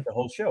co-hosted like the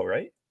whole show,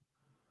 right?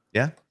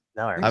 Yeah.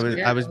 Now I I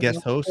remember. was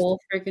guest host. whole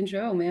freaking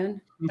show,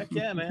 man. Heck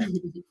yeah, man.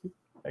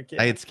 Heck I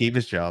yeah. had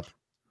Skeeva's job.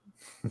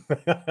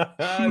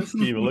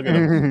 Skeeva, look at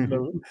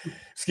him.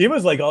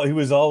 Skeeva's like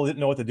didn't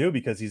know what to do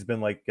because he's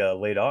been like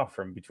laid off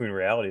from between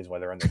realities while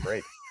they're on their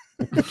break.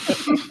 He's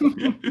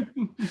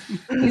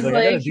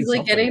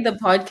like getting the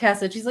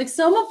podcast, and she's like,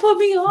 "Someone put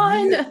me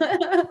on,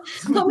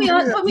 put me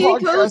on, put me in,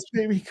 coach."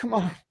 Baby, come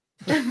on.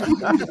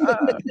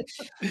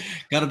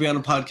 Got to be on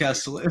a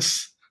podcast to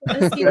live.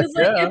 He was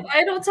like, if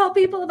I don't tell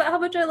people about how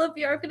much I love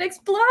VR, I'm gonna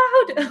explode.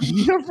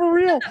 Yeah, for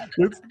real.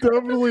 It's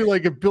definitely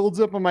like it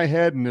builds up in my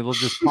head and it'll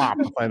just pop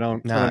if I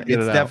don't. Nah, get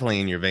it's it definitely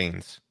in your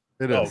veins.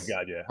 It Oh is.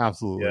 God, yeah,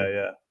 Absolutely.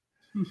 yeah.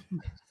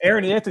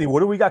 Aaron and Anthony,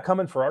 what do we got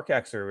coming for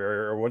Arcaxer,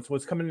 or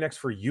what's coming next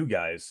for you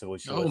guys? So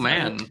oh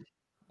man,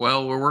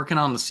 well, we're working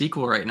on the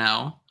sequel right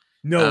now.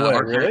 No way,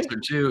 really? Arcaxer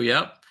 2,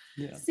 yep.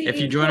 Yeah. If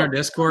you join our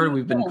Discord,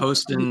 we've been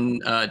posting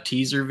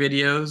teaser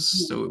videos.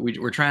 So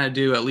we're trying to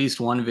do at least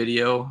one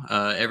video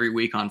every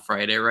week on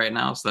Friday right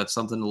now. So that's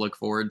something to look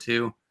forward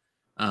to.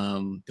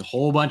 A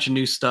whole bunch of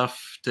new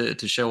stuff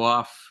to show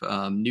off.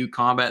 New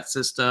combat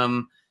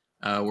system.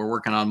 We're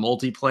working on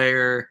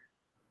multiplayer.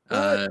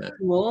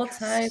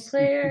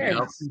 Multiplayer.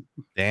 Yep.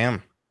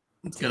 Damn.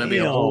 It's going to be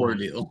a whole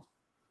ordeal.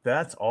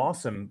 That's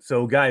awesome.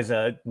 So guys,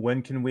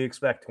 when can we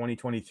expect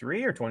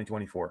 2023 or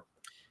 2024?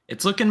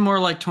 It's looking more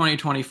like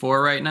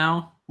 2024 right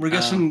now. We're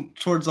guessing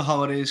towards the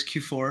holidays,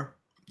 Q4.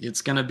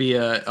 It's going to be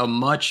a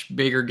much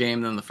bigger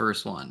game than the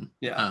first one.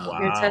 Yeah.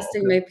 You're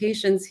testing my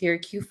patience here,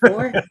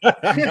 Q4.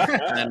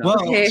 Well,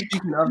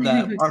 speaking of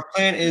that, our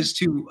plan is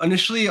to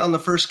initially on the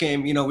first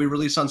game, we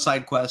released on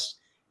SideQuest,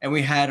 and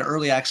we had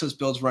early access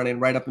builds running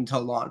right up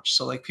until launch.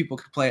 So like people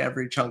could play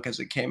every chunk as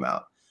it came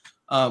out.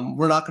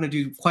 We're not going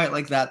to do quite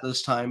like that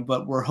this time,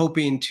 but we're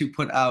hoping to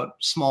put out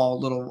small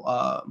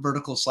little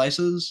vertical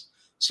slices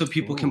so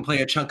people can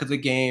play a chunk of the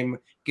game,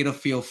 get a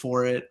feel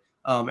for it.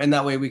 And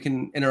that way we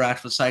can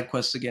interact with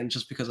SideQuests again,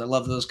 just because I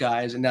love those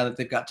guys. And now that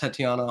they've got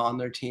Tatiana on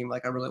their team,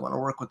 like I really want to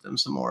work with them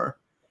some more.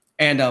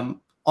 And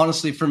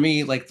honestly, for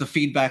me, like the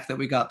feedback that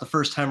we got the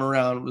first time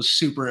around was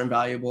super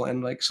invaluable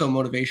and like so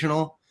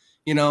motivational,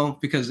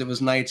 because it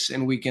was nights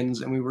and weekends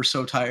and we were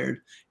so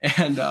tired.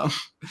 And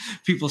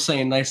people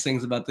saying nice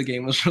things about the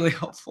game was really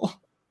helpful.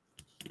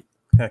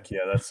 Heck yeah,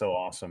 that's so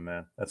awesome,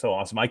 man. That's so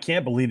awesome. I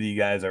can't believe that you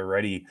guys are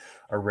ready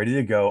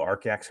to go.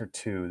 Arcaxer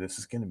 2. This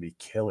is going to be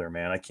killer,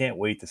 man. I can't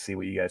wait to see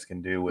what you guys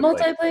can do with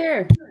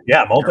multiplayer.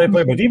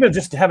 Multiplayer, but even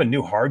just having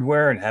new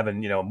hardware and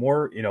having,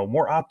 more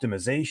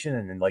optimization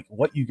and like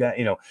what you got,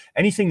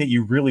 anything that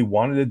you really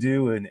wanted to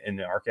do in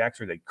the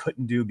Arcaxer they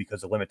couldn't do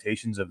because of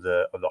limitations of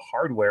the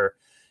hardware,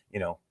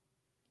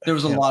 There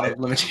was a lot of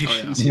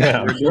limitations. Oh,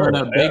 yeah. We're doing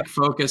a big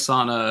focus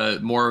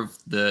on more of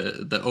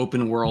the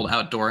open world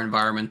outdoor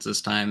environments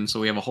this time. So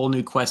we have a whole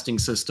new questing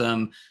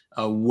system,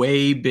 a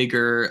way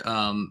bigger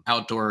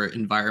outdoor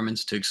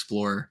environments to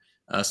explore.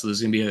 So there's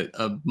going to be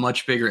a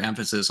much bigger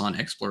emphasis on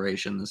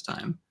exploration this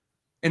time.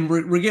 And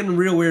we're getting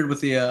real weird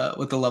with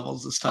the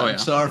levels this time. Oh, yeah.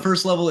 So our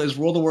first level is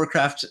World of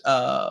Warcraft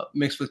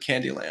mixed with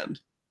Candyland.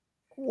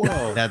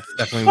 Whoa, that's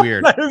definitely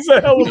weird. That is a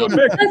hell of a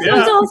mix.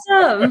 That sounds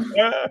awesome.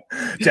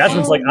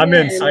 Jasmine's like, I'm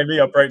in. Sign me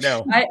up right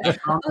now. I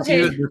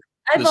volunteer.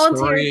 I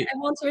volunteer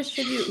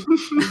tribute.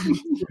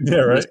 Yeah,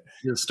 right.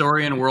 The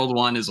story in World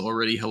 1 is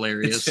already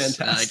hilarious. It's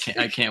fantastic.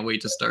 I can't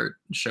wait to start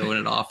showing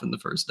it off in the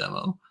first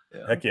demo.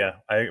 Yeah. Heck yeah.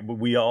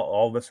 We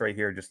all of us right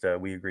here just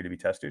we agree to be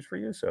testers for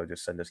you. So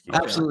just send us keys.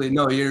 Absolutely.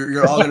 No,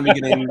 you're all going to be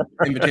getting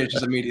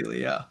invitations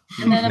immediately. Yeah.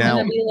 And then I'm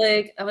gonna be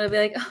like, oh,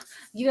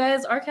 you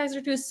guys,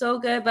 Arcaxer 2 is so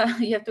good, but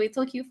you have to wait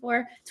till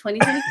Q4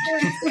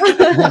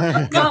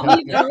 2024. Not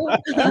me though.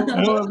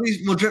 Well, at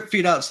least we'll drip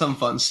feed out some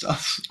fun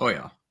stuff. Oh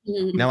yeah.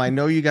 Now I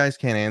know you guys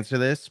can't answer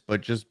this,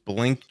 but just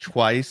blink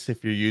twice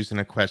if you're using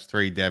a Quest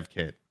 3 dev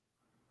kit.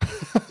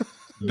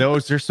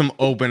 Those are some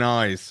open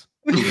eyes.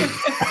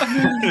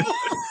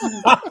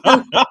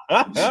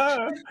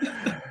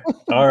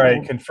 All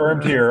right,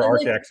 confirmed here.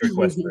 Arcaxer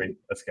Quest 3.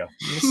 Let's go.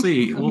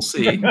 We'll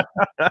see. Love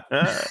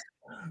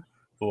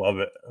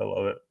it. I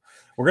love it.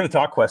 We're going to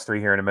talk Quest 3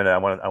 here in a minute. I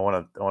want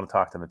to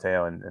talk to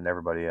Mateo and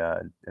everybody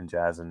and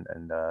Jazz and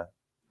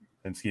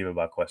Skeeva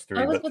about Quest 3.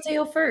 Why was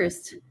Mateo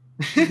first?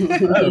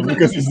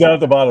 Because he's down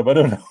at the bottom. I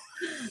don't know.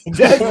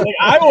 Jazz is like,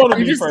 I want to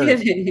be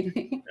first.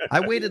 Kidding. I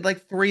waited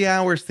like 3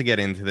 hours to get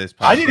into this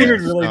podcast. I didn't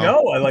even really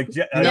know. I like.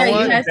 You know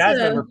what?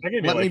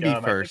 Let me be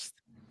first.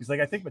 He's like,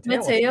 I think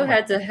Mateo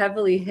had to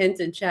heavily hint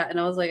in chat, and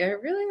I was like, I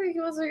really think he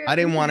was. I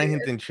didn't want to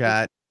hint in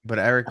chat, but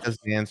Eric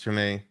doesn't answer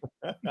me.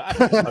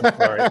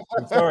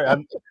 I'm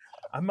sorry.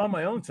 I'm on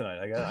my own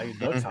tonight. I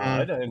know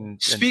Todd.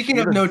 And speaking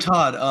of no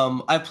Todd,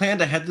 I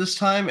planned ahead this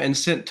time and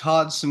sent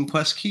Todd some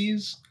quest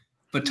keys,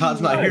 but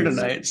Todd's not here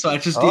tonight, so I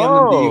just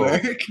DM'd them to you,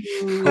 Eric.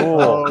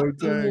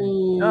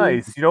 Cool.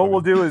 Nice. You know what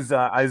we'll do is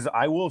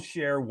I will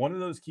share one of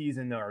those keys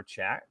in our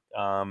chat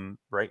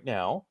right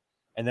now,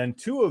 and then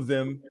two of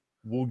them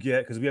we'll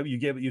get, because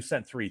you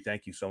sent 3.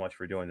 Thank you so much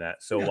for doing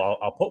that. So yeah.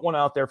 I'll put one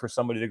out there for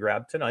somebody to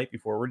grab tonight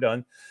before we're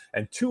done,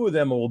 and 2 of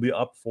them will be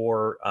up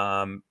for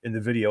in the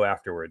video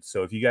afterwards.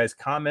 So if you guys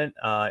comment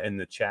in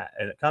the chat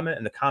and comment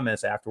in the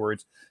comments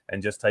afterwards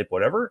and just type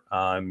whatever,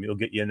 you'll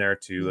get you in there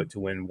to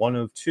win one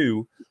of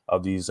 2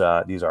 of these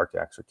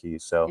Arcaxer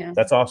keys. So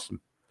that's awesome.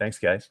 Thanks,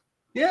 guys.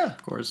 Yeah,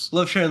 Of course.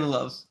 love sharing the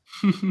love.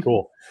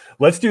 Cool.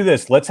 Let's do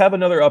this. Let's have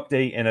another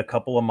update in a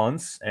couple of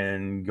months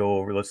and go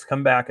over. Let's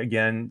come back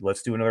again.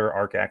 Let's do another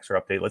Arcaxer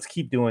update. Let's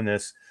keep doing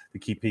this to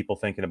keep people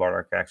thinking about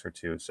Arcaxer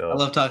too. So I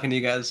love talking to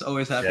you guys.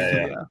 Always happy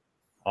to. Yeah.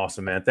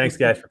 Awesome, man. Thanks,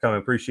 guys, for coming.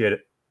 Appreciate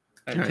it.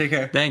 All right, take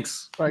care.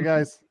 Thanks. Bye,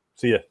 guys.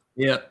 See ya.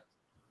 Yeah.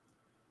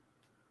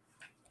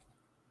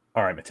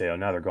 All right, Mateo.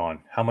 Now they're gone.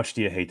 How much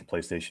do you hate the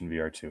PlayStation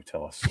VR 2?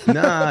 Tell us.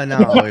 No.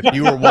 If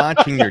you were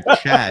watching your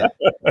chat,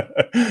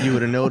 you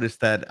would have noticed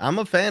that I'm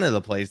a fan of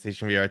the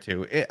PlayStation VR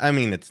 2.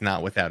 It's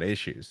not without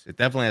issues. It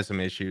definitely has some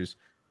issues.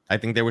 I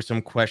think there were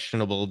some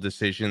questionable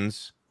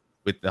decisions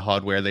with the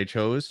hardware they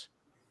chose.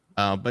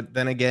 But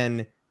then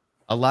again,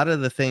 a lot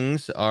of the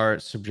things are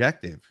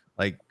subjective,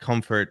 like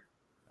comfort,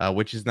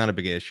 which is not a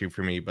big issue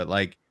for me. But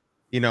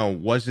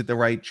was it the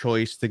right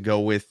choice to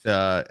go with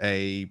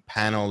a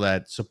panel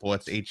that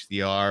supports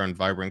HDR and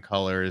vibrant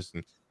colors?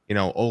 And,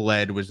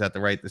 OLED, was that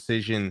the right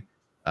decision?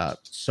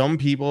 Some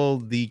people,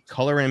 the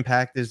color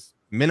impact is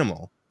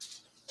minimal,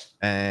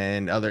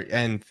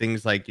 and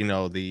things like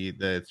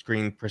the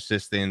screen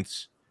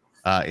persistence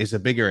is a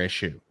bigger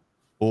issue,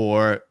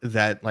 or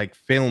that like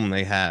film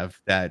they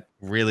have that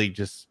really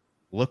just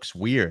looks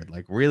weird,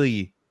 like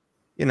really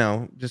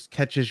just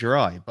catches your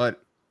eye. But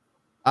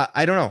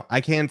I don't know.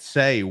 I can't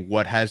say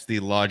what has the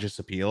largest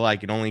appeal. I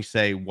can only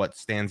say what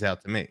stands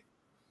out to me.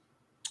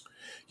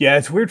 Yeah,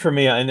 it's weird for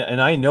me,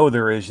 and I know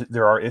there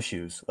are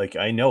issues. Like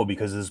I know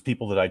because there's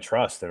people that I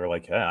trust that are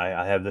like, yeah,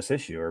 I have this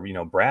issue,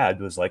 or Brad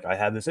was like, I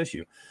have this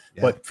issue.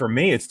 Yeah. But for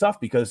me, it's tough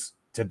because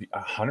to be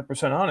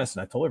 100% honest,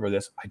 and I told her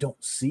this, I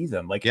don't see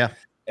them. Like, Yeah.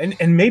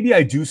 And maybe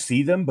I do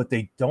see them, but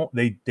they don't.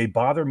 They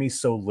bother me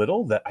so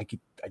little that I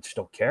just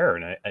don't care.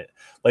 And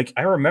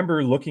I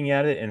remember looking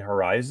at it in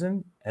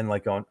Horizon and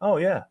like going, oh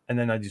yeah, and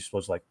then I just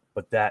was like,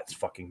 but that's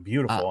fucking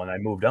beautiful, and I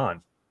moved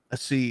on.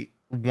 See,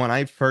 when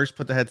I first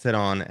put the headset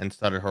on and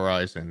started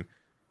Horizon,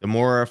 the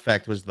Mora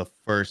effect was the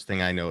first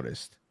thing I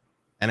noticed,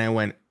 and I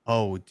went,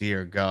 oh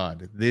dear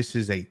God, this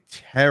is a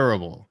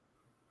terrible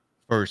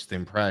first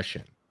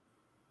impression.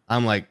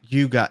 I'm like,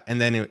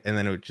 and then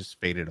it just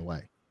faded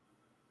away.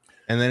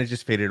 And then it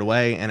just faded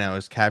away, and I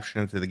was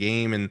captured into the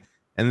game, and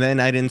then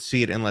I didn't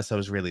see it unless I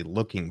was really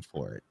looking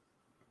for it,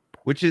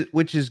 which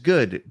is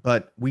good.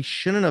 But we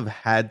shouldn't have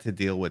had to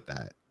deal with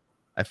that.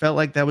 I felt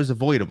like that was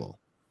avoidable,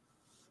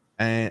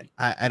 and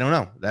I don't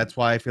know. That's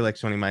why I feel like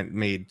Sony might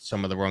made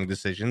some of the wrong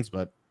decisions.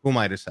 But who am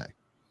I to say?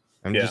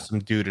 I'm just some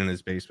dude in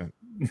his basement.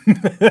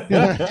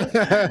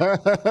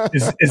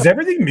 Is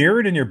everything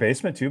mirrored in your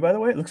basement too? By the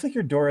way, it looks like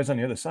your door is on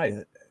the other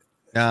side.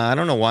 I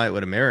don't know why it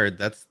would have mirrored.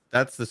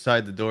 That's the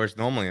side the door is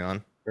normally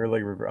on. Or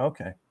like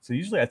okay. So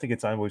usually I think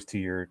it's always to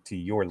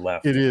your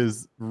left. It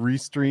is.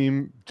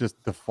 Restream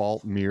just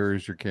default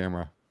mirrors your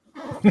camera.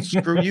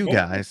 Screw you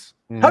guys.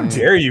 How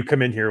dare you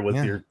come in here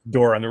with your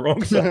door on the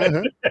wrong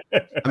side?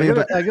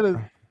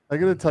 I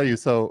gotta tell you.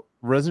 So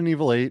Resident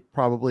Evil 8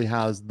 probably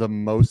has the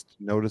most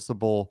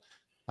noticeable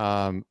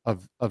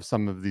of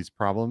some of these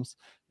problems,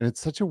 and it's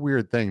such a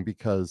weird thing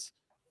because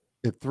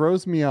it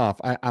throws me off.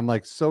 I'm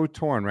like so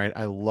torn, right?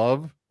 I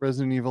love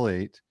Resident Evil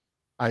 8.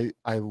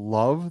 I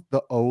love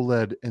the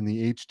OLED and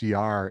the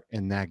HDR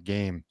in that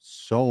game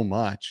so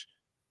much.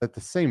 At the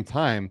same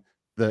time,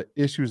 the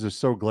issues are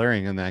so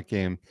glaring in that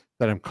game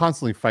that I'm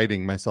constantly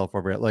fighting myself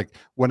over it. Like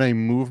when I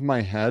move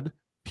my head,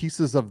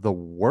 pieces of the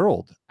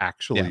world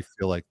actually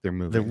feel like they're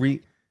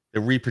moving.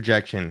 The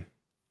reprojection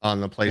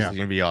on the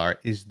PlayStation VR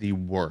is the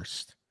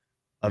worst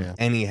of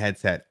any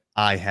headset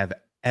I have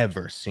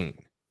ever seen.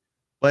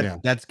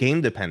 But that's game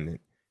dependent.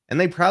 And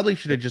they probably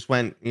should have just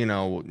went,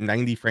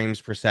 90 frames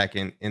per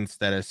second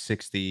instead of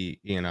 60,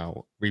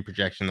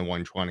 reprojection to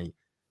 120.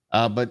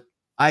 But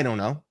I don't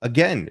know.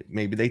 Again,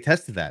 maybe they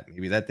tested that.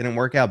 Maybe that didn't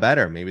work out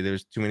better. Maybe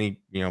there's too many,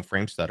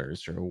 frame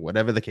stutters or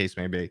whatever the case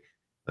may be.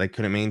 They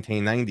couldn't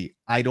maintain 90.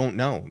 I don't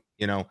know.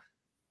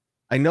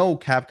 I know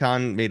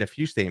Capcom made a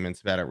few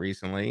statements about it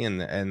recently,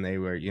 and they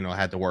were,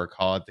 had to work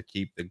hard to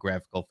keep the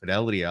graphical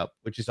fidelity up,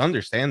 which is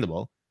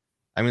understandable.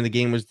 I mean, the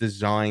game was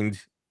designed.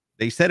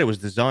 They said it was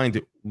designed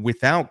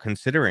without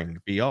considering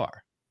VR.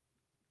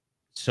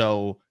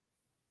 So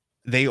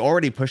they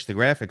already pushed the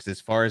graphics as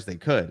far as they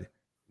could.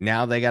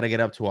 Now they got to get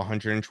up to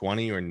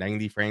 120 or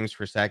 90 frames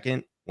per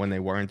second when they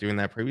weren't doing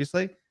that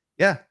previously.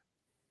 Yeah,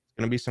 it's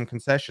going to be some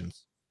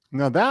concessions.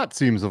 Now that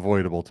seems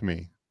avoidable to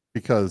me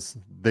because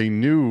they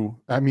knew.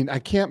 I mean, I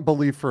can't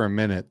believe for a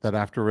minute that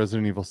after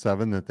Resident Evil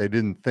 7 that they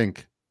didn't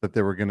think that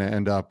they were going to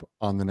end up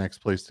on the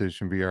next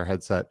PlayStation VR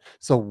headset.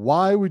 So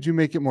why would you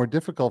make it more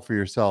difficult for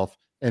yourself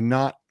and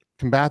not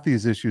combat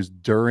these issues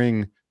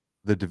during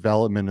the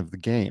development of the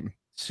game?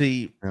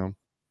 See,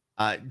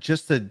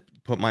 just to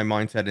put my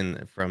mindset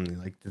in from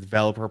like the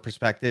developer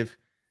perspective,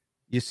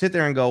 you sit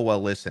there and go,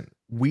 well, listen,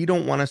 we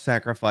don't want to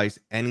sacrifice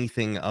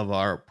anything of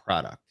our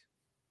product.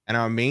 And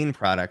our main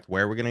product,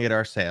 where we're going to get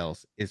our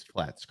sales, is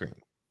flat screen.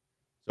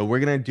 So we're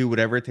going to do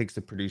whatever it takes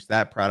to produce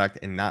that product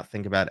and not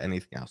think about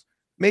anything else.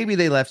 Maybe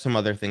they left some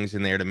other things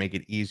in there to make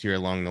it easier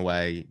along the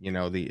way.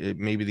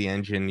 Maybe the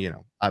engine,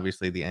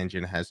 obviously the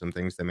engine has some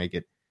things that make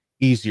it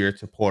easier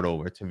to port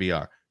over to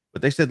VR.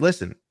 But they said,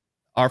 listen,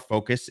 our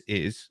focus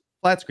is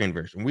flat screen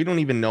version. We don't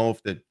even know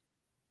if the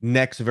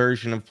next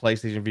version of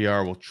PlayStation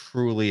VR will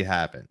truly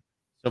happen.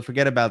 So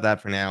forget about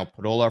that for now.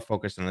 Put all our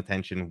focus and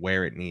attention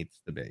where it needs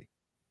to be.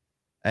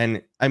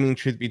 And I mean,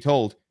 truth be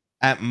told,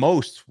 at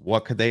most,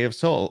 what could they have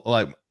sold?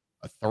 Like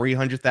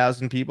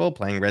 300,000 people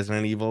playing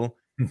Resident Evil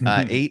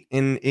 8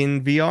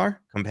 in VR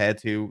compared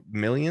to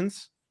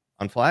millions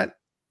on flat.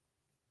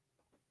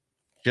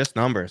 Just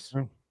numbers.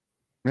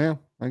 Yeah,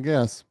 I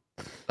guess.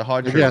 The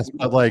hard I truth. guess,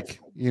 but like,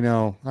 you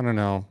know, I don't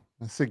know.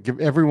 I say give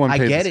everyone I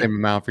paid the get it. same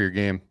amount for your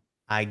game.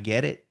 I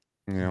get it,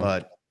 You know?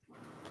 but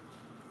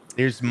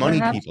there's They money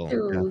have people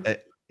to.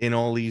 in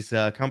all these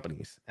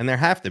companies, and there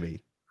have to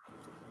be.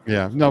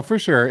 Yeah, no, for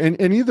sure. And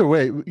either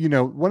way, you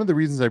know, one of the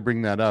reasons I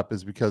bring that up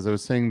is because I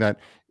was saying that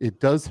it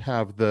does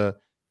have the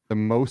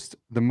most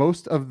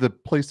of the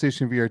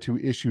PlayStation VR 2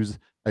 issues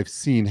I've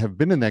seen have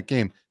been in that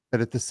game.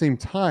 But at the same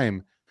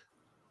time,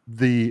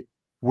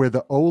 where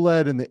the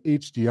OLED and the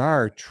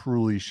HDR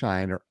truly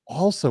shine are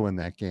also in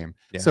that game.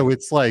 Yeah. So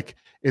it's like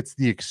it's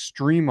the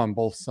extreme on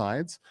both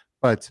sides,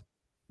 but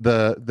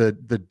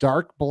the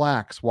dark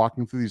blacks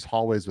walking through these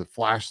hallways with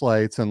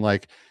flashlights and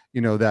like, you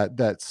know,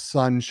 that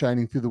sun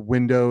shining through the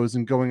windows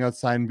and going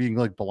outside and being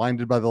like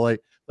blinded by the light,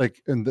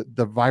 like, and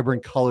the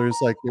vibrant colors,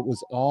 like it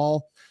was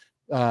all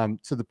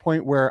to the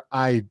point where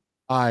I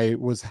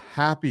was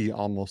happy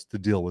almost to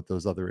deal with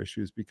those other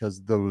issues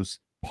because those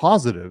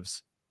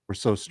positives were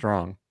so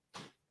strong.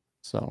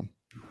 So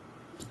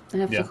I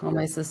have Yeah. to call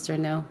my sister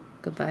now.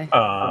 Goodbye.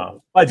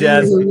 Hi,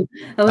 Jazz. I wasn't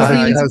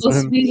Hi, even supposed to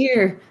Jasmine. be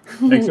here.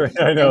 Thanks for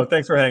I know.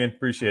 Thanks for hanging.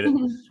 Appreciate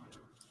it.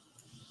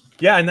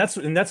 Yeah, and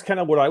that's kind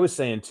of what I was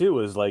saying too.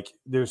 Is like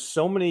there's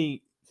so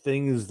many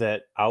things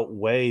that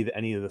outweigh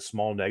any of the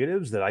small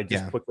negatives that I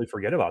just Yeah. quickly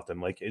forget about them.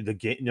 Like the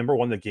game, number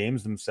one, the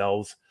games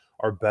themselves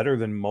are better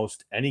than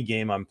most any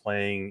game I'm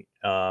playing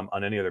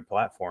on any other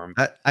platform.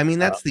 I mean,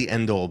 that's the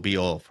end all be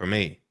all for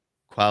me.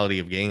 Quality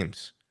of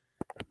games,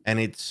 and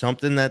it's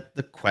something that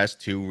the Quest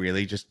 2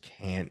 really just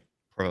can't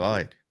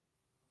provide.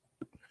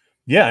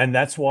 Yeah, and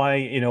that's why,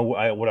 you know,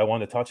 what I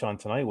wanted to touch on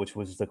tonight, which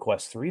was the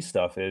Quest 3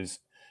 stuff, is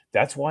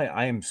that's why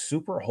I am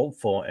super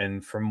hopeful.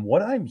 And from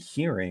what I'm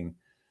hearing,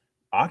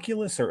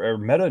 Oculus or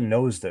Meta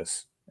knows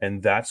this,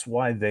 and that's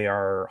why they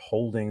are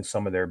holding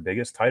some of their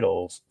biggest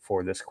titles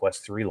for this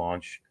Quest 3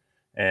 launch.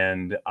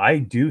 And I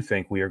do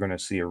think we are going to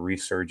see a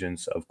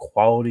resurgence of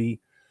quality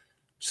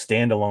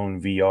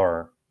standalone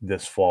VR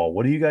this fall.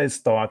 What are you guys'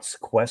 thoughts?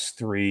 Quest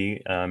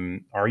 3,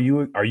 are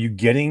you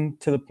getting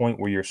to the point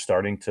where you're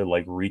starting to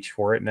like reach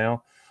for it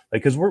now?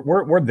 Like, because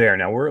we're there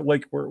now.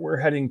 We're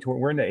heading to,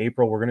 we're into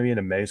April. We're going to be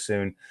into May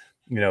soon.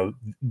 You know,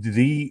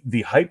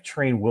 the hype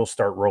train will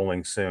start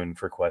rolling soon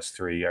for Quest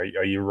 3.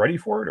 Are you ready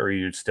for it, or are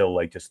you still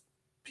like just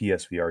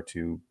PSVR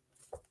 2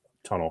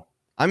 tunnel?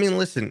 I mean,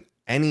 listen,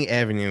 any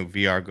avenue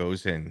VR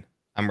goes in,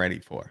 I'm ready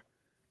for.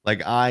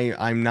 Like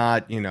I'm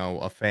not, you know,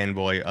 a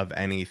fanboy of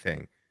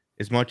anything.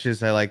 As much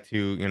as I like to,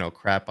 you know,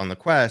 crap on the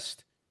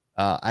Quest,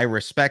 I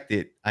respect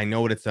it. I know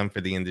what it's done for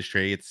the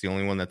industry. It's the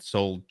only one that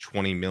sold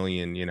 20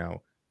 million, you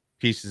know,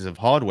 pieces of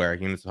hardware,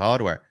 units of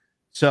hardware.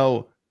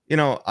 So, you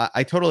know,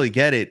 I totally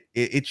get it.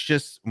 It's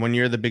just when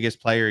you're the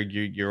biggest player,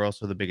 you're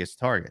also the biggest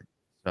target.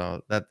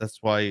 So that's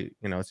why,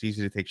 you know, it's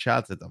easy to take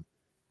shots at them.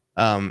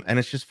 And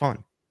it's just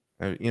fun.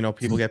 You know,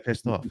 people get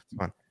pissed off. It's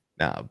fun.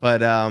 No,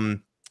 but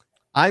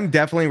I'm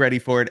definitely ready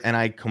for it, and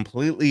I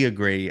completely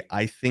agree.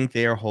 I think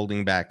they are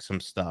holding back some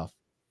stuff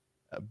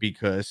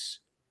because,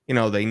 you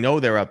know, they know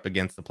they're up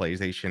against the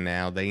PlayStation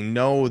now. They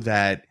know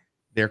that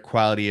their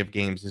quality of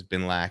games has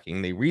been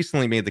lacking. They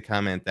recently made the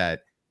comment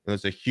that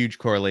there's a huge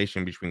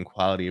correlation between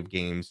quality of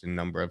games and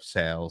number of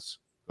sales.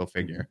 Go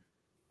figure.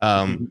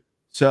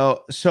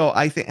 So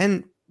I think,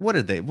 and what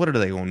do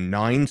they own?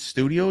 9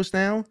 studios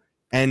now,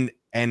 and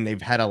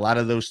they've had a lot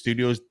of those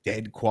studios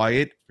dead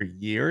quiet for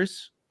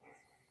years.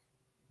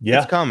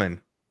 Yeah, It's coming.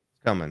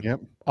 It's coming. Yep.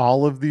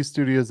 All of these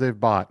studios they've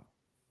bought,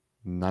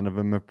 none of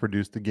them have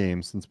produced a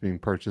game since being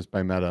purchased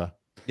by Meta.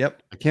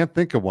 Yep. I can't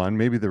think of one.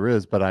 Maybe there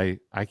is, but I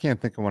can't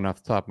think of one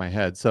off the top of my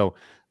head. So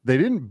they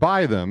didn't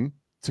buy them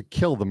to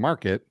kill the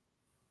market,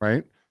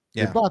 right?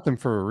 Yeah. They bought them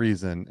for a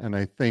reason, and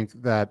I think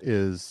that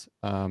is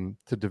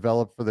to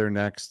develop for their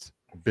next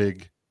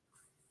big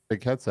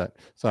headset.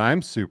 So I'm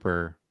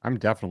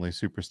definitely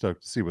super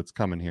stoked to see what's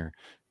coming here.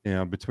 You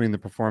know, between the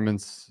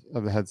performance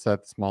of the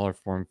headset, the smaller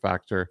form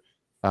factor,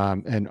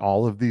 and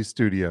all of these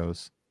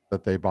studios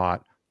that they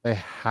bought, they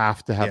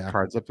have to have Yeah.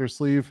 cards up their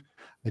sleeve.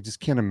 I just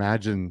can't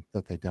imagine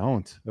that they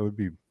don't. That would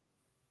be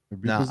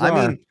No, bizarre.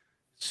 I mean,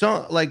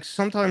 so like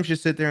sometimes you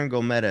sit there and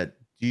go, Meta,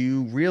 do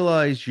you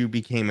realize you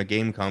became a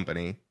game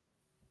company?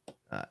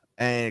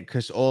 And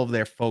because all of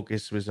their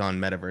focus was on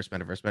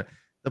metaverse.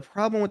 The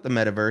problem with the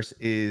metaverse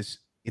is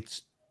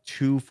it's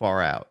too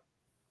far out.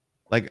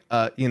 Like,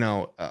 you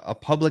know, a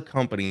public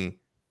company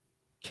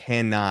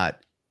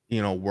cannot,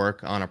 you know,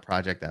 work on a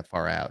project that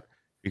far out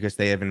because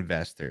they have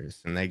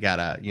investors and they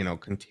gotta, you know,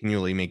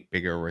 continually make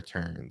bigger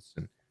returns.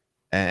 And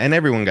and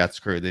everyone got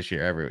screwed this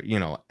year.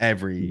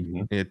 Every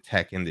Mhm.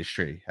 tech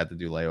industry had to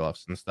do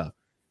layoffs and stuff.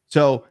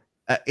 So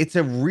it's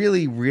a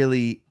really,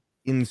 really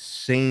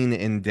insane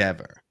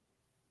endeavor.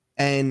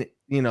 And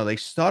they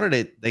started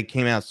it. They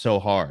came out so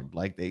hard,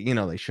 like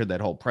they showed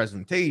that whole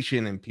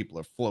presentation, and people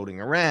are floating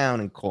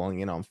around and calling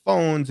in on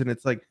phones, and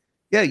it's like,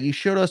 yeah, you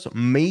showed us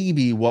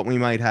maybe what we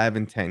might have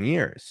in 10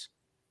 years.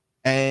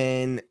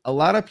 And a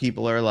lot of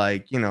people are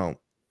like,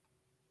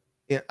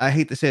 I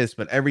hate to say this,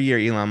 but every year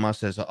Elon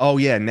Musk says, "Oh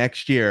yeah,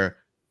 next year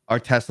our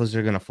Teslas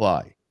are gonna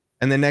fly,"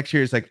 and then next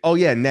year it's like, "Oh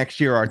yeah, next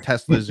year our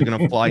Teslas are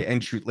gonna fly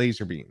and shoot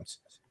laser beams."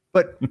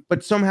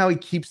 But somehow he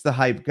keeps the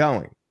hype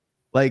going.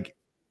 Like,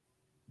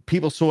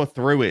 people saw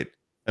through it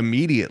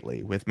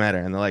immediately with Meta,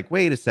 and they're like,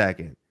 "Wait a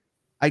second,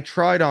 I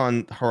tried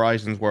on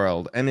Horizon's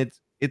World, and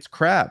it's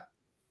crap.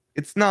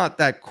 It's not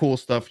that cool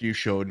stuff you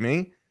showed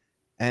me."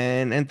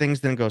 And things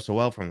didn't go so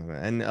well from them.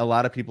 And a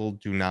lot of people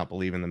do not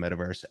believe in the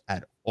metaverse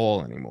at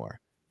all anymore.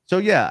 So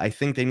yeah, I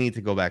think they need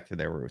to go back to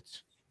their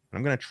roots.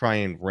 I'm gonna try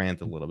and rant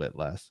a little bit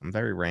less. I'm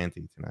very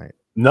ranty tonight.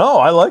 No,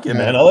 I like it,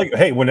 man. Yeah. I like.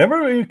 Hey,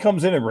 whenever he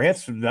comes in and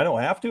rants, I don't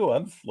have to.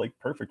 I'm like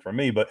perfect for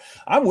me. But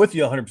I'm with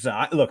you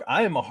 100%. Look,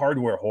 I am a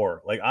hardware whore.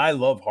 Like, I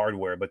love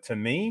hardware, but to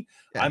me,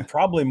 Yeah. I'm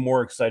probably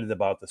more excited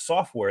about the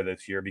software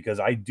this year, because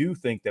I do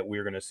think that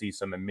we're going to see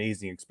some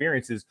amazing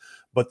experiences.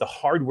 But the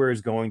hardware is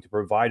going to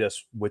provide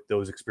us with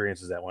those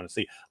experiences that I want to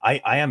see.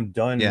 I am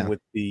done Yeah. with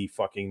the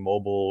fucking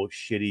mobile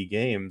shitty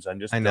games. I'm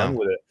just I done know.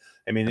 with it.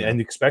 I mean, I know.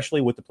 and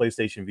especially with the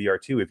PlayStation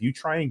VR 2, if you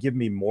try and give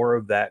me more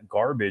of that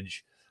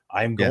garbage,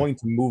 I'm Yeah. going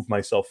to move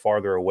myself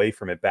farther away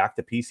from it, back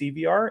to PC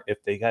VR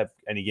if they have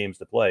any games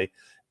to play,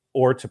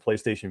 or to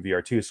PlayStation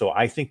VR 2. So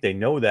I think they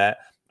know that.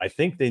 I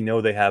think they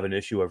know they have an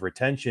issue of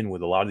retention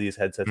with a lot of these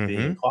headsets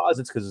being in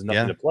closets because there's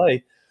nothing Yeah. to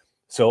play.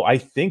 So I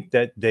think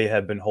that they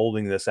have been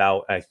holding this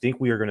out. I think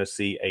we are going to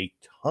see a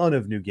ton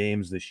of new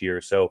games this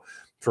year. So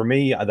for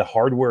me, the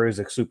hardware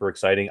is super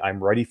exciting.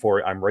 I'm ready for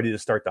it. I'm ready to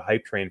start the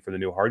hype train for the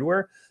new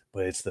hardware,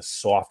 but it's the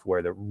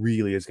software that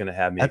really is going to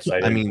have me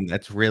excited. I mean,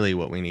 that's really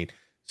what we need.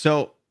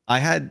 So I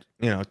had,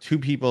 two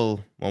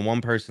people. Well, one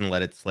person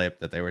let it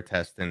slip that they were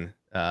testing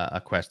a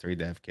Quest 3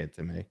 dev kit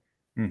to me.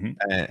 Mhm.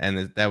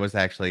 And that was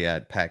actually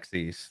at PAX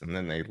East, and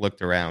then they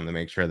looked around to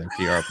make sure their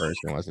PR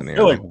person wasn't there.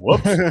 They're like,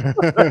 whoops.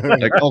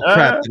 Like, oh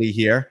crap, did he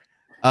hear?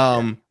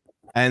 And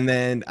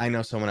then I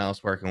know someone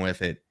else working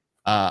with it.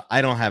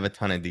 I don't have a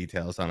ton of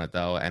details on it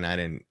though, and I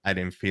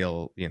didn't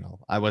feel,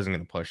 I wasn't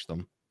gonna push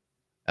them.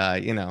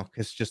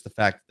 Because just the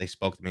fact that they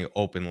spoke to me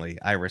openly,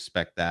 I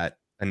respect that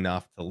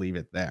enough to leave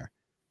it there.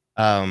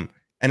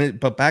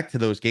 But back to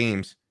those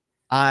games,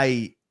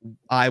 I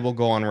will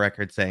go on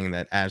record saying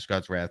that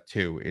Asgard's Wrath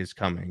 2 is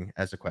coming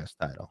as a Quest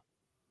title.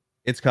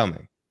 It's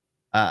coming.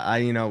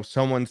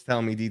 Someone's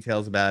telling me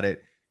details about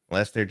it,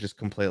 unless they're just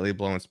completely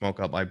blowing smoke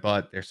up my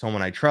butt. There's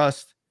someone I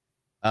trust.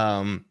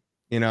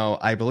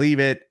 I believe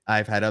it.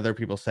 I've had other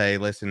people say,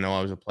 listen, no,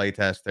 I was a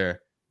playtester.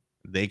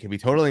 They could be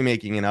totally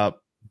making it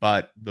up,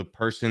 but the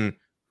person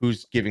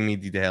who's giving me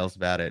details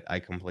about it, I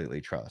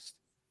completely trust.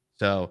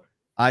 So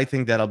I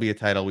think that'll be a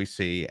title we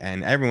see,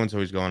 and everyone's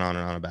always going on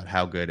and on about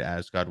how good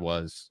Asgard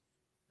was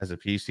as a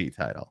PC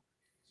title.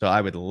 So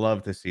I would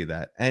love to see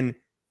that. And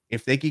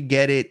if they could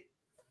get it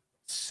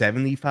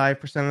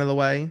 75% of the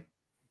way,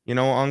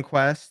 on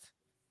Quest,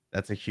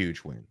 that's a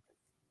huge win.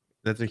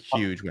 That's a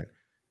huge win.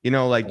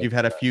 You've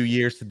had a few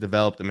years to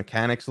develop the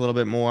mechanics a little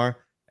bit more,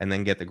 and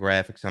then get the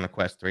graphics on a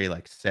Quest 3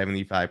 like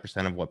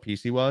 75% of what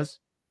PC was.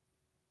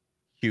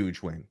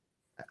 Huge win.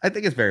 I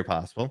think it's very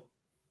possible.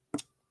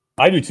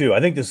 I do too. I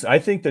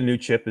think the new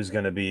chip is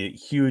going to be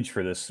huge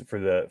for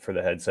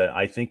the headset.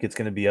 I think it's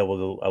going to be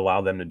able to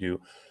allow them to do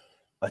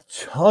a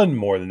ton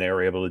more than they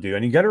were able to do.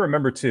 And you got to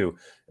remember too,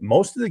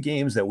 most of the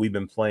games that we've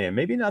been playing,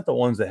 maybe not the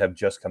ones that have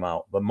just come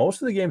out, but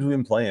most of the games we've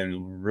been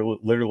playing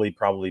literally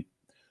probably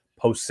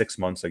post 6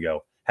 months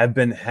ago have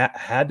been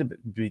had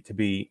to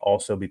be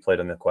also be played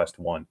on the Quest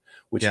 1,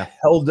 which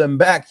held them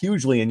back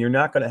hugely. And you're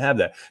not going to have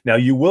that. Now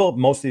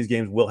most of these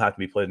games will have to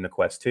be played in the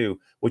Quest 2,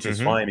 which is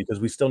fine, because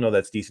we still know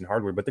that's decent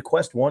hardware, but the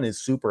Quest 1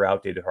 is super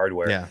outdated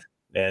hardware. Yeah.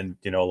 And,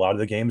 a lot of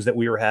the games that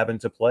we were having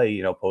to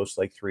play, post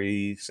like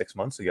 3-6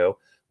 months ago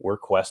were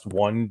Quest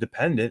 1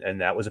 dependent. And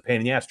that was a pain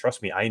in the ass.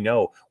 Trust me, I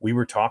know. We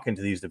were talking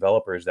to these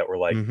developers that were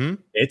like,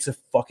 it's a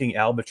fucking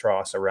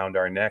albatross around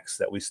our necks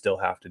that we still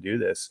have to do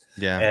this.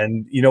 Yeah.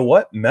 And you know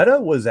what? Meta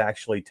was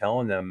actually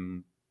telling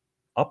them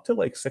up to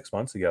like 6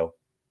 months ago,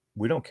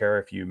 we don't care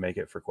if you make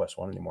it for Quest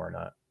 1 anymore or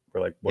not. We're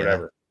like,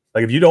 whatever.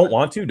 Yeah. Like, if you don't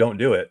want to, don't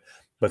do it.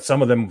 But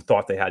some of them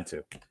thought they had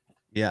to.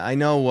 Yeah, I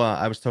know.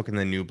 I was talking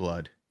to New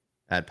Blood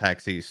at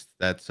PAX East.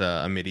 That's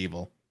a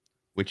medieval,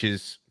 which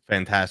is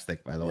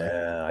fantastic, by the way.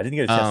 Yeah, I didn't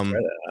get a chance to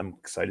try that. I'm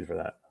excited for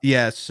that.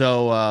 Yeah,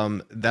 so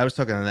I was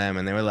talking to them,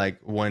 and they were like,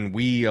 when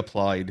we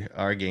applied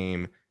our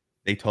game,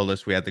 they told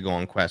us we had to go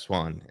on Quest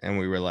 1, and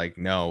we were like,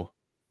 no,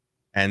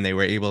 and they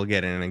were able to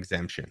get an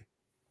exemption.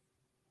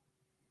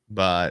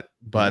 But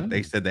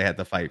they said they had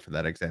to fight for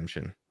that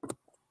exemption.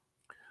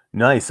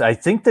 Nice. I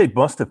think they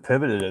must have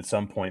pivoted at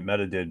some point.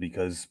 Meta did,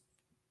 because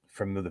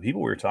from the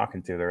people we were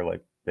talking to, they're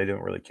like, They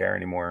don't really care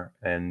anymore,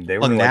 and they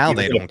were Well, like, now even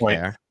they to the don't point,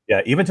 care.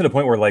 yeah, even to the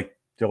point where like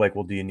they're like,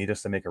 well, do you need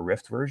us to make a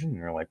Rift version?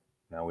 And they're like,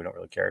 no, we don't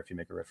really care if you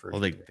make a Rift Well,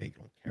 version. they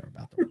don't care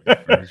about the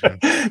Rift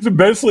version. So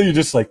basically, you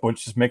just like, well,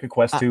 just make a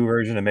Quest I- 2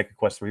 version and make a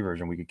Quest 3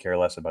 version. We could care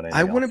less about anything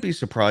I else. wouldn't be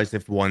surprised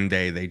if one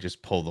day they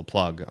just pull the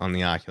plug on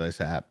the Oculus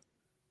app.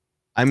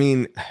 I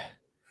mean,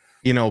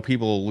 you know,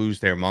 people will lose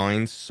their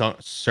minds,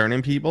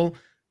 certain people,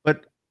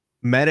 but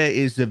Meta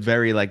is a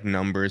very like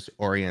numbers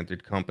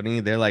oriented company.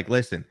 They're like,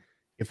 listen,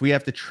 if we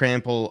have to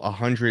trample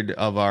 100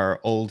 of our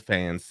old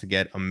fans to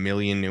get 1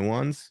 million new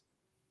ones,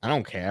 I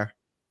don't care.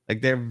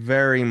 Like they're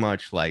very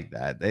much like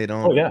that. They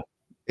don't. Oh yeah,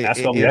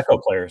 ask all the If Echo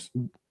players.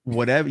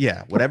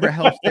 whatever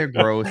helps their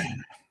growth,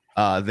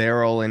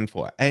 they're all in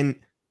for. And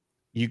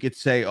you could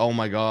say, oh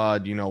my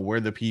God, you know, we're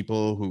the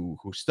people who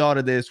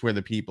started this. We're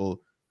the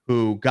people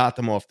who got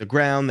them off the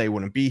ground. They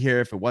wouldn't be here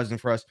if it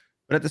wasn't for us.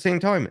 But at the same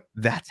time,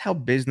 that's how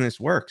business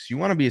works. You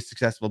want to be a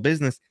successful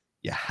business,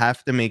 you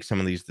have to make some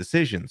of these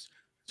decisions.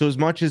 So as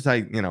much as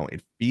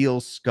it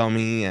feels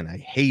scummy and I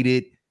hate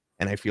it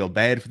and I feel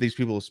bad for these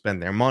people who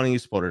spend their money,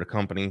 supported a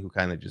company who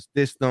kind of just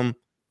dissed them,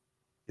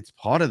 it's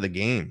part of the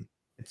game.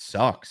 It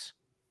sucks.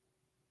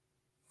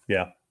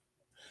 Yeah.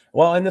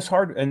 Well, and this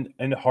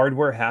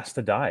hardware has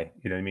to die.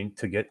 You know what I mean?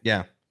 To get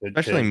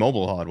Especially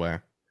mobile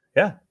hardware.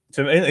 Yeah.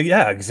 So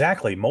yeah,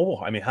 exactly.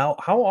 Mobile. I mean, how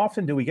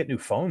often do we get new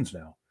phones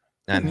now?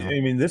 I know. I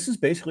mean, this is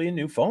basically a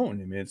new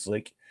phone. I mean, it's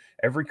like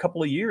every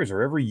couple of years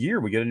or every year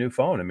we get a new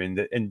phone. I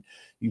mean, and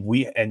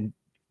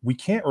we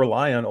can't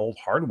rely on old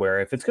hardware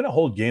if it's going to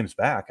hold games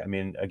back. I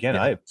mean, again,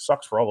 it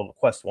sucks for all of the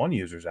Quest 1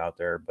 users out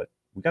there, but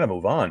we got to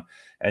move on.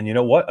 And you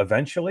know what?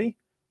 Eventually,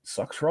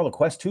 sucks for all the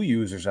Quest 2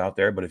 users out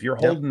there. But if you're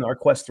holding our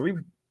Quest 3,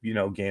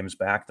 games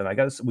back, then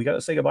we got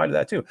to say goodbye to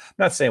that too. I'm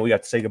not saying we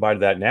got to say goodbye to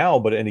that now,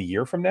 but in a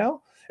year from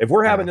now, if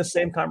we're having the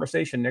same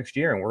conversation next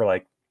year and we're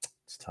like,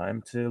 it's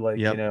time to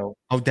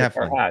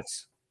definitely our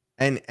hats.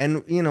 And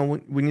you know,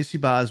 when you see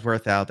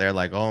Bosworth out there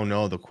like, oh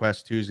no, the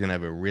Quest 2 is gonna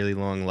have a really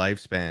long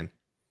lifespan.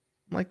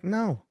 I'm like,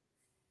 no,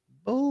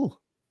 bull.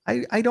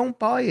 I don't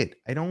buy it.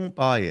 I don't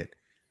buy it.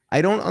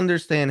 I don't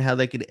understand how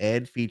they could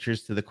add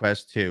features to the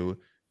Quest 2,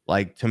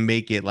 like to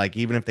make it like,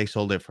 even if they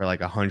sold it for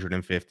like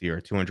 150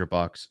 or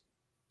 $200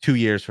 2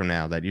 years from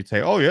now, that you'd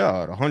say, oh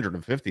yeah, at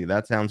 150,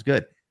 that sounds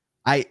good.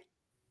 I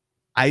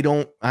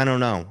don't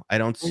know. I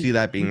don't see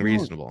that being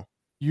reasonable.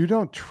 You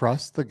don't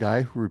trust the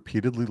guy who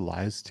repeatedly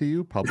lies to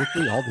you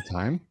publicly all the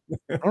time?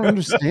 I don't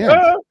understand.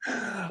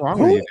 What's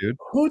wrong with you, dude?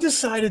 Who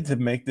decided to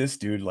make this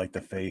dude like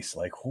the face?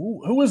 Like who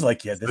was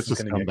like, yeah, this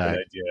is going to be a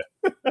good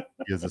idea.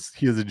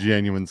 He is a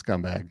genuine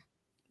scumbag.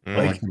 I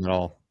don't like him at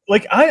all.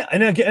 Like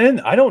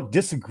I don't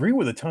disagree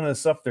with a ton of the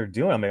stuff they're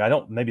doing. I mean, I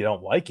don't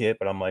like it,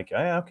 but I'm like,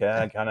 okay,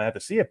 I kind of have to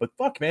see it. But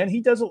fuck, man,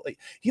 he does it.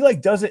 He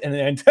does it in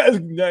an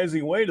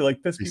antagonizing way to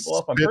like piss people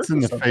off on purpose.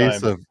 Spits in the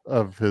face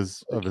of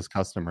his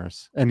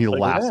customers, and he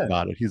laughs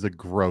about it. He's a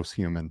gross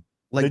human.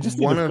 Like, they just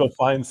need to go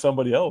find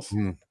somebody else.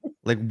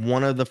 Like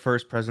one of the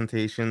first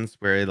presentations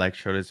where he like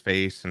showed his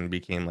face and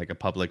became like a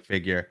public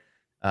figure.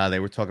 They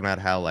were talking about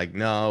how like,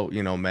 no,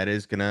 Meta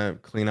is gonna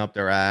clean up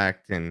their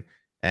act and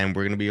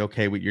we're going to be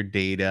okay with your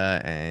data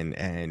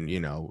and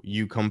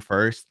you come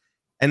first.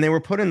 And they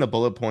were putting the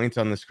bullet points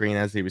on the screen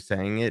as he was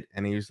saying it.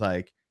 And he was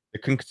like, the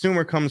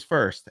consumer comes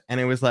first. And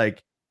it was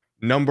like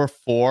number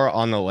 4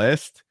 on the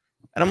list.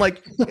 And I'm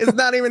like, it's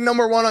not even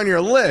number 1 on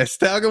your list.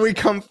 How can we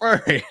come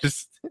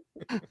first?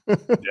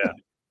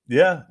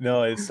 Yeah,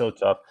 no, it's so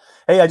tough.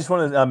 Hey, I just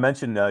want to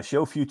mention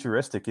Show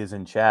Futuristic is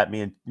in chat.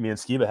 Me and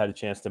Skeeva had a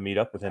chance to meet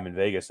up with him in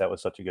Vegas. That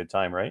was such a good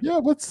time, right? Yeah,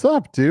 what's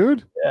up,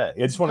 dude? Yeah, I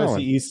just want to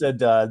see. He said,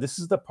 this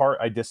is the part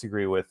I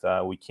disagree with.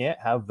 We can't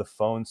have the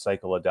phone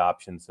cycle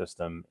adoption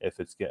system if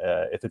it's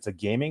a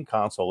gaming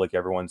console like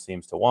everyone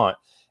seems to want.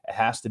 It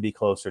has to be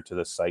closer to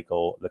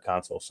the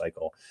console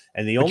cycle.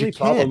 And the only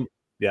problem...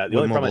 Yeah, the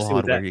only problem I see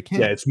with that,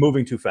 it's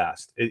moving too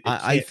fast.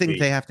 I think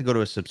they have to go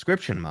to a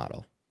subscription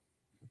model.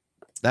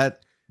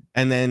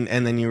 And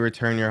then you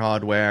return your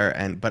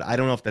hardware, but I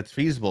don't know if that's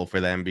feasible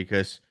for them,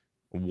 because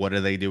what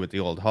do they do with the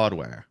old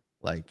hardware?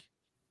 Like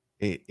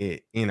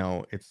it's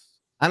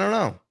I don't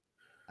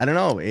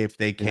know if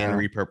they can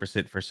repurpose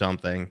it for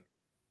something.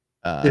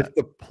 If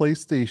the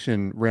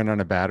PlayStation ran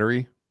on a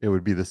battery, it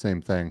would be the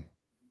same thing.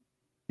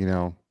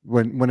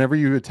 Whenever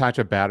you attach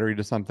a battery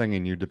to something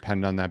and you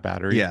depend on that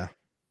battery,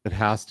 it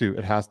has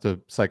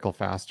to cycle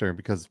faster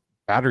because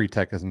battery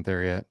tech isn't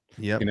there yet.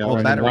 Yep.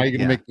 Why are you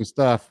gonna make new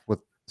stuff with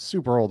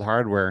super old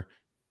hardware?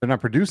 They're not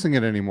producing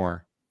it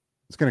anymore.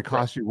 It's going to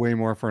cost you way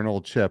more for an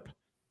old chip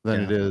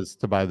than it is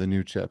to buy the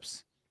new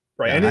chips.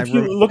 Right. And if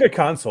you look at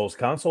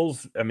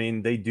consoles, I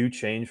mean, they do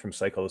change from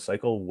cycle to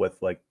cycle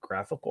with like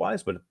graphic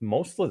wise, but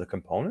most of the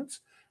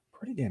components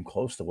pretty damn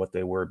close to what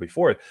they were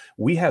before.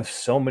 We have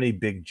so many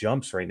big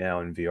jumps right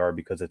now in VR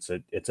because it's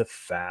a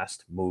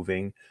fast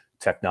moving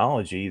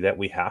technology that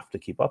we have to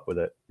keep up with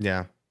it.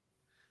 Yeah.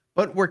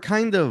 But we're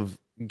kind of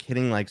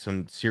hitting like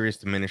some serious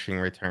diminishing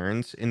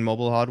returns in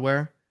mobile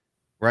hardware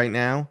right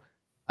now.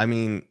 I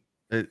mean,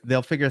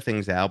 they'll figure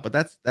things out, but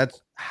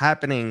that's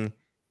happening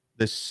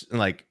this,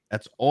 like,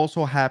 that's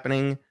also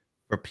happening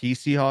for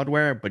PC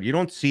hardware, but you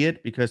don't see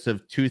it because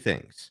of two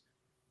things.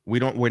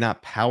 We're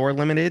not power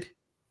limited,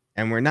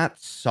 and we're not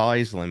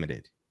size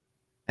limited.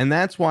 And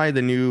that's why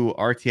the new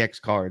RTX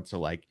cards are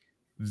like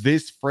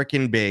this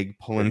freaking big,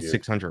 pulling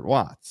 600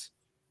 watts,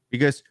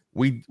 because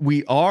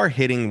we are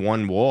hitting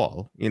one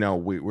wall. You know,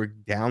 we're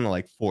down to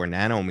like 4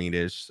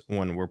 nanometers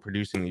when we're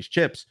producing these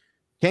chips.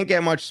 Can't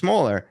get much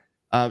smaller.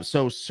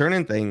 So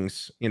certain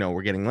things, you know,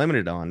 we're getting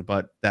limited on,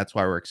 but that's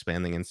why we're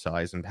expanding in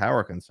size and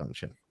power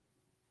consumption.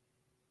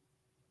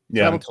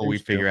 Yeah, So until we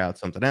figure out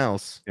something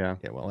else, Yeah,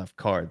 we'll have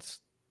cards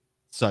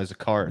size of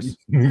cars.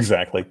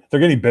 Exactly. They're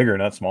getting bigger,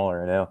 not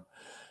smaller now.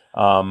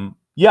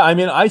 Yeah, I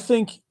mean, I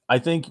think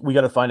we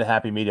got to find a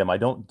happy medium. I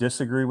don't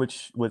disagree with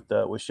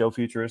Show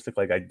Futuristic.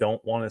 Like, I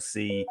don't want to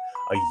see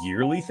a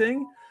yearly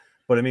thing,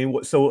 but I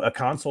mean, so a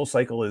console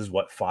cycle is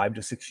what, 5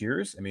 to 6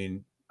 years? I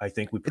mean, I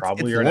think we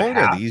probably are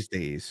longer in these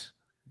days.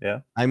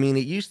 Yeah, I mean,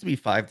 it used to be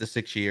 5 to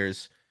 6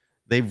 years.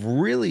 They've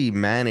really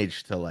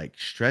managed to like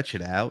stretch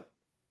it out.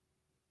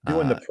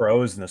 Doing the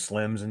pros and the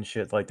slims and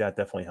shit like that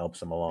definitely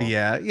helps them along.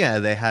 Yeah,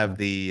 they have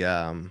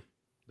the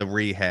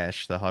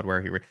rehash, the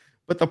hardware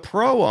but the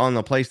Pro on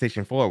the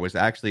PlayStation 4 was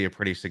actually a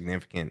pretty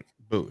significant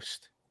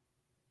boost.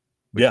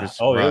 Yeah,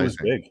 it was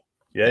big.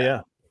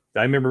 Yeah.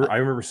 I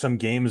remember some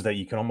games that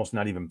you can almost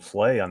not even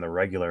play on the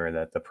regular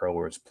that the Pro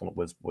was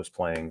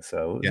playing.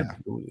 So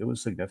it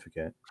was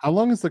significant. How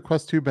long has the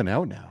Quest 2 been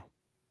out now?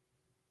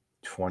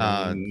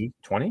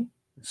 2020?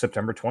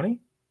 September 20?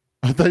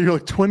 I thought you were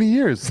like 20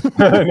 years.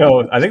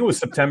 No, I think it was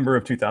September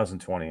of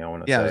 2020. I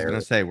want to say. I was going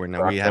to say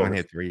we haven't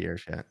hit 3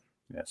 years yet.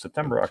 Yeah,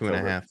 September, October,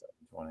 2.5.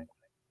 2020.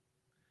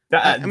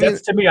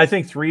 That's to me, I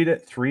think 3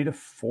 to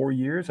 4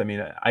 years. I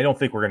mean, I don't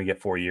think we're going to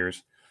get 4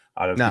 years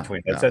out of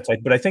between headsets,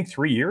 but I think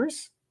 3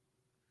 years.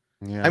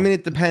 Yeah. I mean,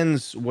 it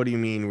depends. What do you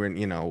mean? We're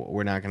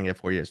not going to get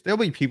 4 years. There'll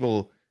be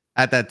people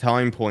at that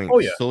time point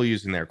still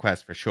using their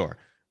Quest for sure.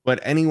 But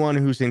anyone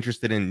who's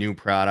interested in new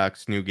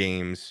products, new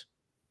games,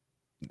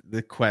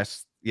 the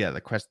Quest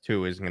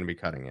 2 isn't going to be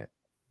cutting it.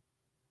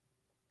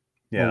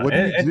 Yeah.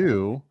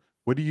 Well,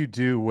 what do you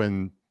do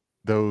when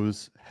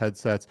those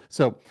headsets?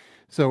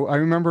 So I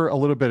remember a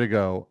little bit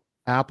ago,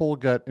 Apple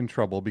got in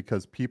trouble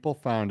because people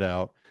found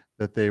out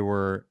that they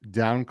were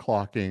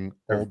downclocking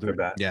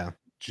older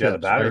chips, the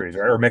batteries,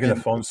 right? Or making the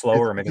phone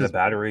slower, or making the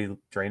battery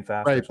drain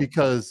faster. Right,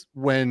 because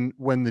when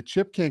the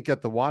chip can't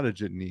get the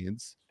wattage it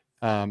needs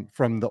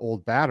from the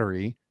old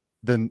battery,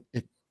 then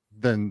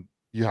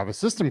you have a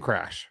system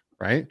crash,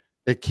 right?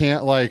 It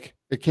can't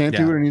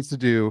do what it needs to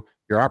do.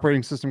 Your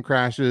operating system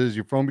crashes,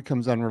 your phone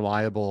becomes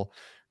unreliable,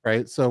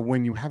 right? So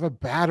when you have a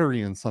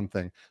battery in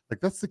something, like,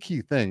 that's the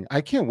key thing.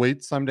 I can't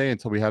wait someday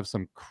until we have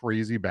some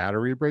crazy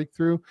battery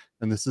breakthrough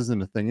and this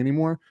isn't a thing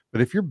anymore.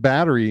 But if your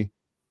battery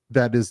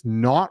that is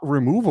not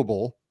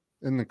removable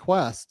in the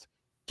Quest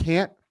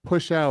can't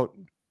push out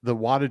the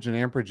wattage and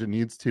amperage it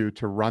needs to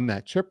run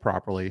that chip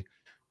properly,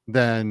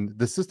 then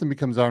the system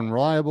becomes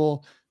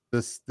unreliable.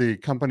 The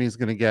company is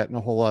going to get in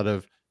a whole lot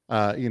of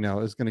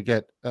is going to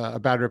get a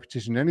bad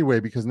reputation anyway,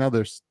 because now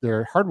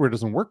their hardware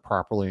doesn't work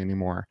properly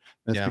anymore.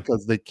 And it's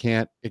because it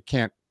can't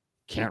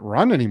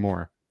run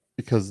anymore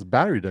because of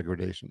battery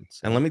degradation.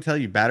 So. And let me tell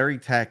you, battery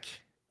tech,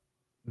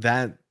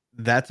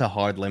 that's a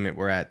hard limit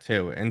we're at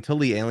too. Until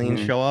the aliens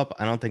show up,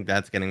 I don't think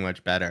that's getting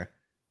much better,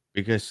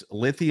 because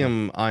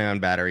lithium ion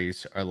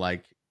batteries are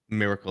like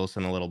miracles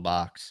in a little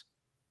box.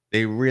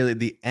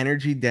 The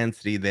energy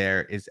density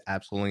there is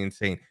absolutely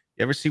insane.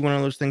 You ever see one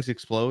of those things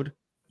explode?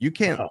 You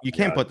can't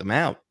put them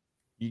out.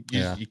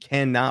 You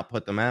cannot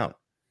put them out.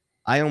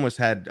 I almost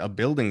had a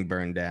building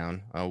burn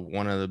down.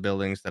 One of the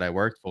buildings that I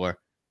worked for,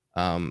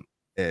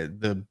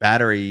 the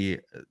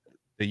battery,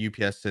 the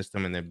UPS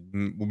system and the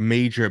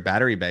major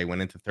battery bay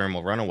went into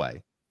thermal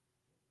runaway.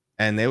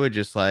 And they were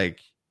just like,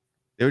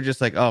 oh,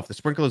 if the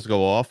sprinklers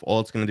go off, all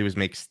it's going to do is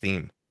make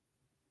steam.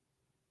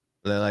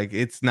 They're like,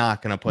 it's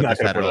not going to put this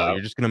out at all.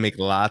 You're just going to make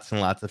lots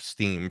and lots of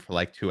steam for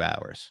like 2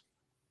 hours.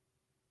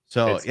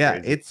 So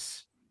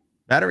it's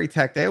battery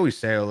tech. They always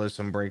say, oh, there's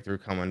some breakthrough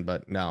coming,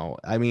 but no.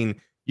 I mean,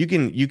 you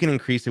can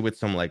increase it with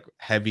some like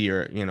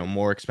heavier,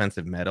 more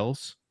expensive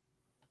metals,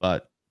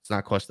 but it's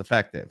not cost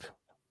effective,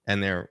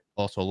 and they're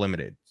also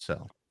limited.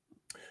 So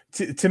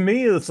to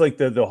me, it's like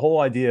the whole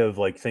idea of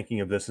like thinking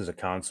of this as a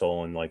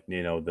console and like,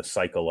 the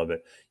cycle of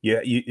it.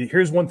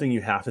 Here's one thing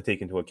you have to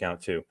take into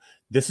account too.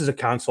 This is a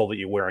console that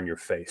you wear on your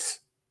face.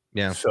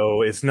 Yeah.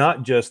 So it's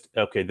not just,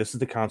 okay, this is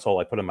the console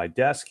I put on my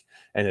desk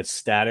and it's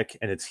static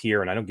and it's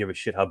here and I don't give a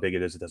shit how big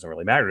it is. It doesn't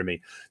really matter to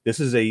me. This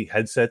is a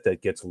headset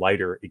that gets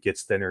lighter. It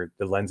gets thinner.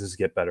 The lenses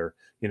get better.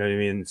 You know what I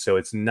mean? So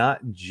it's not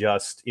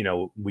just,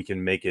 we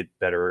can make it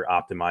better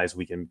optimized.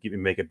 We can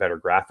make it better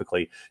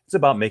graphically. It's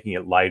about making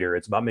it lighter.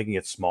 It's about making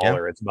it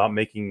smaller. It's about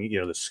making,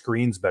 the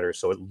screens better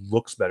so it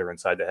looks better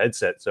inside the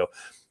headset. So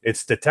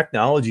it's the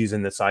technologies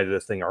in the side of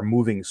this thing are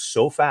moving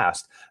so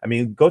fast. I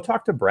mean, go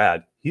talk to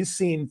Brad. He's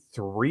seen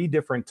 3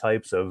 different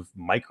types of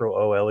micro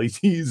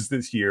OLEDs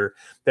this year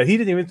that he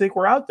didn't even think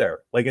were out there.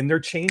 Like, and they're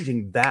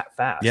changing that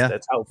fast. Yeah.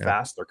 That's how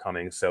fast they're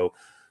coming. So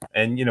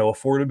And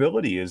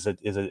affordability is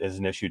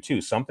an issue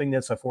too. Something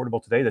that's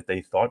affordable today that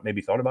they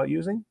maybe thought about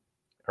using,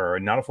 or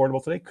not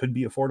affordable today, could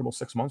be affordable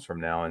 6 months from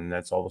now, and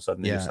that's all of a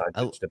sudden they Yeah, decide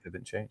to step it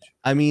and change.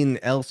 I mean,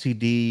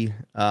 LCD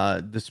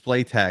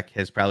display tech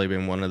has probably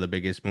been one of the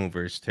biggest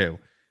movers too.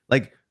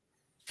 Like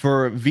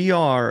for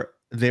VR,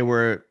 there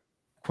were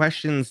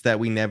questions that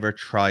we never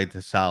tried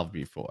to solve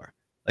before.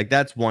 Like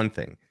that's one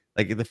thing.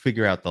 Like to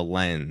figure out the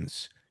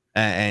lens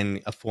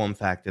and a form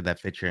factor that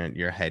fits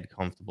your head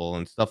comfortable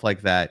and stuff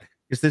like that.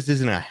 Because this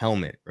isn't a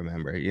helmet,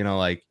 remember?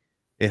 Like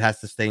it has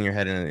to stay in your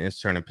head in a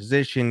certain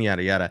position,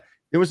 yada yada.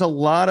 There was a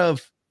lot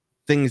of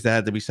things that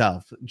had to be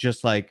solved,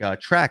 just like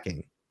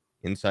tracking,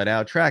 inside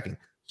out tracking.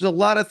 There's a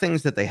lot of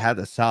things that they had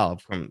to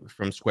solve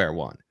from square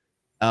one.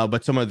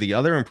 But some of the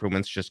other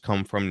improvements just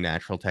come from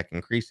natural tech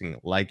increasing,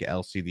 like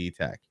LCD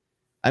tech.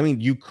 I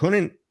mean, you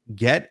couldn't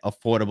get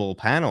affordable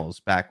panels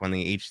back when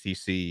the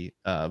HTC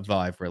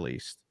Vive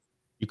released.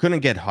 You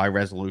couldn't get high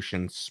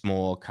resolution,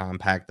 small,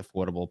 compact,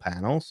 affordable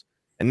panels.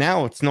 And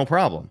now it's no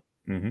problem.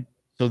 Mm-hmm.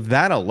 So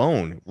that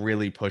alone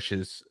really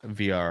pushes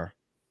VR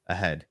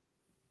ahead.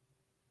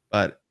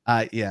 But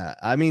yeah,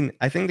 I mean,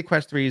 I think the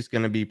Quest 3 is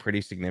going to be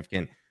pretty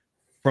significant.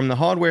 From the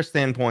hardware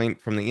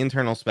standpoint, from the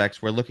internal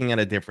specs, we're looking at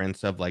a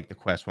difference of like the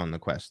Quest 1, the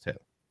Quest 2.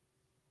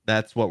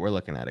 That's what we're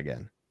looking at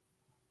again.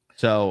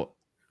 So,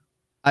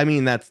 I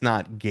mean, that's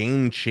not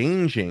game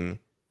changing,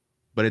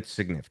 but it's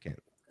significant.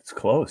 It's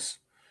close.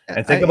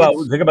 And think about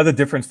the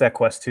difference that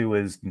Quest 2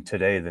 is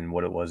today than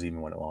what it was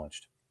even when it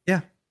launched.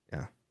 Yeah.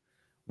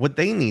 What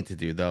they need to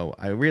do, though,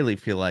 I really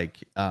feel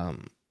like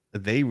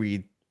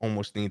they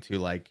almost need to,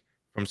 like,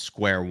 from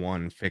square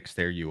one, fix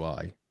their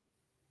UI,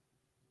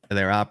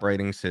 their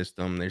operating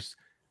system. There's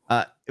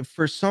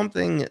for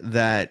something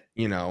that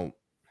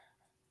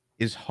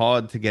is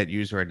hard to get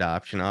user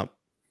adoption up,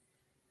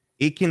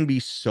 it can be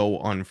so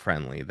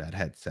unfriendly, that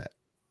headset.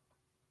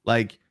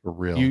 Like, For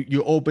real.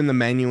 You open the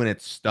menu and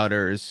it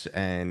stutters,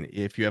 and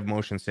if you have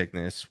motion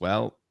sickness,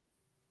 well,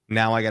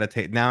 now I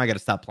gotta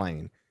stop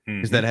playing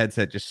because that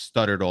headset just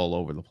stuttered all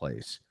over the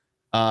place.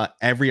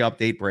 Every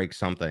update breaks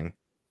something.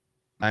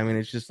 I mean,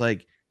 it's just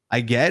like,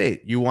 I get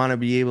it. You want to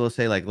be able to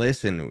say, like,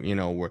 listen,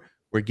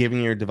 we're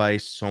giving your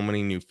device so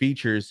many new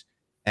features,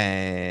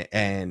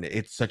 and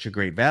it's such a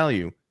great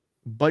value,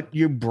 but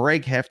you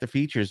break half the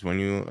features when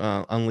you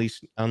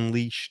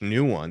unleash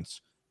new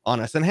ones on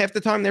us, and half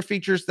the time they're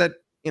features that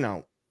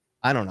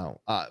I don't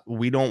know,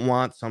 we don't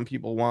want, some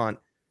people want.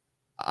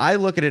 I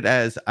look at it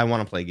as, I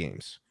want to play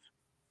games.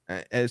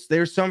 As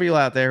there's some people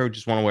out there who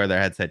just want to wear their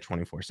headset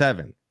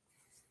 24/7.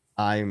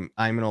 I'm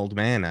an old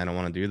man. I don't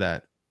want to do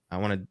that. I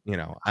want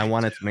to, I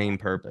want its main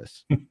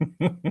purpose.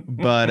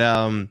 But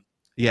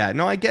yeah,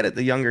 no, I get it.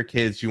 The younger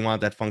kids, you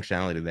want that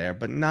functionality there,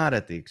 but not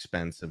at the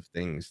expense of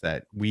things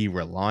that we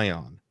rely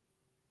on.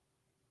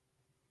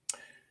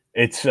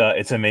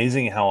 It's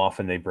amazing how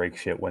often they break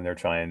shit when they're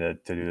trying to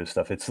do this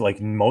stuff. It's like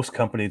most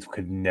companies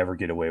could never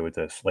get away with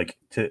this. Like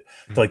to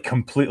like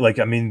complete, like,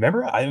 I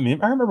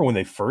remember when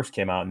they first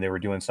came out and they were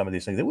doing some of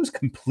these things, it was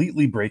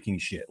completely breaking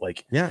shit.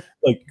 Like, yeah,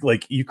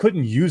 like you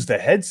couldn't use the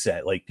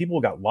headset. Like people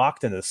got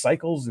locked into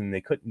cycles and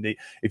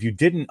if you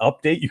didn't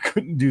update, you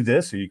couldn't do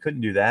this or you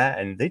couldn't do that.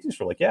 And they just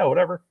were like, yeah,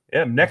 whatever.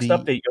 Yeah, next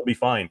update, you'll be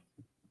fine.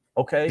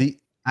 Okay.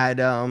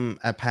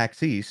 At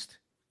PAX East,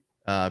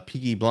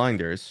 Peaky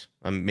Blinders,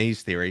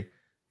 Maze Theory,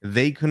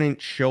 they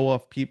couldn't show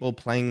off people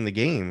playing the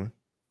game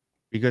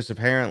because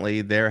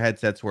apparently their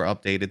headsets were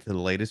updated to the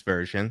latest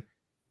version.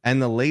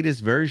 And the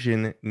latest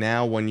version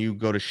now, when you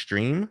go to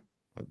stream,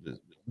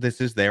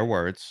 this is their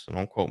words, so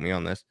don't quote me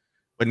on this,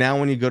 but now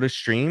when you go to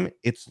stream,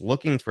 it's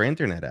looking for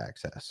internet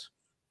access.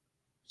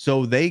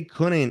 So they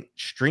couldn't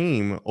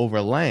stream over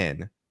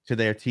LAN to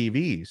their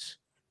TVs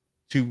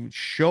to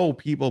show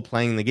people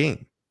playing the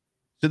game.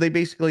 So they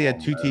basically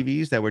had two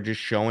TVs that were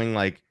just showing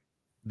like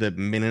the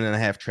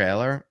 1.5-minute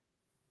trailer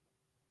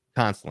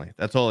constantly.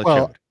 That's all it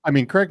showed. I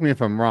mean, correct me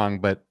if I'm wrong,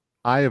 but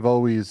I have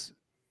always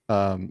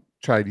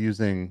tried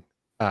using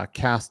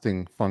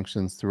casting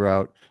functions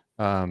throughout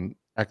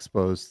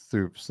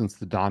expos since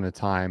the dawn of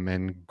time,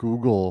 and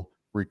Google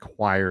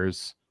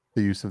requires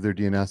the use of their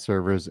DNS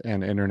servers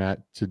and internet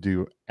to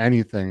do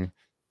anything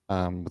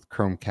with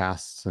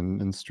Chromecasts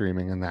and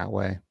streaming in that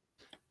way.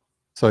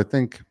 So I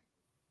think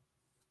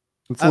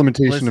it's a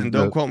limitation. Listen,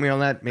 don't quote me on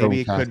that.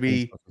 Maybe it could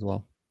be as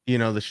well.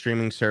 The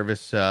streaming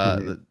service.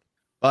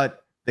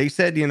 But they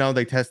said,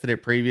 they tested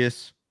it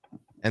previous,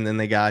 and then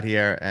they got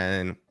here,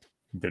 and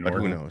but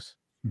who knows?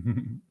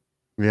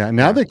 Yeah,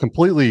 now they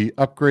completely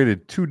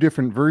upgraded 2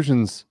 different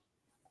versions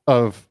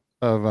of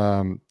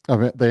the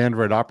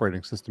Android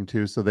operating system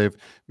too. So they've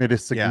made a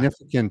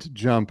significant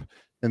jump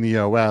in the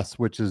OS,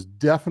 which is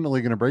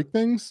definitely going to break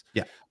things.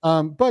 Yeah.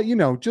 But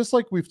just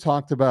like we've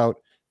talked about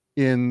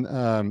in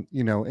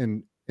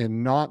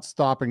not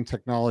stopping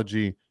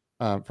technology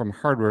from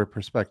hardware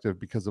perspective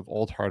because of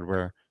old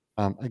hardware,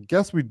 I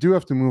guess we do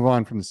have to move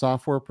on from the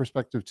software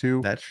perspective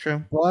too. That's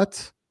true.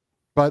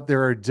 But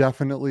there are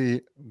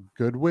definitely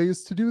good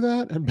ways to do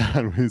that and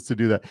bad ways to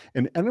do that.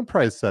 In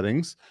enterprise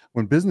settings,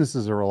 when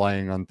businesses are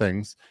relying on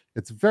things,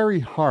 it's very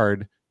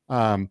hard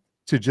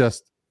to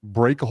just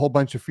break a whole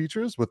bunch of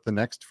features with the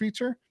next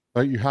feature,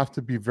 but you have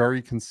to be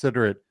very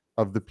considerate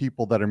of the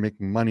people that are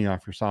making money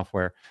off your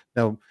software.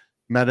 Now,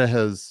 Meta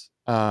has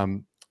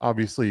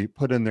obviously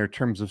put in their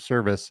terms of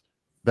service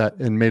that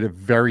and made it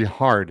very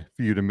hard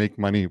for you to make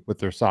money with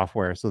their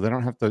software, so they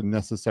don't have to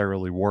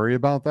necessarily worry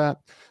about that.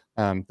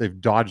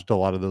 They've dodged a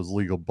lot of those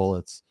legal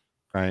bullets,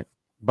 right?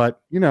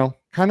 But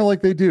kind of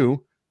like they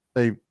do,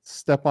 they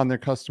step on their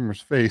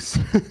customer's face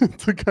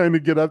to kind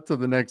of get up to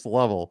the next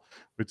level,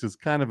 which is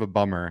kind of a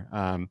bummer.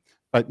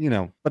 But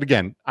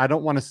again, I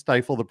don't want to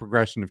stifle the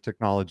progression of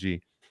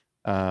technology.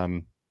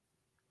 I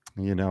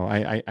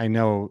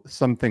know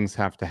some things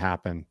have to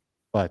happen,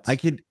 but I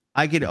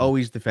could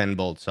always defend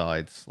both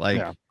sides. Like,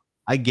 Yeah.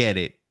 I get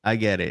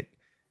it,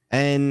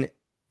 and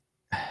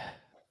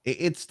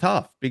it's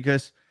tough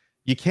because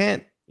you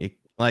can't,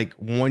 like,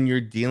 when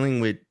you're dealing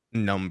with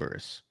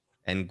numbers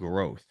and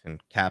growth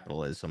and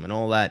capitalism and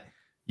all that,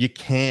 you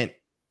can't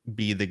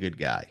be the good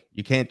guy.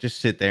 You can't just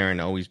sit there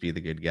and always be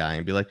the good guy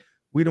and be like,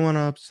 we don't want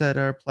to upset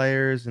our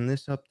players, and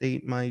this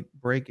update might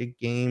break a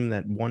game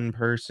that one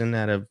person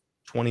out of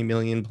 20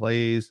 million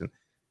plays. And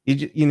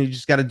you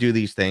just got to do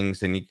these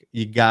things, and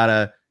you got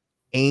to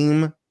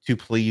aim to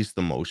please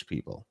the most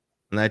people,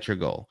 and that's your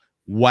goal,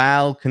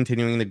 while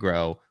continuing to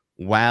grow,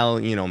 while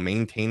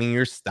maintaining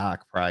your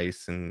stock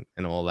price and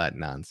all that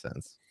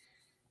nonsense.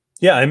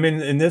 Yeah, I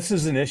mean, and this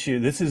is an issue.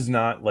 This is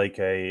not like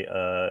a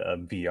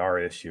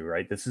VR issue,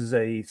 right? This is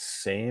a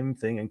same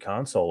thing in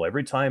console.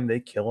 Every time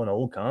they kill an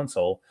old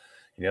console,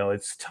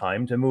 it's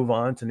time to move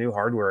on to new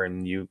hardware.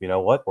 And you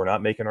know what? We're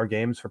not making our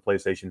games for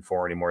PlayStation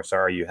 4 anymore.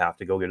 Sorry, you have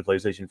to go get a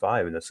PlayStation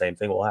 5, and the same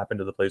thing will happen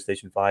to the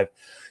PlayStation 5.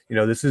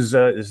 This is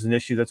an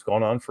issue that's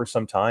gone on for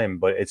some time,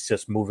 but it's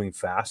just moving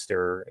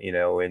faster.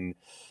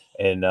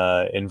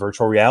 In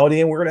virtual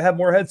reality, and we're going to have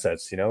more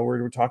headsets.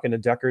 We're talking to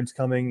Deckard's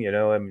coming.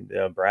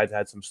 And Brad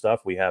had some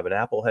stuff. We have an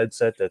Apple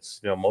headset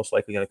that's most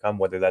likely going to come.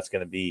 Whether that's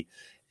going to be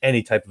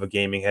any type of a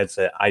gaming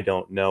headset, I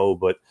don't know.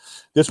 But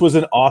this was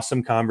an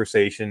awesome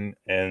conversation,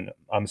 and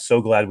I'm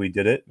so glad we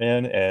did it,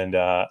 man.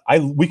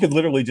 And we could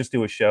literally just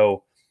do a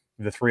show,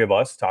 the three of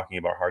us talking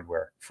about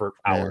hardware for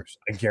hours.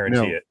 I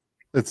guarantee it.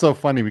 It's so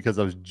funny because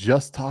I was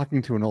just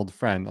talking to an old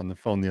friend on the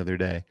phone the other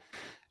day,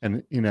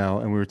 and we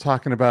were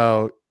talking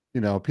about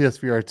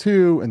PSVR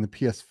 2 and the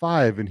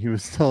PS5, and he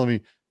was telling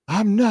me,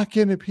 I'm not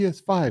getting a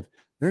PS5.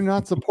 They're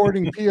not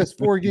supporting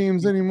PS4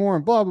 games anymore,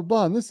 and blah blah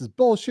blah, and this is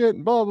bullshit,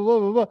 and blah blah blah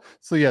blah blah.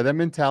 So yeah, that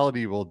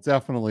mentality will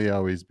definitely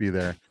always be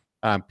there.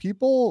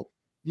 People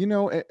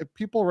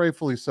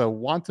rightfully so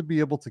want to be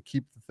able to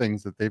keep the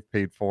things that they've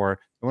paid for.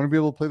 They want to be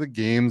able to play the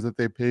games that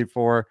they paid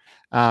for.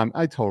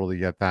 I totally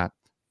get that,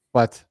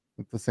 but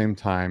at the same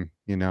time,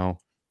 you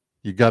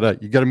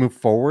gotta move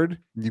forward.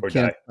 You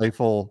can't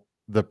stifle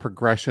the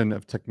progression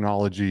of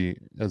technology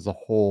as a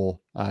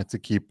whole to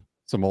keep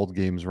some old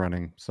games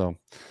running. So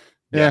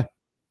yeah.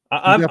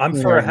 I'm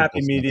for a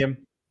happy medium.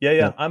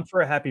 Yeah. I'm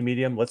for a happy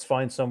medium. Let's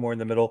find somewhere in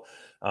the middle.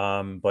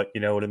 But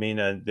you know what I mean?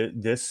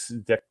 This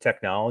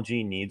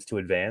technology needs to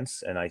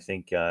advance. And I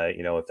think,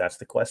 if that's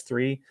the Quest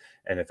 3,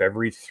 and if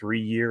every 3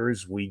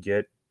 years we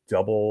get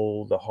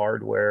double the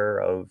hardware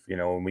of,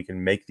 and we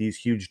can make these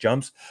huge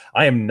jumps,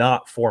 I am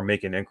not for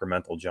making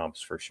incremental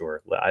jumps for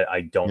sure.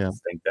 I don't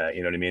think that,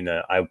 you know what I mean?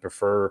 I would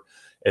prefer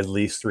at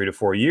least 3 to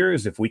 4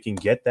 years. If we can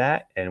get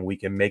that and we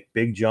can make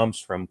big jumps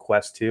from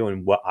Quest 2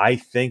 and what I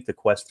think the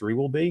Quest 3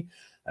 will be,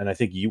 and I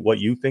think what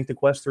you think the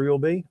Quest 3 will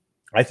be,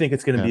 I think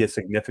it's going to be a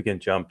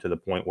significant jump to the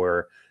point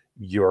where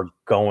you're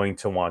going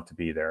to want to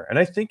be there. And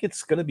I think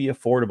it's going to be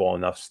affordable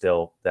enough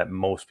still that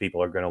most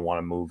people are going to want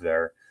to move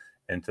there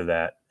into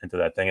that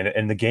thing.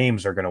 And the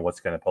games are what's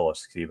going to pull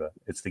us, Skeeva.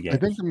 It's the games. I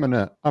think I'm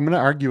gonna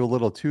argue a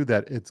little too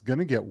that it's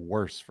gonna get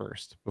worse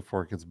first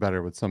before it gets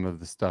better with some of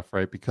the stuff,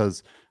 right?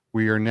 Because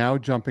we are now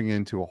jumping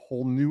into a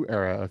whole new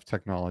era of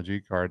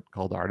technology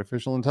called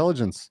artificial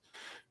intelligence,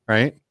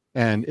 right?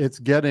 And it's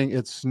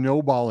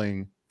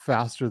snowballing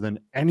faster than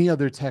any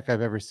other tech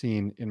I've ever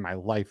seen in my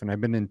life. And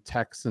I've been in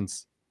tech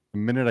since the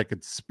minute I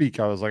could speak.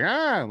 I was like,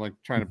 I'm like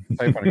trying to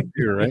type on a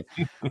computer, right?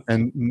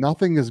 And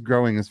nothing is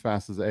growing as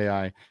fast as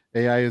AI.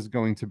 AI is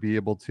going to be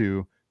able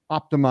to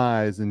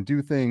optimize and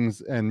do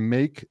things and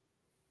make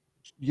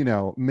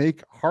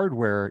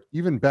hardware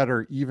even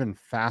better, even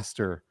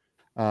faster.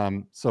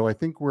 So I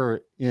think we're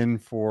in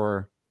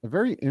for a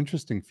very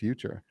interesting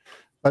future,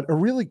 but a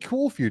really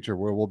cool future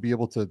where we'll be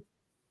able to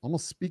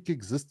almost speak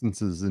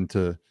existences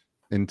into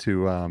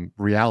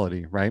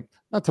reality, right?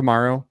 Not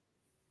tomorrow,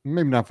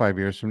 maybe not 5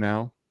 years from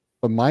now,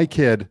 but my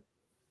kid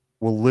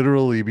will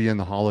literally be in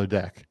the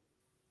holodeck,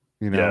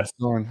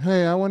 going,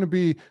 hey, I want to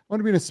be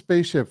in a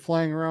spaceship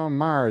flying around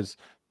Mars,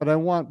 but I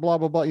want blah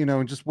blah blah,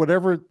 and just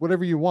whatever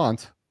you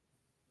want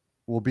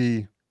will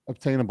be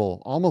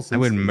obtainable almost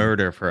instantly. I would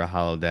murder for a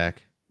holodeck.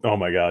 Oh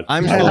my god.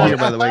 I'm still here,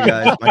 by the way,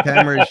 guys. My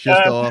camera is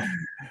just off.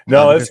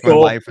 No, that's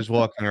cool. My wife is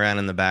walking around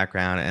in the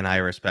background, and I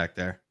respect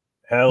her.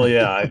 Hell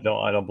yeah. I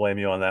don't blame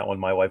you on that one.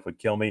 My wife would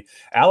kill me.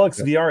 Alex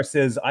VR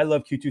says, I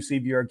love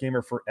Q2C VR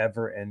gamer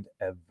forever and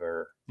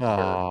ever.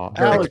 Oh,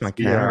 Alex, my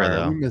camera,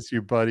 though. We miss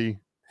you, buddy.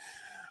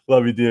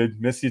 Love you, dude.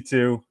 Miss you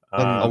too.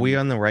 Are we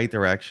on the right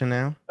direction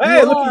now? Hey,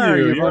 You look at are.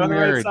 you. You've You're on the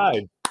right unmirrored.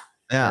 side.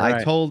 Yeah, All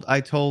right. I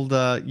told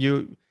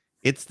you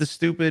it's the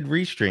stupid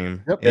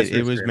restream. Yep.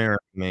 It was mirroring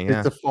me.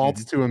 Yeah. It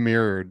defaults to a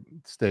mirrored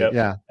state. Yep.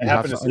 Yeah. It You have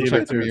happened to to Skeeva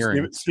uncheck the too.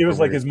 mirroring. Skeeva was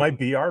like, "Is my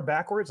BR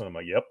backwards?" And I'm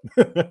like,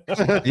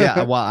 "Yep."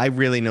 Yeah, well, I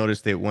really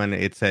noticed it when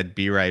it said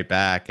 "Be right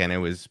back" and it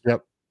was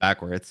Yep.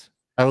 backwards.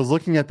 I was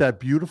looking at that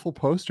beautiful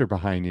poster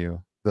behind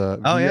you, the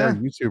Oh, VR yeah.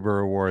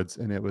 YouTuber Awards,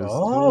 and it was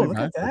Oh, totally look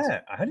at backwards.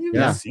 that! How do you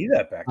even see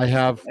that back? I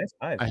have Nice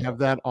eyes, I bro. have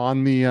that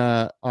on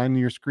the on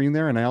your screen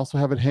there, and I also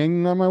have it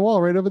hanging on my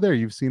wall right over there.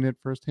 You've seen it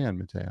firsthand,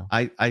 Mateo.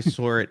 I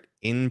saw it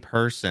in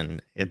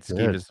person at You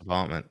did. Skeeva's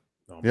apartment.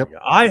 Oh my Yep.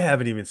 God. I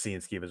haven't even seen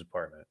Skeeva's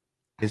apartment.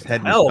 His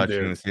head was Hell, touching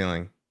dude. the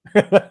ceiling.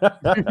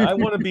 I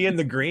want to be in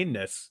the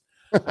greenness.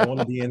 I want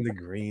to be in the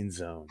green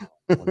zone.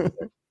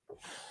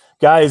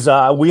 Guys,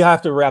 we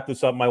have to wrap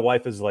this up. My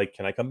wife is like,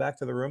 "Can I come back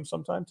to the room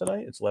sometime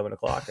tonight?" It's 11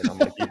 o'clock, and I'm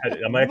like,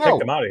 I'm gonna kick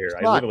them out of here.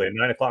 I literally at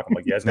 9 o'clock. I'm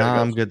like, "You guys No, gotta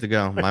go." I'm good to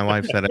go. My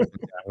wife said I've been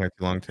down here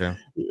too long too.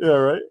 Yeah,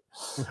 right.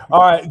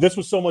 All right, this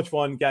was so much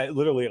fun, guys.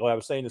 Literally, like I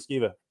was saying to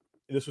Skeeva,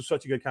 this was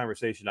such a good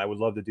conversation. I would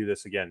love to do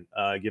this again.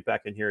 Get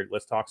back in here.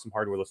 Let's talk some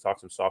hardware. Let's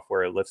talk some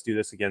software. Let's do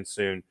this again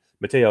soon.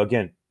 Mateo,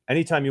 again,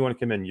 anytime you want to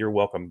come in, you're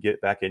welcome.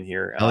 Get back in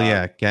here. Oh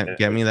yeah,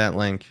 get me that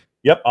link.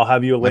 Yep, I'll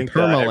have you a link.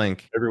 Perma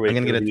link. Every week. I'm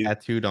gonna get it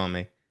tattooed on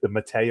me. The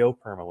Mateo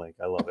permalink.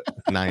 I love it.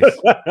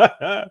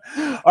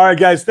 Nice. All right,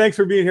 guys. Thanks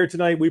for being here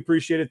tonight. We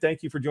appreciate it.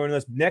 Thank you for joining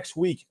us. Next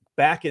week,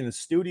 back in the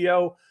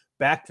studio,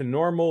 back to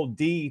normal.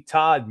 D,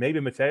 Todd,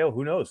 maybe Mateo.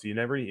 Who knows? You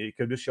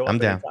could just show up. I'm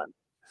down. Anytime.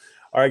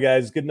 All right,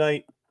 guys. Good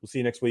night. We'll see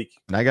you next week.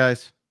 Night,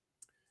 guys.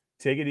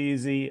 Take it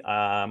easy.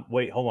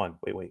 Wait, hold on.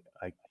 Wait.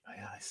 I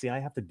see.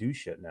 I have to do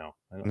shit now.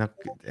 No,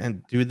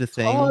 and do the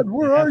thing. Todd,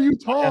 where are you,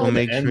 Todd? We'll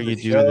make sure you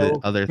do the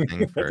other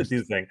thing Let's first. do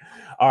the thing.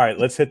 All right,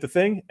 let's hit the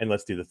thing and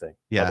let's do the thing.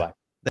 Yeah. Bye-bye.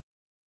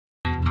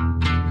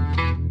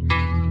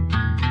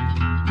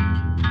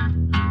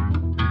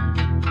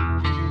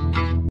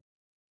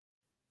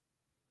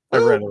 I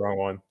read the wrong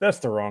one. That's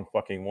the wrong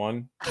fucking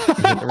one. You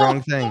hit the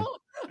wrong thing.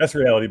 That's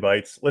Reality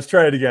Bites. Let's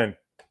try it again.